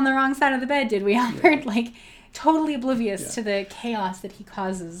 Woke up on the wrong side of the bed, did we, Albert? Yeah. Like, totally oblivious to the chaos that he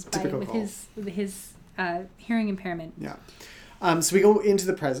causes with his hearing impairment. Yeah. So we go into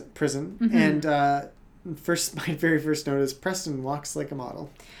the prison, and my very first note is Preston walks like a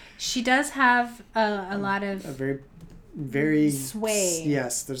model. She does have a lot of... A very, very... sway.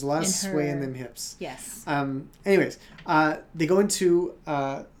 Yes, there's a lot of sway in them hips. Yes. Anyways, they go into...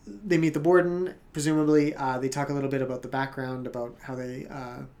 they meet the warden, presumably. They talk a little bit about the background, about how they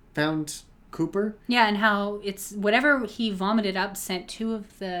found Cooper. Yeah, and how it's whatever he vomited up sent 2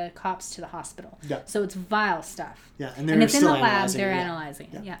 of the cops to the hospital. Yeah. So it's vile stuff. Yeah, and it's in the lab. They're analyzing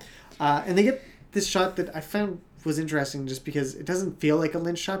it. Yeah. And they get this shot that I found was interesting just because it doesn't feel like a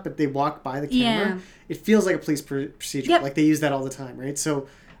Lynch shot, but they walk by the camera. Yeah. It feels like a police procedure. Yep. Like they use that all the time, right? So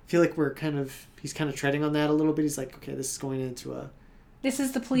I feel like he's kind of treading on that a little bit. He's like, okay, this is going into a... This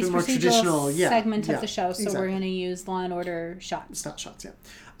is the police procedural segment of the show, so we're going to use Law and Order shots. Stop shots,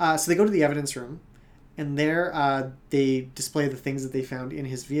 yeah. So they go to the evidence room, and there they display the things that they found in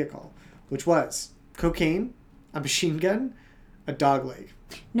his vehicle, which was cocaine, a machine gun, a dog leg.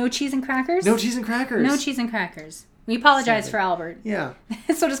 No cheese and crackers? No cheese and crackers. No cheese and crackers. We apologize for Albert. Yeah.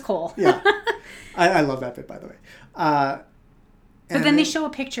 So does Cole. Yeah. I love that bit, by the way. But then they show a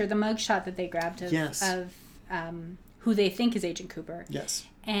picture, the mugshot that they grabbed of who they think is Agent Cooper. Yes.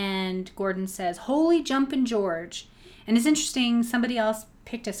 And Gordon says, "Holy jumpin' George." And it's interesting, somebody else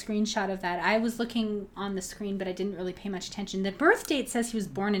picked a screenshot of that. I was looking on the screen, but I didn't really pay much attention. The birth date says he was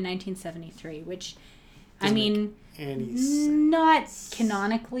born in 1973, which, Doesn't not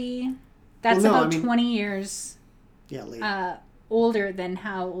canonically. That's 20 years older than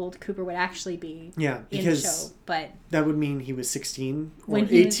how old Cooper would actually be in the show. But that would mean he was 16 or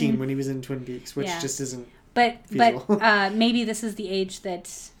 18 when he was in Twin Peaks, which just isn't feasible. But maybe this is the age that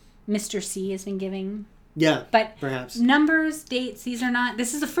Mr. C has been giving. Yeah, but perhaps. Numbers, dates, these are not...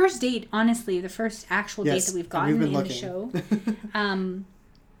 This is the first date, honestly, the first actual date that we've gotten in the show.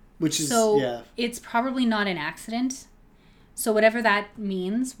 Which is, it's probably not an accident. So whatever that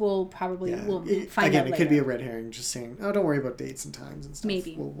means, we'll find out later. It could be a red herring, just saying, oh, don't worry about dates and times and stuff.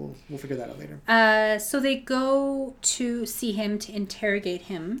 Maybe. We'll figure that out later. So they go to see him to interrogate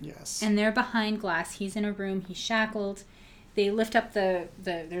him. Yes. And they're behind glass. He's in a room. He's shackled. They lift up there's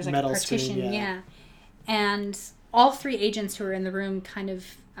like metal a partition. Screen, yeah. And all 3 agents who are in the room kind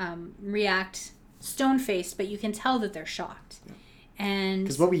of react stone-faced, but you can tell that they're shocked. Yeah. And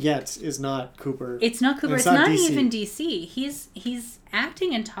because what we get is not Cooper. It's not Cooper. It's not even DC. He's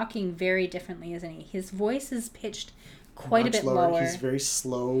acting and talking very differently, isn't he? His voice is pitched quite a bit lower. He's very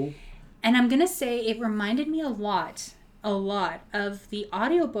slow. And I'm going to say it reminded me a lot of the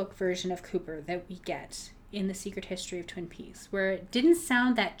audiobook version of Cooper that we get in The Secret History of Twin Peaks, where it didn't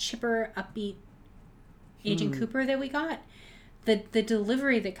sound that chipper, upbeat Agent Cooper that we got. The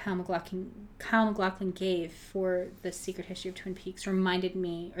delivery that Kyle MacLachlan gave for The Secret History of Twin Peaks reminded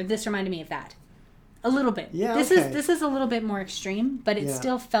me of that. A little bit. Yeah, this is a little bit more extreme, but it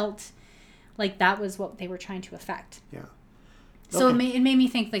still felt like that was what they were trying to affect. Yeah. So it made me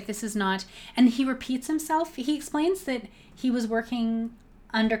think, like, this is not... And he repeats himself. He explains that he was working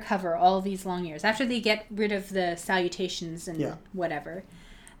undercover all these long years. After they get rid of the salutations and whatever.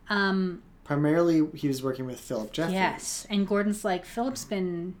 Primarily, he was working with Philip Jeffries. Yes. And Gordon's like, Philip's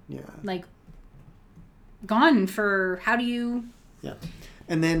been, like, gone for... How do you... Yeah.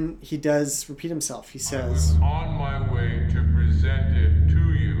 And then he does repeat himself. He says... On my way to present it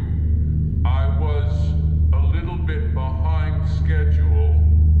to you, I was a little bit behind schedule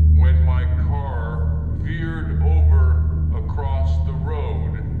when my car veered over across the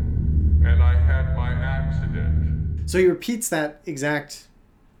road and I had my accident. So he repeats that exact,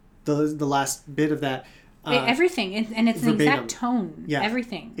 the last bit of that. Everything. And it's verbatim. An exact tone. Yeah.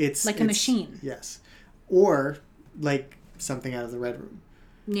 Everything. It's like a machine. Yes. Or like something out of the Red Room.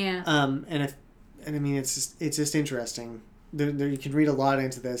 Yeah. And I mean, it's just interesting. There, you can read a lot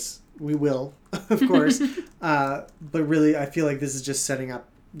into this. We will, of course. But really, I feel like this is just setting up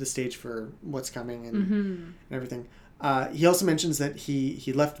the stage for what's coming and everything. He also mentions that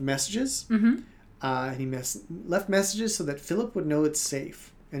he left messages. And he left messages so that Philip would know it's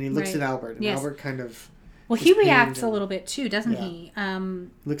safe. And he looks at Albert, and Albert kind of... Well, he reacts a little bit too, doesn't he?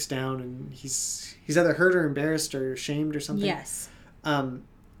 Looks down, and he's either hurt or embarrassed or ashamed or something. Yes.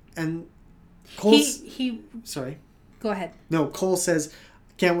 And Cole's... Sorry. Go ahead. No, Cole says,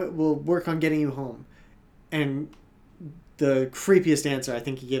 we'll work on getting you home. And the creepiest answer I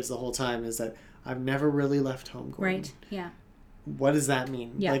think he gives the whole time is that I've never really left home, Gordon. Right, yeah. What does that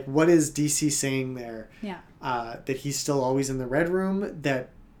mean? Yeah. Like, what is DC saying there? Yeah. That he's still always in the Red Room, that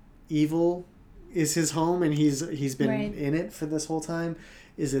evil is his home and he's been in it for this whole time?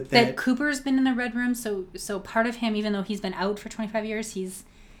 Is it that Cooper's been in the Red Room, so part of him, even though he's been out for 25 years, he's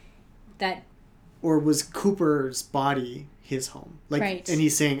that... Or was Cooper's body his home? Like, and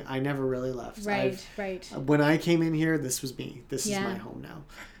he's saying, I never really left. Right. When I came in here, this was me. This is my home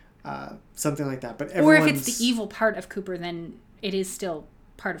now. Something like that. But or if it's the evil part of Cooper, then it is still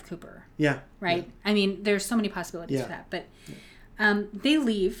part of Cooper. Yeah. Right? Yeah. I mean, there's so many possibilities for that. But they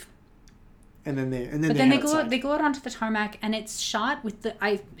leave. And then they go out onto the tarmac, and it's shot with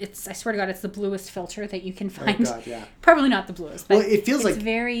I swear to God, it's the bluest filter that you can find. Oh God, yeah. Probably not the bluest, but it feels like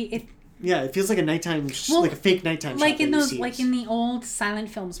it feels like a nighttime, like a fake nighttime shot. Like in the old silent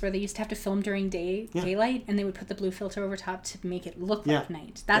films where they used to have to film during daylight, and they would put the blue filter over top to make it look like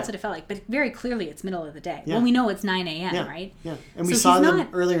night. That's what it felt like. But very clearly, it's middle of the day. Yeah. Well, we know it's 9 a.m., right? Yeah, and we saw them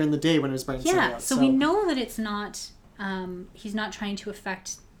earlier in the day when it was bright and sunny out. So we know that it's not. He's not trying to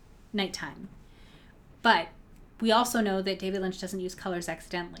affect nighttime, but we also know that David Lynch doesn't use colors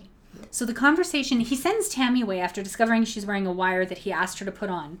accidentally. So the conversation, he sends Tammy away after discovering she's wearing a wire that he asked her to put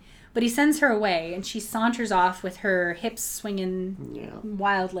on. But he sends her away, and she saunters off with her hips swinging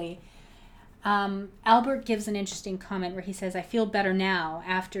wildly. Albert gives an interesting comment where he says, I feel better now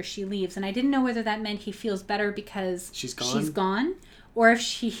after she leaves. And I didn't know whether that meant he feels better because she's gone or if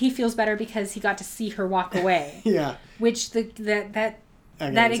he feels better because he got to see her walk away. Yeah. Which that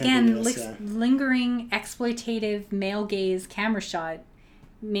again, lingering, exploitative, male gaze camera shot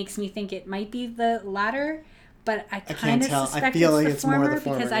makes me think it might be the latter. But I kind of suspect it's the former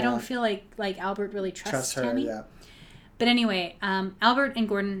because I don't feel like Albert really trusts her, Tammy. Yeah. But anyway, Albert and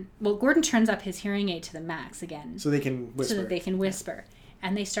Gordon turns up his hearing aid to the max again. So they can whisper.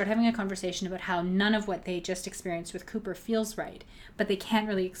 And they start having a conversation about how none of what they just experienced with Cooper feels right. But they can't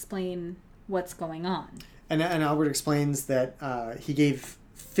really explain what's going on. And Albert explains that he gave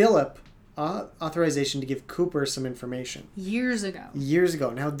Philip authorization to give Cooper some information. Years ago.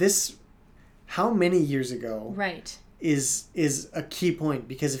 Now this... How many years ago is a key point,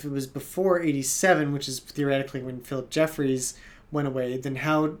 because if it was before 87, which is theoretically when Philip Jeffries went away, then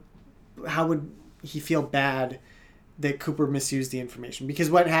how would he feel bad that Cooper misused the information? Because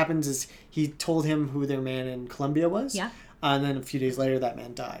what happens is he told him who their man in Colombia was, and then a few days later that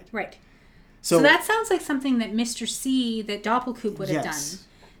man died. Right. So that sounds like something that Mr. C, that Doppelkoop would have done.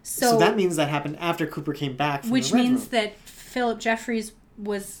 So that means that happened after Cooper came back from which the Red means Room. That Philip Jeffries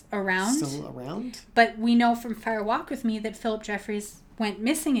was around. Still around? But we know from Fire Walk With Me that Philip Jeffries went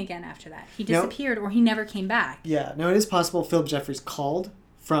missing again after that. He disappeared or he never came back. Yeah. Now, it is possible Philip Jeffries called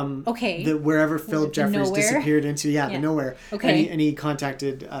from wherever Philip Jeffries disappeared into. The nowhere. Okay. And he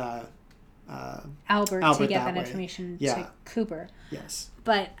contacted Albert to get that information to Cooper. Yes.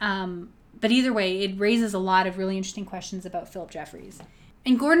 But either way, it raises a lot of really interesting questions about Philip Jeffries.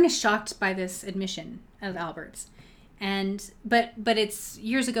 And Gordon is shocked by this admission of Albert's. But it's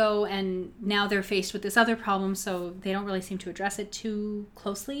years ago, and now they're faced with this other problem, so they don't really seem to address it too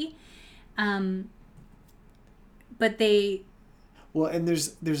closely. But they... Well, and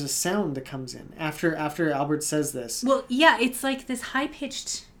there's a sound that comes in after Albert says this. Well, yeah, it's like this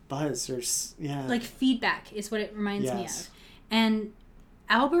high-pitched... buzz or... Yeah. Like feedback is what it reminds me of. And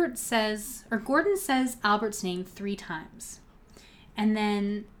Gordon says Albert's name 3 times. And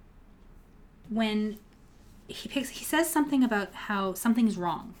then when... He says something about how something's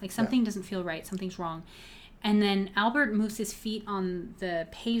wrong. Like something doesn't feel right. Something's wrong. And then Albert moves his feet on the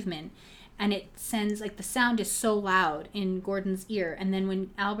pavement, and it sends, like, the sound is so loud in Gordon's ear. And then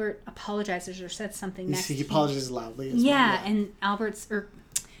when Albert apologizes or says something next, he apologizes loudly as well. Yeah, and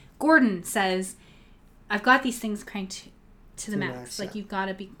Gordon says, I've got these things cranked to the max. Like, you've got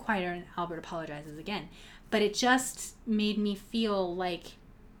to be quieter. And Albert apologizes again. But it just made me feel like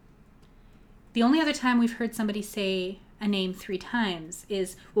the only other time we've heard somebody say a name 3 times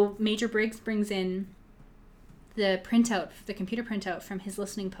is, Major Briggs brings in the computer printout from his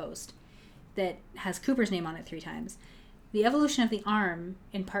listening post that has Cooper's name on it 3 times. the evolution of the arm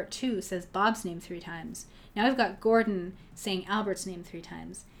in part 2 says Bob's name 3 times. Now we've got Gordon saying Albert's name 3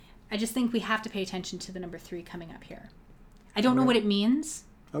 times. I just think we have to pay attention to the number 3 coming up here. I don't know what it means.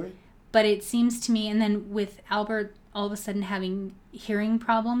 Okay. But it seems to me, and then with Albert all of a sudden having hearing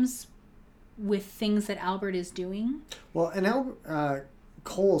problems with things that Albert is doing. Well, and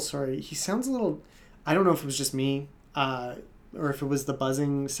Cole, he sounds a little, I don't know if it was just me, or if it was the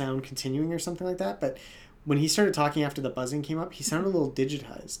buzzing sound continuing or something like that, but when he started talking after the buzzing came up, he sounded a little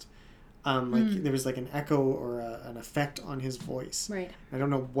digitized. There was like an echo or an effect on his voice. Right. I don't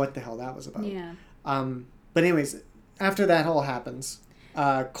know what the hell that was about. Yeah. But anyways, after that all happens,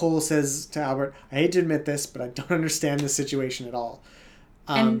 Cole says to Albert, I hate to admit this, but I don't understand this situation at all.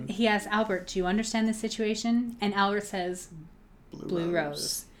 And he asks Albert, do you understand this situation? And Albert says, Blue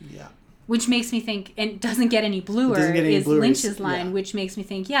Rose. Yeah. Which makes me think, and doesn't get any bluer, is Lynch's line, which makes me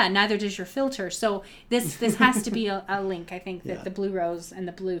think, neither does your filter. So this has to be a link. I think that the Blue Rose and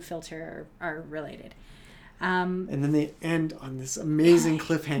the blue filter are related. And then they end on this amazing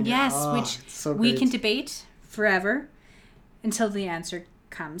cliffhanger. Yes, which so we can debate forever until the answer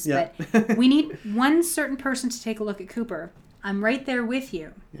comes. Yeah. But we need one certain person to take a look at Cooper. I'm right there with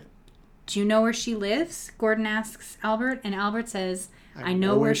you. Yeah. Do you know where she lives? Gordon asks Albert, and Albert says, I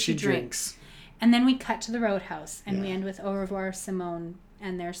know where she drinks. And then we cut to the Roadhouse, and we end with Au revoir, Simone,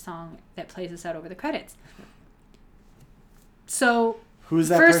 and their song that plays us out over the credits. So, who's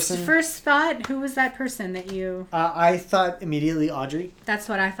that person? First thought, who was that person that you... I thought immediately Audrey. That's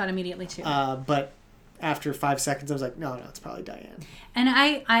what I thought immediately, too. But after 5 seconds, I was like, no, it's probably Diane. And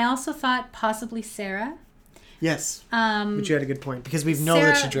I also thought possibly Sarah. Yes, but you had a good point, because we know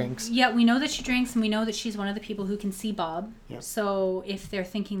that she drinks. Yeah, we know that she drinks, and we know that she's one of the people who can see Bob. Yeah. So if they're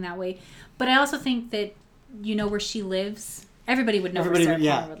thinking that way. But I also think that you know where she lives. Everybody would know where Sarah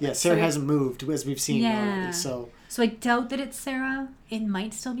Collingwood lives. Yeah, Sarah hasn't moved, as we've seen already. So I doubt that it's Sarah. It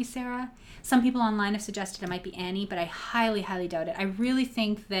might still be Sarah. Some people online have suggested it might be Annie, but I highly, highly doubt it. I really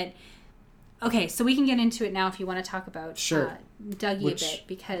think that... Okay, so we can get into it now if you want to talk about Dougie a bit,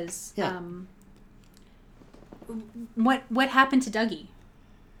 because... Yeah. What happened to Dougie?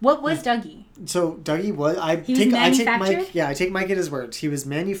 What was Dougie? So Dougie was I take Mike at his words. He was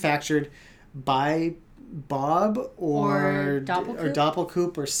manufactured by Bob or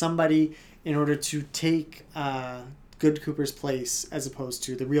Doppelkoop or somebody in order to take Good Cooper's place as opposed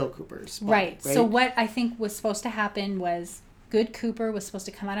to the real Cooper's body, right. So what I think was supposed to happen was Good Cooper was supposed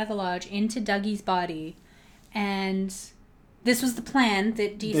to come out of the lodge into Dougie's body, and this was the plan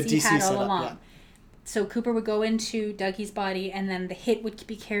that DC had all along. Yeah. So Cooper would go into Dougie's body, and then the hit would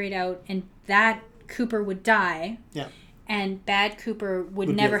be carried out, and that Cooper would die. Yeah. And bad Cooper would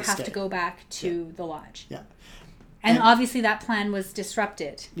never have to go back to the lodge. Yeah. And obviously that plan was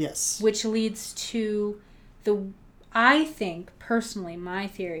disrupted. Yes. Which leads to I think, personally, my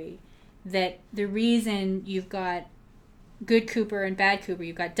theory, that the reason you've got Good Cooper and Bad Cooper,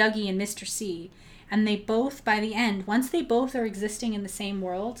 you've got Dougie and Mr. C, and they both, by the end, once they both are existing in the same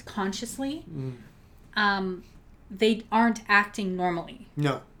world consciously... they aren't acting normally.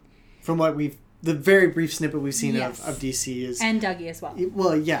 No. From what the very brief snippet we've seen of DC is... And Dougie as well.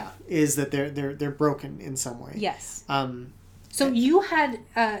 Is that they're broken in some way. Yes. So you had,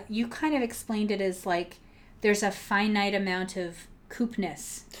 you kind of explained it as like, there's a finite amount of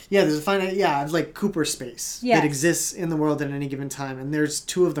Coopness. Yeah, there's a finite, like Cooper space that exists in the world at any given time, and there's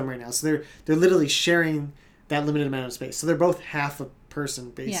 2 of them right now. So they're literally sharing that limited amount of space. So they're both half a person,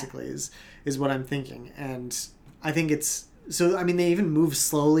 basically, is what I'm thinking. And I think it's... So, I mean, they even move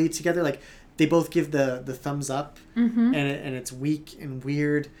slowly together. Like, they both give the thumbs up, and it's weak and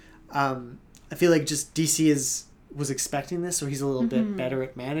weird. I feel like just DC was expecting this, so he's a little bit better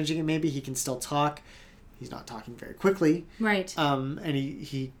at managing it, maybe. He can still talk. He's not talking very quickly. Right. And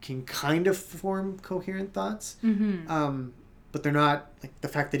he can kind of form coherent thoughts. But they're not... Like, the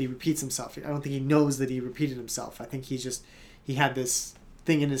fact that he repeats himself. I don't think he knows that he repeated himself. I think he had this...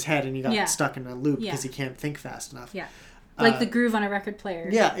 thing in his head, and he got stuck in a loop because he can't think fast enough. Yeah, like the groove on a record player.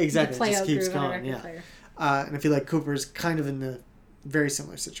 Yeah, exactly. It just keeps going. And I feel like Cooper's kind of in the very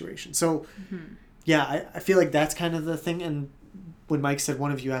similar situation. So, I feel like that's kind of the thing. And when Mike said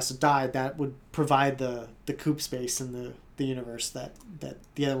one of you has to die, that would provide the Coop space in the universe that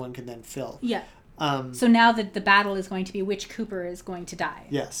the other one can then fill. Yeah. So now that the battle is going to be which Cooper is going to die.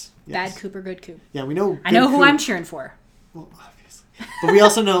 Yes. Bad Cooper, good Coop. Yeah, we know. I know who I'm cheering for. Well, but we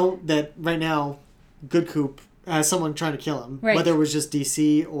also know that right now, Good Coop has someone trying to kill him. Right. Whether it was just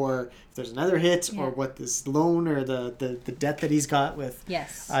DC or if there's another hit or what this loan or the debt that he's got with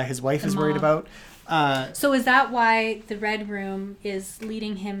his wife is worried about. So is that why the Red Room is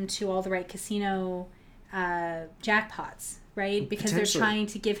leading him to all the right casino jackpots, right? Because they're Potentially. trying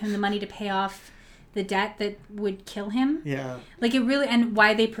to give him the money to pay off the debt that would kill him. Yeah. Like, it really, and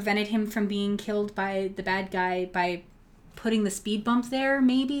why they prevented him from being killed by the bad guy by putting the speed bump there,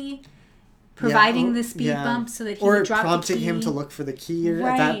 maybe providing the speed bump so that he would drop the key. Or prompting him to look for the key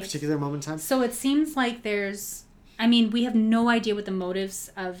at that particular moment in time. So it seems like there's, I mean, we have no idea what the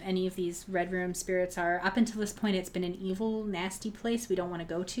motives of any of these Red Room spirits are. Up until this point, it's been an evil, nasty place we don't want to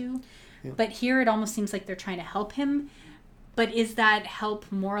go to. Yeah. But here it almost seems like they're trying to help him. But is that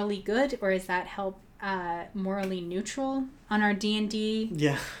help morally good, or is that help morally neutral on our D&D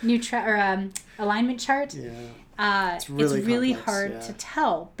alignment chart? Yeah. It's really complex, hard to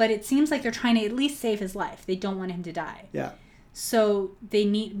tell. But it seems like they're trying to at least save his life. They don't want him to die. Yeah. So they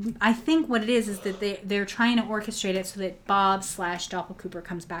need, I think what it is that they're trying to orchestrate it so that Bob / Doppel Cooper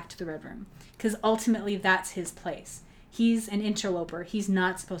comes back to the Red Room. Because ultimately that's his place. He's an interloper. He's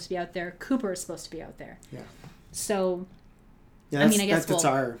not supposed to be out there. Cooper is supposed to be out there. Yeah. So, yeah, I mean, I guess that's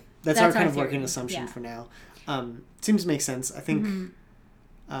our kind of theory. working assumption Yeah. for now. Seems to make sense. I think,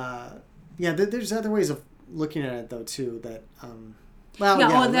 there's other ways of looking at it though too. That,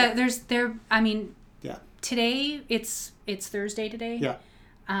 today it's Thursday today. Yeah.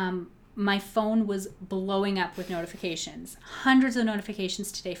 My phone was blowing up with notifications. Hundreds of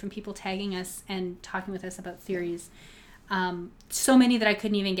notifications today from people tagging us and talking with us about theories. So many that I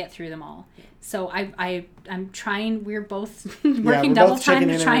couldn't even get through them all. So I'm trying. We're both working double time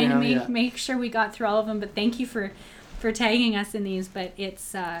to try and make sure we got through all of them. But thank you for tagging us in these. But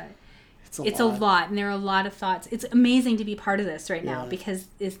it's a lot, and there are a lot of thoughts. It's amazing to be part of this right now because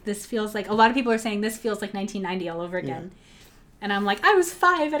this feels like, a lot of people are saying this feels like 1990 all over again. And I'm like, I was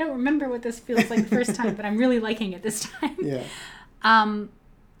 5. I don't remember what this feels like the first time, but I'm really liking it this time. Yeah.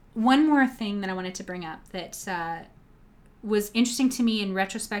 One more thing that I wanted to bring up that was interesting to me in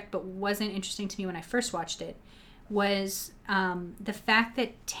retrospect, but wasn't interesting to me when I first watched it, was the fact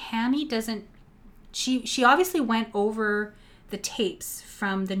that Tammy doesn't. She obviously went over the tapes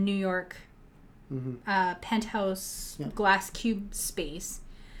from the New York penthouse glass cube space,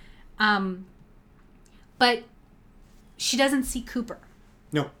 but she doesn't see Cooper.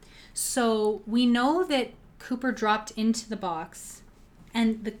 No. So we know that Cooper dropped into the box,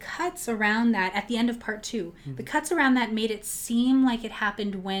 and the cuts around that at the end of part 2, the cuts around that made it seem like it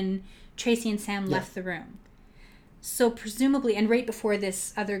happened when Tracy and Sam left the room. So presumably, and right before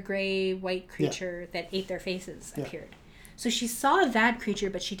this other gray white creature that ate their faces appeared. So she saw that creature,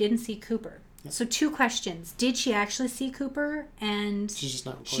 but she didn't see Cooper. Yeah. So 2 questions. Did she actually see Cooper? And she's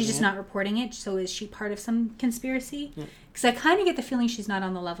just not reporting it. So is she part of some conspiracy? Because I kind of get the feeling she's not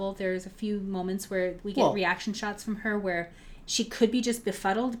on the level. There's a few moments where we get reaction shots from her where she could be just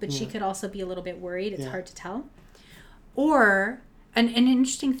befuddled, but she could also be a little bit worried. It's hard to tell. Or an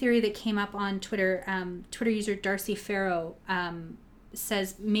interesting theory that came up on Twitter, Twitter user Darcy Farrow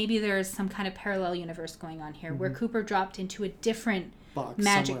says maybe there's some kind of parallel universe going on here where Cooper dropped into a different box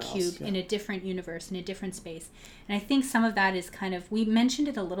magic cube in a different universe, in a different space. And I think some of that is kind of, we mentioned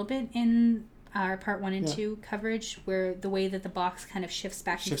it a little bit in our part 1 and 2 coverage, where the way that the box kind of shifts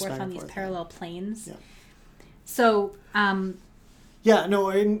back and forth on these parallel planes. Yeah. So, or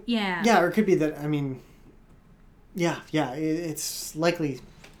it could be that, I mean, it's likely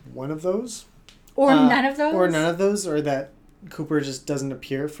one of those. Or none of those. Or none of those, or that Cooper just doesn't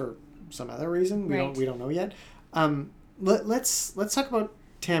appear for some other reason. We don't know yet. Let's talk about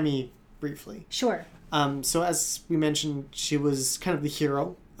Tammy briefly. Sure. So as we mentioned, she was kind of the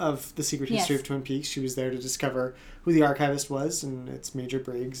hero of the secret history of Twin Peaks. She was there to discover who the archivist was, and it's Major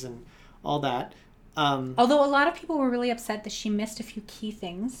Briggs and all that. Although a lot of people were really upset that she missed a few key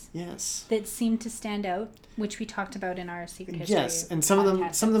things. Yes. That seemed to stand out, which we talked about in our secret history. Yes, and some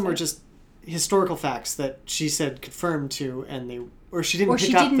of them were just historical facts that she said confirmed to, and she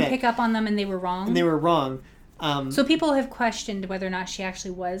didn't pick up on them, and they were wrong. So people have questioned whether or not she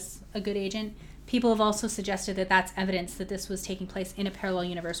actually was a good agent. People have also suggested that that's evidence that this was taking place in a parallel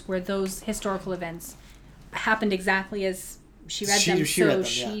universe where those historical events happened exactly as she read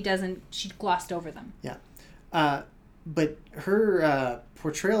them. She glossed over them. Yeah. But her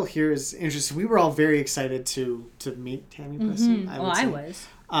portrayal here is interesting. We were all very excited to meet Tammy Preston. I was.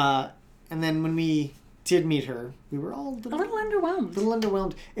 And then when we did meet her, we were all a little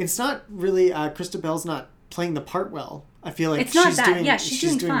underwhelmed. It's not really, Krista Bell's not playing the part well. I feel like it's not that.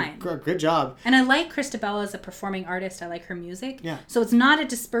 She's doing fine. A good job. And I like Krista Bell as a performing artist. I like her music. Yeah. So it's not a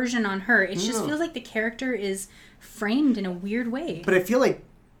dispersion on her. It just feels like the character is framed in a weird way. But I feel like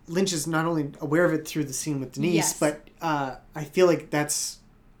Lynch is not only aware of it through the scene with Denise, but I feel like that's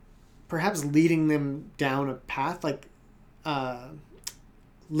perhaps leading them down a path. Like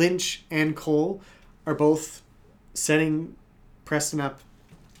Lynch and Cole are both setting Preston up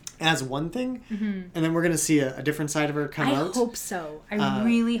as one thing, and then we're going to see a different side of her come out. I hope so. I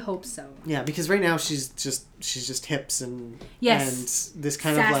really hope so. Yeah, because right now she's just hips and yes, and this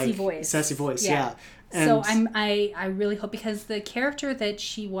kind sassy of voice. Sassy voice, yeah. And so I really hope, because the character that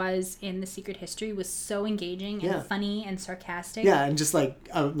she was in The Secret History was so engaging and funny and sarcastic. Yeah, and just like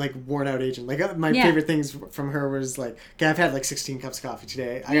worn out agent. Like my favorite things from her was like, okay, I've had like 16 cups of coffee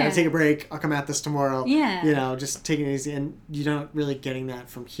today. I gotta take a break. I'll come at this tomorrow. Yeah, you know, just taking it easy, and you're not really getting that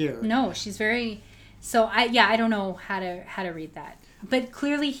from here. No, she's very. So I don't know how to read that, but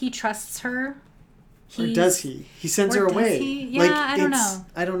clearly he trusts her. Or does he? He sends her away. Yeah, like, I don't know.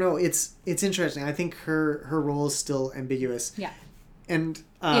 I don't know. It's interesting. I think her role is still ambiguous. Yeah. And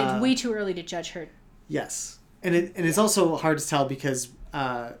it's way too early to judge her. Yes. And it's also hard to tell because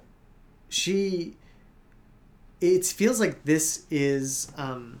it feels like this is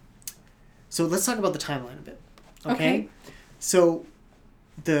so let's talk about the timeline a bit. Okay? So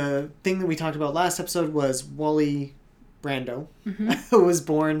the thing that we talked about last episode was Wally Brando who was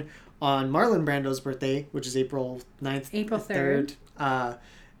born on Marlon Brando's birthday, which is April 9th. April 3rd.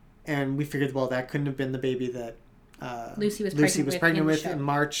 And we figured, well, that couldn't have been the baby that Lucy was pregnant with in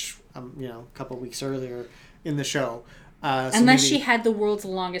March, a couple of weeks earlier in the show. Unless she had the world's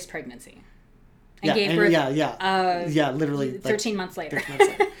longest pregnancy. And gave birth. Literally. 13 months later.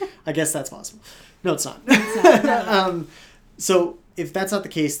 I guess that's possible. No, it's not. It's not. So if that's not the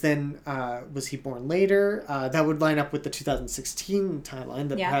case, then was he born later? That would line up with the 2016 timeline,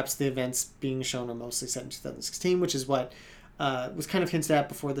 that perhaps the events being shown are mostly set in 2016, which is what was kind of hinted at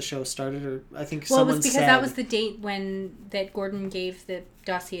before the show started, or I think someone said... Well, it was because that was the date that Gordon gave the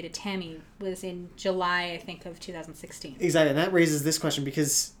dossier to Tammy, was in July, I think, of 2016. Exactly, and that raises this question,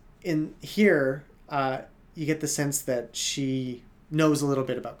 because in here, you get the sense that she knows a little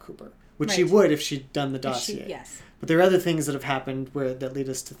bit about Cooper, which she would if she'd done the dossier. Yes. But there are other things that have happened that lead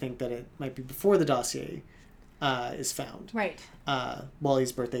us to think that it might be before the dossier is found. Right.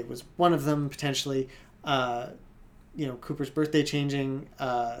 Wally's birthday was one of them, potentially. Cooper's birthday changing.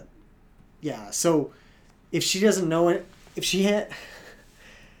 So if she doesn't know it, if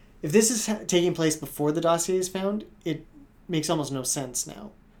this is taking place before the dossier is found, it makes almost no sense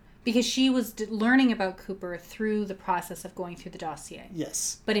now. Because she was learning about Cooper through the process of going through the dossier.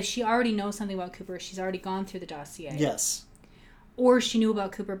 Yes. But if she already knows something about Cooper, she's already gone through the dossier. Yes. Or she knew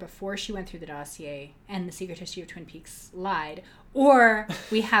about Cooper before she went through the dossier and The Secret History of Twin Peaks lied. Or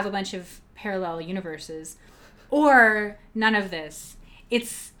we have a bunch of parallel universes. Or none of this.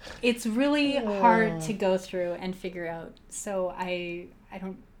 It's really hard to go through and figure out. So I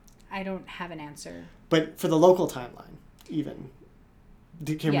don't have an answer. But for the local timeline, even...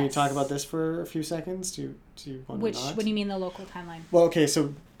 Can we talk about this for a few seconds? Do you want to not? What do you mean the local timeline? Well, okay,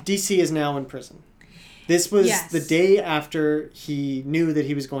 so DC is now in prison. This was the day after he knew that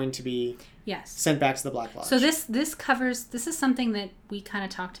he was going to be sent back to the Black Lodge. So this is something that we kind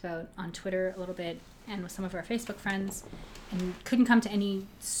of talked about on Twitter a little bit and with some of our Facebook friends, and couldn't come to any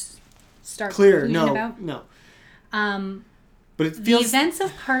conclusion about. No. But it feels... The events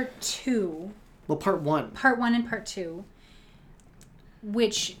of Part 2... Well, Part 1. Part 1 and Part 2...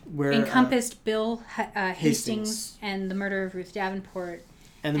 which encompassed Bill Hastings and the murder of Ruth Davenport.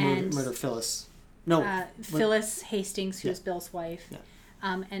 And the murder of Phyllis. No. Phyllis Hastings, who was Bill's wife.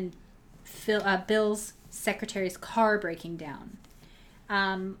 Yeah. And Bill's secretary's car breaking down.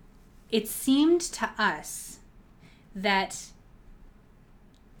 It seemed to us that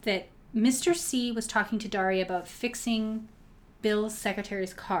Mr. C was talking to Daria about fixing Bill's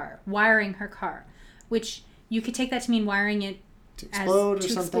secretary's car, wiring her car, which you could take that to mean wiring it to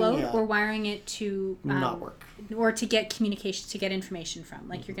explode, or wiring it to not work, or to get communication, to get information from,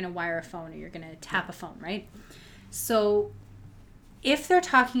 like you're going to wire a phone or you're going to tap a phone, right? So if they're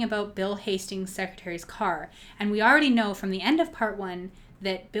talking about Bill Hastings' secretary's car, and we already know from the end of Part 1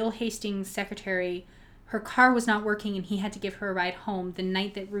 that Bill Hastings' secretary, her car was not working and he had to give her a ride home the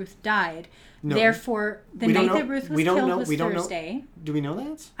night that Ruth died. No. Therefore, the night that Ruth was killed was Thursday. Do we know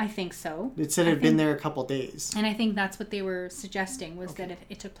that? I think so. It said it had been there a couple days. And I think that's what they were suggesting, was that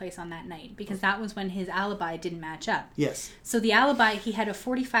it took place on that night, because that was when his alibi didn't match up. Yes. So the alibi, he had a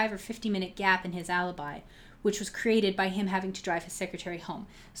 45 or 50 minute gap in his alibi, which was created by him having to drive his secretary home.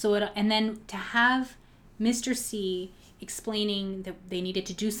 And then to have Mr. C explaining that they needed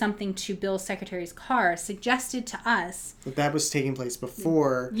to do something to Bill's secretary's car suggested to us that was taking place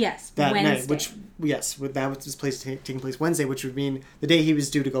before that Wednesday. Night, that was taking place Wednesday, which would mean the day he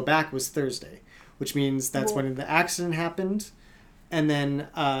was due to go back was Thursday, which means that's when the accident happened, and then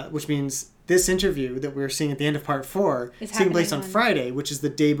which means this interview that we're seeing at the end of part 4 is taking place on Friday, which is the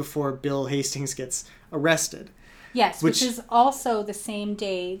day before Bill Hastings gets arrested. Yes, which is also the same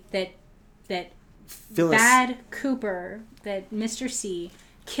day that Phyllis, Bad Cooper, that Mr. C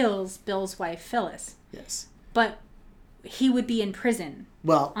kills Bill's wife Phyllis. Yes. But he would be in prison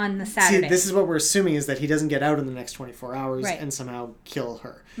on the See, Saturday. this is what we're assuming, is that he doesn't get out in the next 24 hours and somehow kill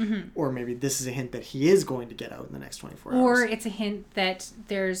her. Mm-hmm. Or maybe this is a hint that he is going to get out in the next 24 hours. Or it's a hint that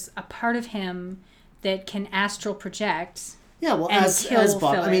there's a part of him that can astral project. Yeah, well, and as kill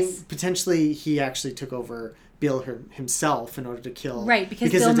Bob, Phyllis. I mean, potentially he actually took over Bill himself in order to kill. Right,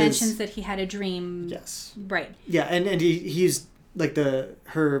 because Bill mentions that he had a dream. Yes. Right. Yeah, and he used, like,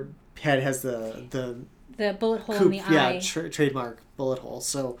 her head has the bullet hole coop, in the eye. Yeah, trademark bullet hole.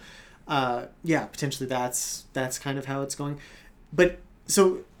 So, yeah, potentially that's kind of how it's going. But,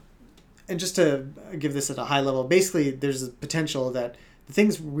 so, and just to give this at a high level, basically there's a potential that the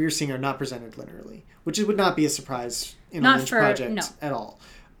things we're seeing are not presented linearly, which would not be a surprise in a Lynch project at all.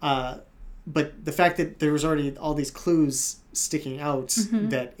 But the fact that there was already all these clues sticking out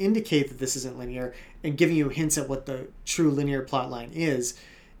that indicate that this isn't linear and giving you hints at what the true linear plot line is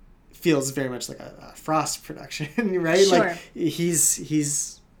feels very much like a Frost production, right? Sure. Like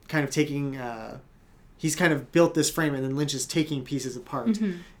he's kind of taking he's kind of built this frame, and then Lynch is taking pieces apart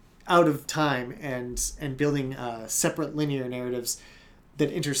out of time and building separate linear narratives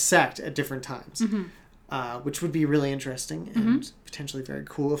that intersect at different times. Which would be really interesting and potentially very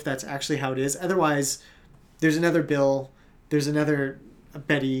cool if that's actually how it is. Otherwise, there's another Bill, there's another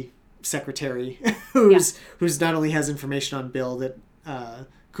Betty secretary who's not only has information on Bill that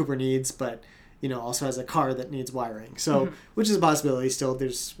Cooper needs, but also has a car that needs wiring. So, which is a possibility. Still,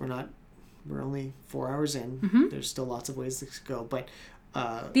 we're only 4 hours in. There's still lots of ways to go, but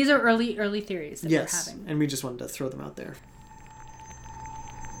these are early theories that we're having, and we just wanted to throw them out there.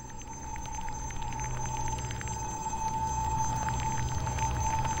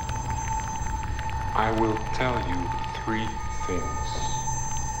 I will tell you 3 things.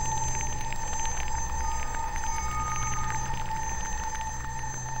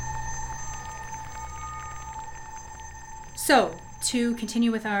 So, to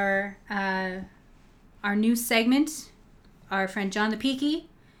continue with our new segment, our friend John the Peaky,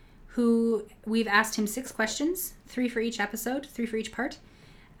 who we've asked him 6 questions, 3 for each episode, 3 for each part.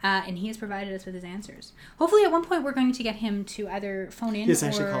 And he has provided us with his answers. Hopefully, at one point, we're going to get him to either phone in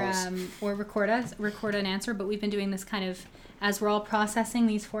or record an answer. But we've been doing this kind of as we're all processing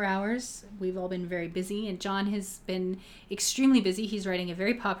these 4 hours. We've all been very busy, and John has been extremely busy. He's writing a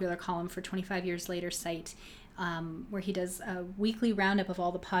very popular column for 25 Years Later site, where he does a weekly roundup of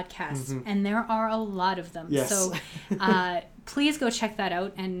all the podcasts, and there are a lot of them. Yes. So please go check that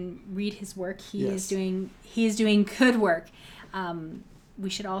out and read his work. He is doing good work. We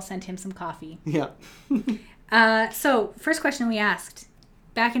should all send him some coffee. Yeah. So, first question we asked,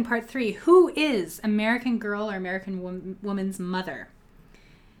 back in part 3, who is American Girl or American Woman's mother?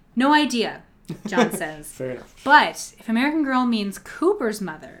 No idea, John says. Fair enough. But if American Girl means Cooper's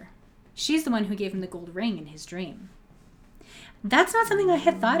mother, she's the one who gave him the gold ring in his dream. That's not something I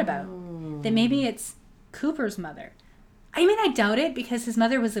had thought about. That maybe it's Cooper's mother. I mean, I doubt it, because his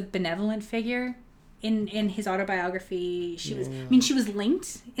mother was a benevolent figure. In his autobiography, she was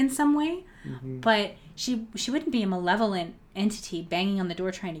linked in some way, but she wouldn't be a malevolent entity banging on the door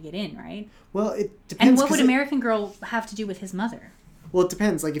trying to get in, right? Well, it depends. And what would American Girl have to do with his mother? Well, it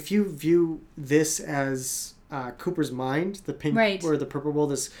depends. Like, if you view this as Cooper's mind, the pink or the purple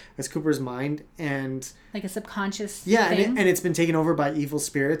world as Cooper's mind, and like a subconscious thing. and it's been taken over by evil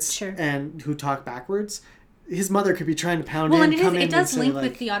spirits and who talk backwards. His mother could be trying to pound in, come in. It does link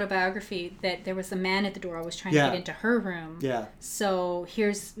with the autobiography that there was a man at the door always trying to get into her room. Yeah. So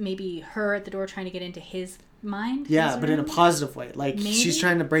here's maybe her at the door trying to get into his mind. Yeah, but in a positive way. Like, maybe? She's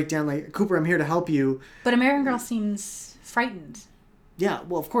trying to break down, like, Cooper, I'm here to help you. But American Girl seems frightened. Yeah,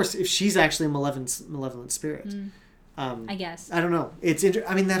 well, of course, if she's actually a malevolent spirit. I guess. I don't know. It's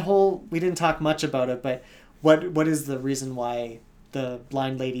I mean, that whole, we didn't talk much about it, but what is the reason why the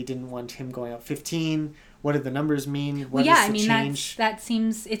blind lady didn't want him going out 15? What did the numbers mean? That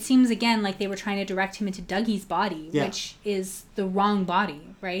seems again like they were trying to direct him into Dougie's body, which is the wrong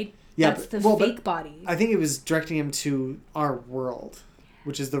body, right? Yeah, that's the fake body. I think it was directing him to our world,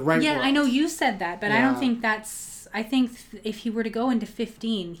 which is the right world. Yeah, I know you said that, but I don't think that's... I think if he were to go into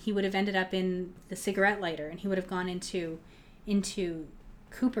 15, he would have ended up in the cigarette lighter, and he would have gone into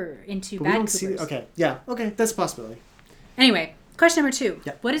Cooper, into but Bad Cooper's. Okay, yeah, okay, that's a possibility. Anyway, question number 2.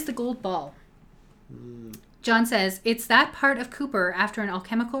 Yeah. What is the gold ball? John says, it's that part of Cooper after an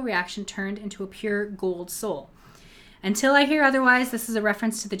alchemical reaction turned into a pure gold soul. Until I hear otherwise, this is a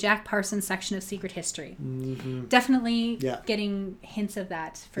reference to the Jack Parsons section of Secret History. Mm-hmm. Definitely Yeah. getting hints of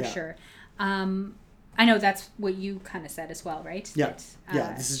that for Yeah. sure. I know that's what you kind of said as well, right? Yeah.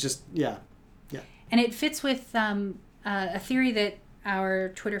 That, This is just, yeah. And it fits with a theory that our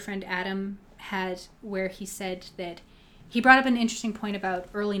Twitter friend Adam had, where he said that he brought up an interesting point about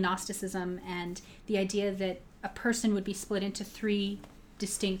early Gnosticism and the idea that a person would be split into 3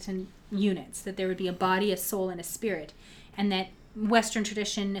 distinct units, that there would be a body, a soul, and a spirit, and that Western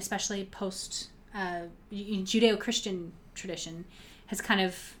tradition, especially post Judeo-Christian tradition, has kind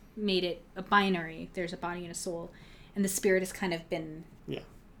of made it a binary. There's a body and a soul, and the spirit has kind of been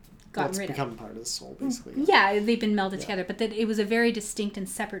gotten rid of. It's become part of the soul, basically. Yeah, they've been melded together, but that it was a very distinct and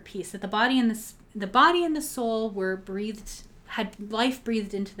separate piece. That the body and the soul were breathed, had life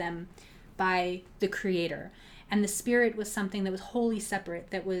breathed into them by the Creator, and the spirit was something that was wholly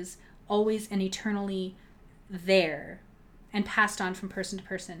separate, that was always and eternally there, and passed on from person to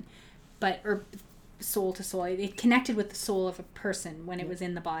person, or soul to soul. It connected with the soul of a person when it was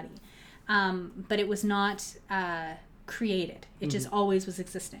in the body, but it was not created. It just always was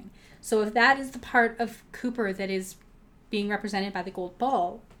existing. So if that is the part of Cooper that is being represented by the gold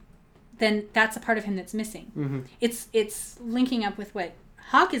ball, then that's a part of him that's missing. Mm-hmm. It's linking up with what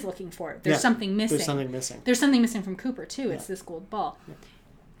Hawk is looking for. There's something missing. There's something missing from Cooper too. It's this gold ball. Yeah.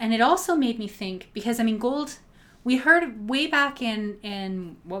 And it also made me think, because gold, we heard way back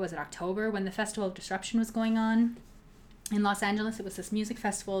in what was it, October, when the Festival of Disruption was going on in Los Angeles. It was this music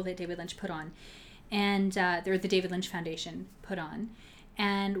festival that David Lynch put on, and the David Lynch Foundation put on.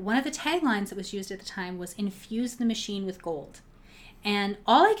 And one of the taglines that was used at the time was "Infuse the machine with gold." And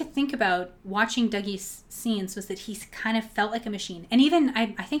all I could think about watching Dougie's scenes was that he kind of felt like a machine. And even, I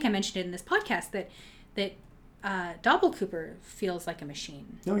think I mentioned it in this podcast, that Doppel Cooper feels like a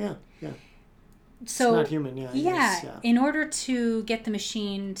machine. Oh, yeah. So, it's not human, yeah. In order to get the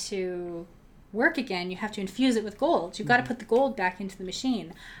machine to work again, you have to infuse it with gold. You've got to put the gold back into the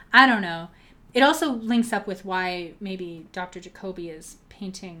machine. I don't know. It also links up with why maybe Dr. Jacoby is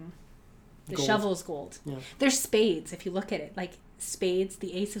painting the shovels gold. Yeah. There's spades, if you look at it. Like, spades,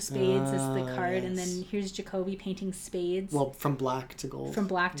 the ace of spades is the card, and then here's Jacoby painting spades. Well, from black to gold.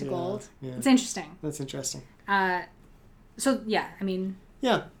 Gold. Yeah. It's interesting. That's interesting. So, yeah,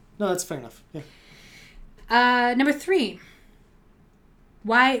 Yeah, no, that's fair enough. Yeah. Number 3.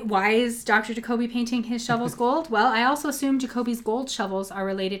 Why is Dr. Jacoby painting his shovels gold? Well, I also assume Jacoby's gold shovels are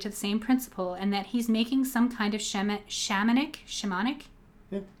related to the same principle, and that he's making some kind of shamanic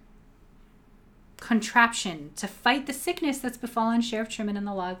contraption to fight the sickness that's befallen Sheriff Truman and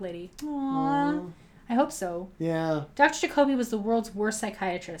the Log Lady. Aww. I hope so. Yeah. Dr. Jacoby was the world's worst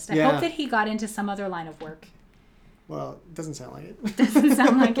psychiatrist. I hope that he got into some other line of work. Well, it doesn't sound like it. Doesn't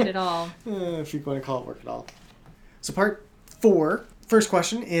sound like it at all. If you're going to call it work at all. So part 4, first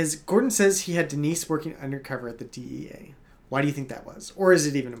question is, Gordon says he had Denise working undercover at the DEA. Why do you think that was? Or is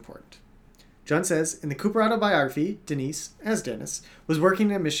it even important? John says, in the Cooper autobiography, Denise, as Dennis, was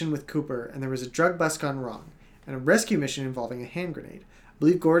working a mission with Cooper, and there was a drug bust gone wrong, and a rescue mission involving a hand grenade. I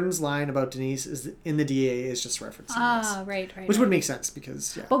believe Gordon's line about Denise is in the DEA is just referencing this. Right. Which would make sense,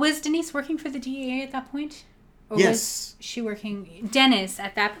 because, But was Denise working for the DEA at that point? Or yes. Was she working... Dennis,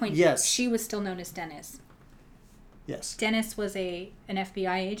 at that point, yes. She was still known as Dennis. Yes. Dennis was an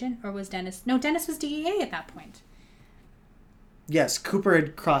FBI agent, or was Dennis... No, Dennis was DEA at that point. Yes, Cooper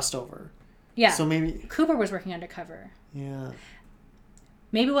had crossed over. Yeah. So maybe... Cooper was working undercover. Yeah.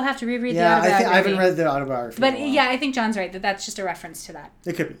 Maybe we'll have to reread the autobiography. I haven't read the autobiography. But yeah, I think John's right, that's just a reference to that.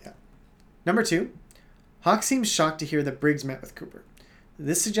 It could be, yeah. Number 2, Hawk seems shocked to hear that Briggs met with Cooper.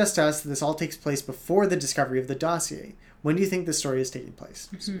 This suggests to us that this all takes place before the discovery of the dossier. When do you think this story is taking place?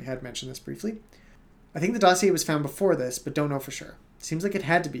 Mm-hmm. So we had mentioned this briefly. I think the dossier was found before this, but don't know for sure. Seems like it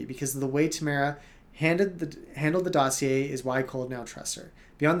had to be, because of the way Tamara handled the dossier is why Cole now trusts her.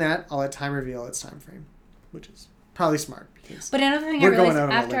 Beyond that, I'll let time reveal its time frame, which is probably smart. But another thing I realized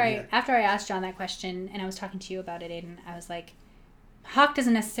after I asked John that question, and I was talking to you about it, Aiden, I was like, Hawk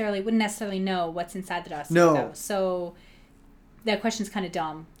wouldn't necessarily know what's inside the dossier. No. Though. So that question's kind of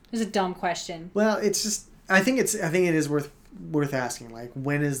dumb. It was a dumb question. Well, it's just I think it is worth asking. Like,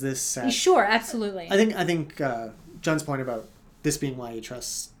 when is this set? Sure, absolutely. I think John's point about this being why he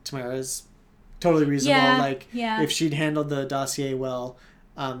trusts Tamara is totally reasonable. Yeah, if she'd handled the dossier well,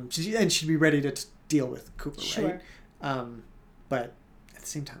 she'd be ready to deal with Cooper, sure. Right? But at the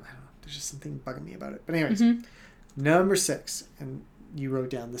same time, I don't know. There's just something bugging me about it. But anyways, Number 6, and you wrote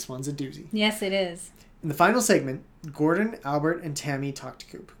down this one's a doozy. Yes, it is. In the final segment, Gordon, Albert, and Tammy talk to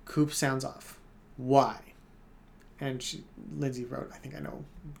Coop. Coop sounds off. Why? And Lindsay wrote, I think I know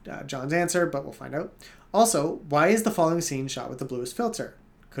John's answer, but we'll find out. Also, why is the following scene shot with the bluest filter?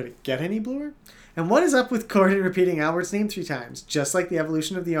 Could it get any bluer? And what is up with Gordon repeating Albert's name 3 times, just like the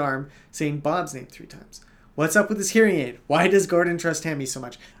evolution of the arm saying Bob's name 3 times? What's up with his hearing aid? Why does Gordon trust Hammy so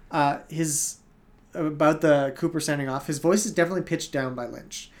much? About the Cooper sending off, his voice is definitely pitched down by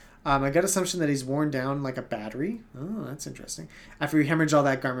Lynch. I got assumption that he's worn down like a battery. Oh, that's interesting. After he hemorrhaged all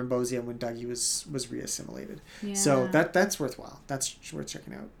that Garmonbozia when Dougie was reassimilated. Yeah. So that's worthwhile. That's worth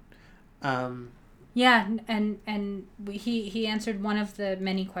checking out. Yeah, and he answered one of the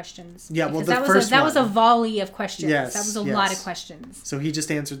many questions. Yeah, well, that was a volley of questions. Yes, that was a lot of questions. So he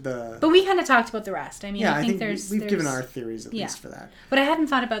just answered the. But we kind of talked about the rest. I mean, I think we've given our theories at least for that. But I hadn't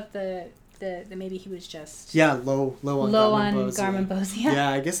thought about the maybe he was just low on Garmonbozia.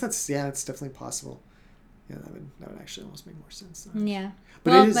 Yeah, I guess that's definitely possible. Yeah, that would actually almost make more sense. Yeah,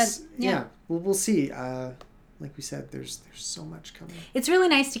 but we'll see. Like we said, there's so much coming. It's really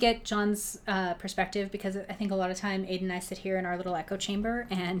nice to get John's perspective, because I think a lot of time Aiden and I sit here in our little echo chamber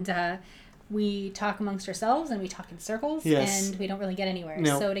and we talk amongst ourselves and we talk in circles and we don't really get anywhere.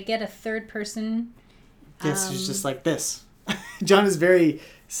 No. So to get a third person, it's just like this. John is very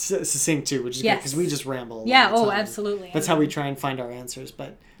succinct too, which is good because we just ramble. Absolutely. That's how we try and find our answers.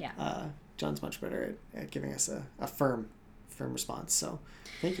 But John's much better at giving us a firm response. So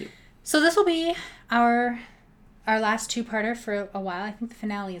thank you. So this will be our last two-parter for a while. I think the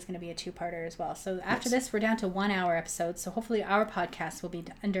finale is going to be a two-parter as well. So after this, we're down to 1 hour episodes. So hopefully our podcast will be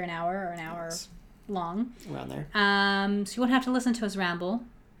under an hour or an hour long. Around there. So you won't have to listen to us ramble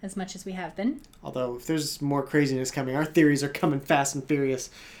as much as we have been. Although if there's more craziness coming, our theories are coming fast and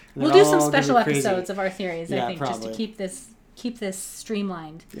furious. And we'll do some special episodes of our theories, I think, probably. just to keep this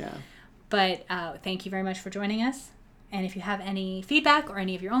streamlined. Yeah. But thank you very much for joining us. And if you have any feedback or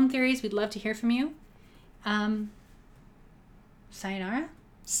any of your own theories, we'd love to hear from you. Sayonara?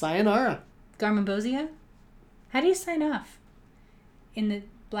 Sayonara. Garmonbozia? How do you sign off in the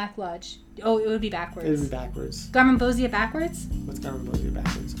Black Lodge? Oh, it would be backwards. It would be backwards. Garmonbozia backwards? What's Garmonbozia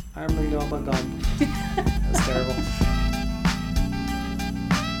backwards? I'm going to go up on God. That's terrible.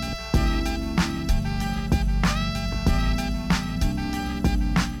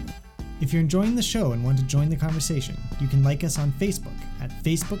 If you're enjoying the show and want to join the conversation, you can like us on Facebook at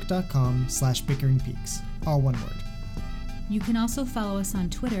facebook.com/bickeringpeaks, all one word. You can also follow us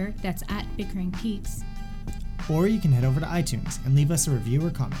on Twitter, that's @bickeringpeaks. Or you can head over to iTunes and leave us a review or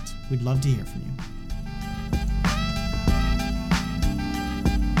comment. We'd love to hear from you.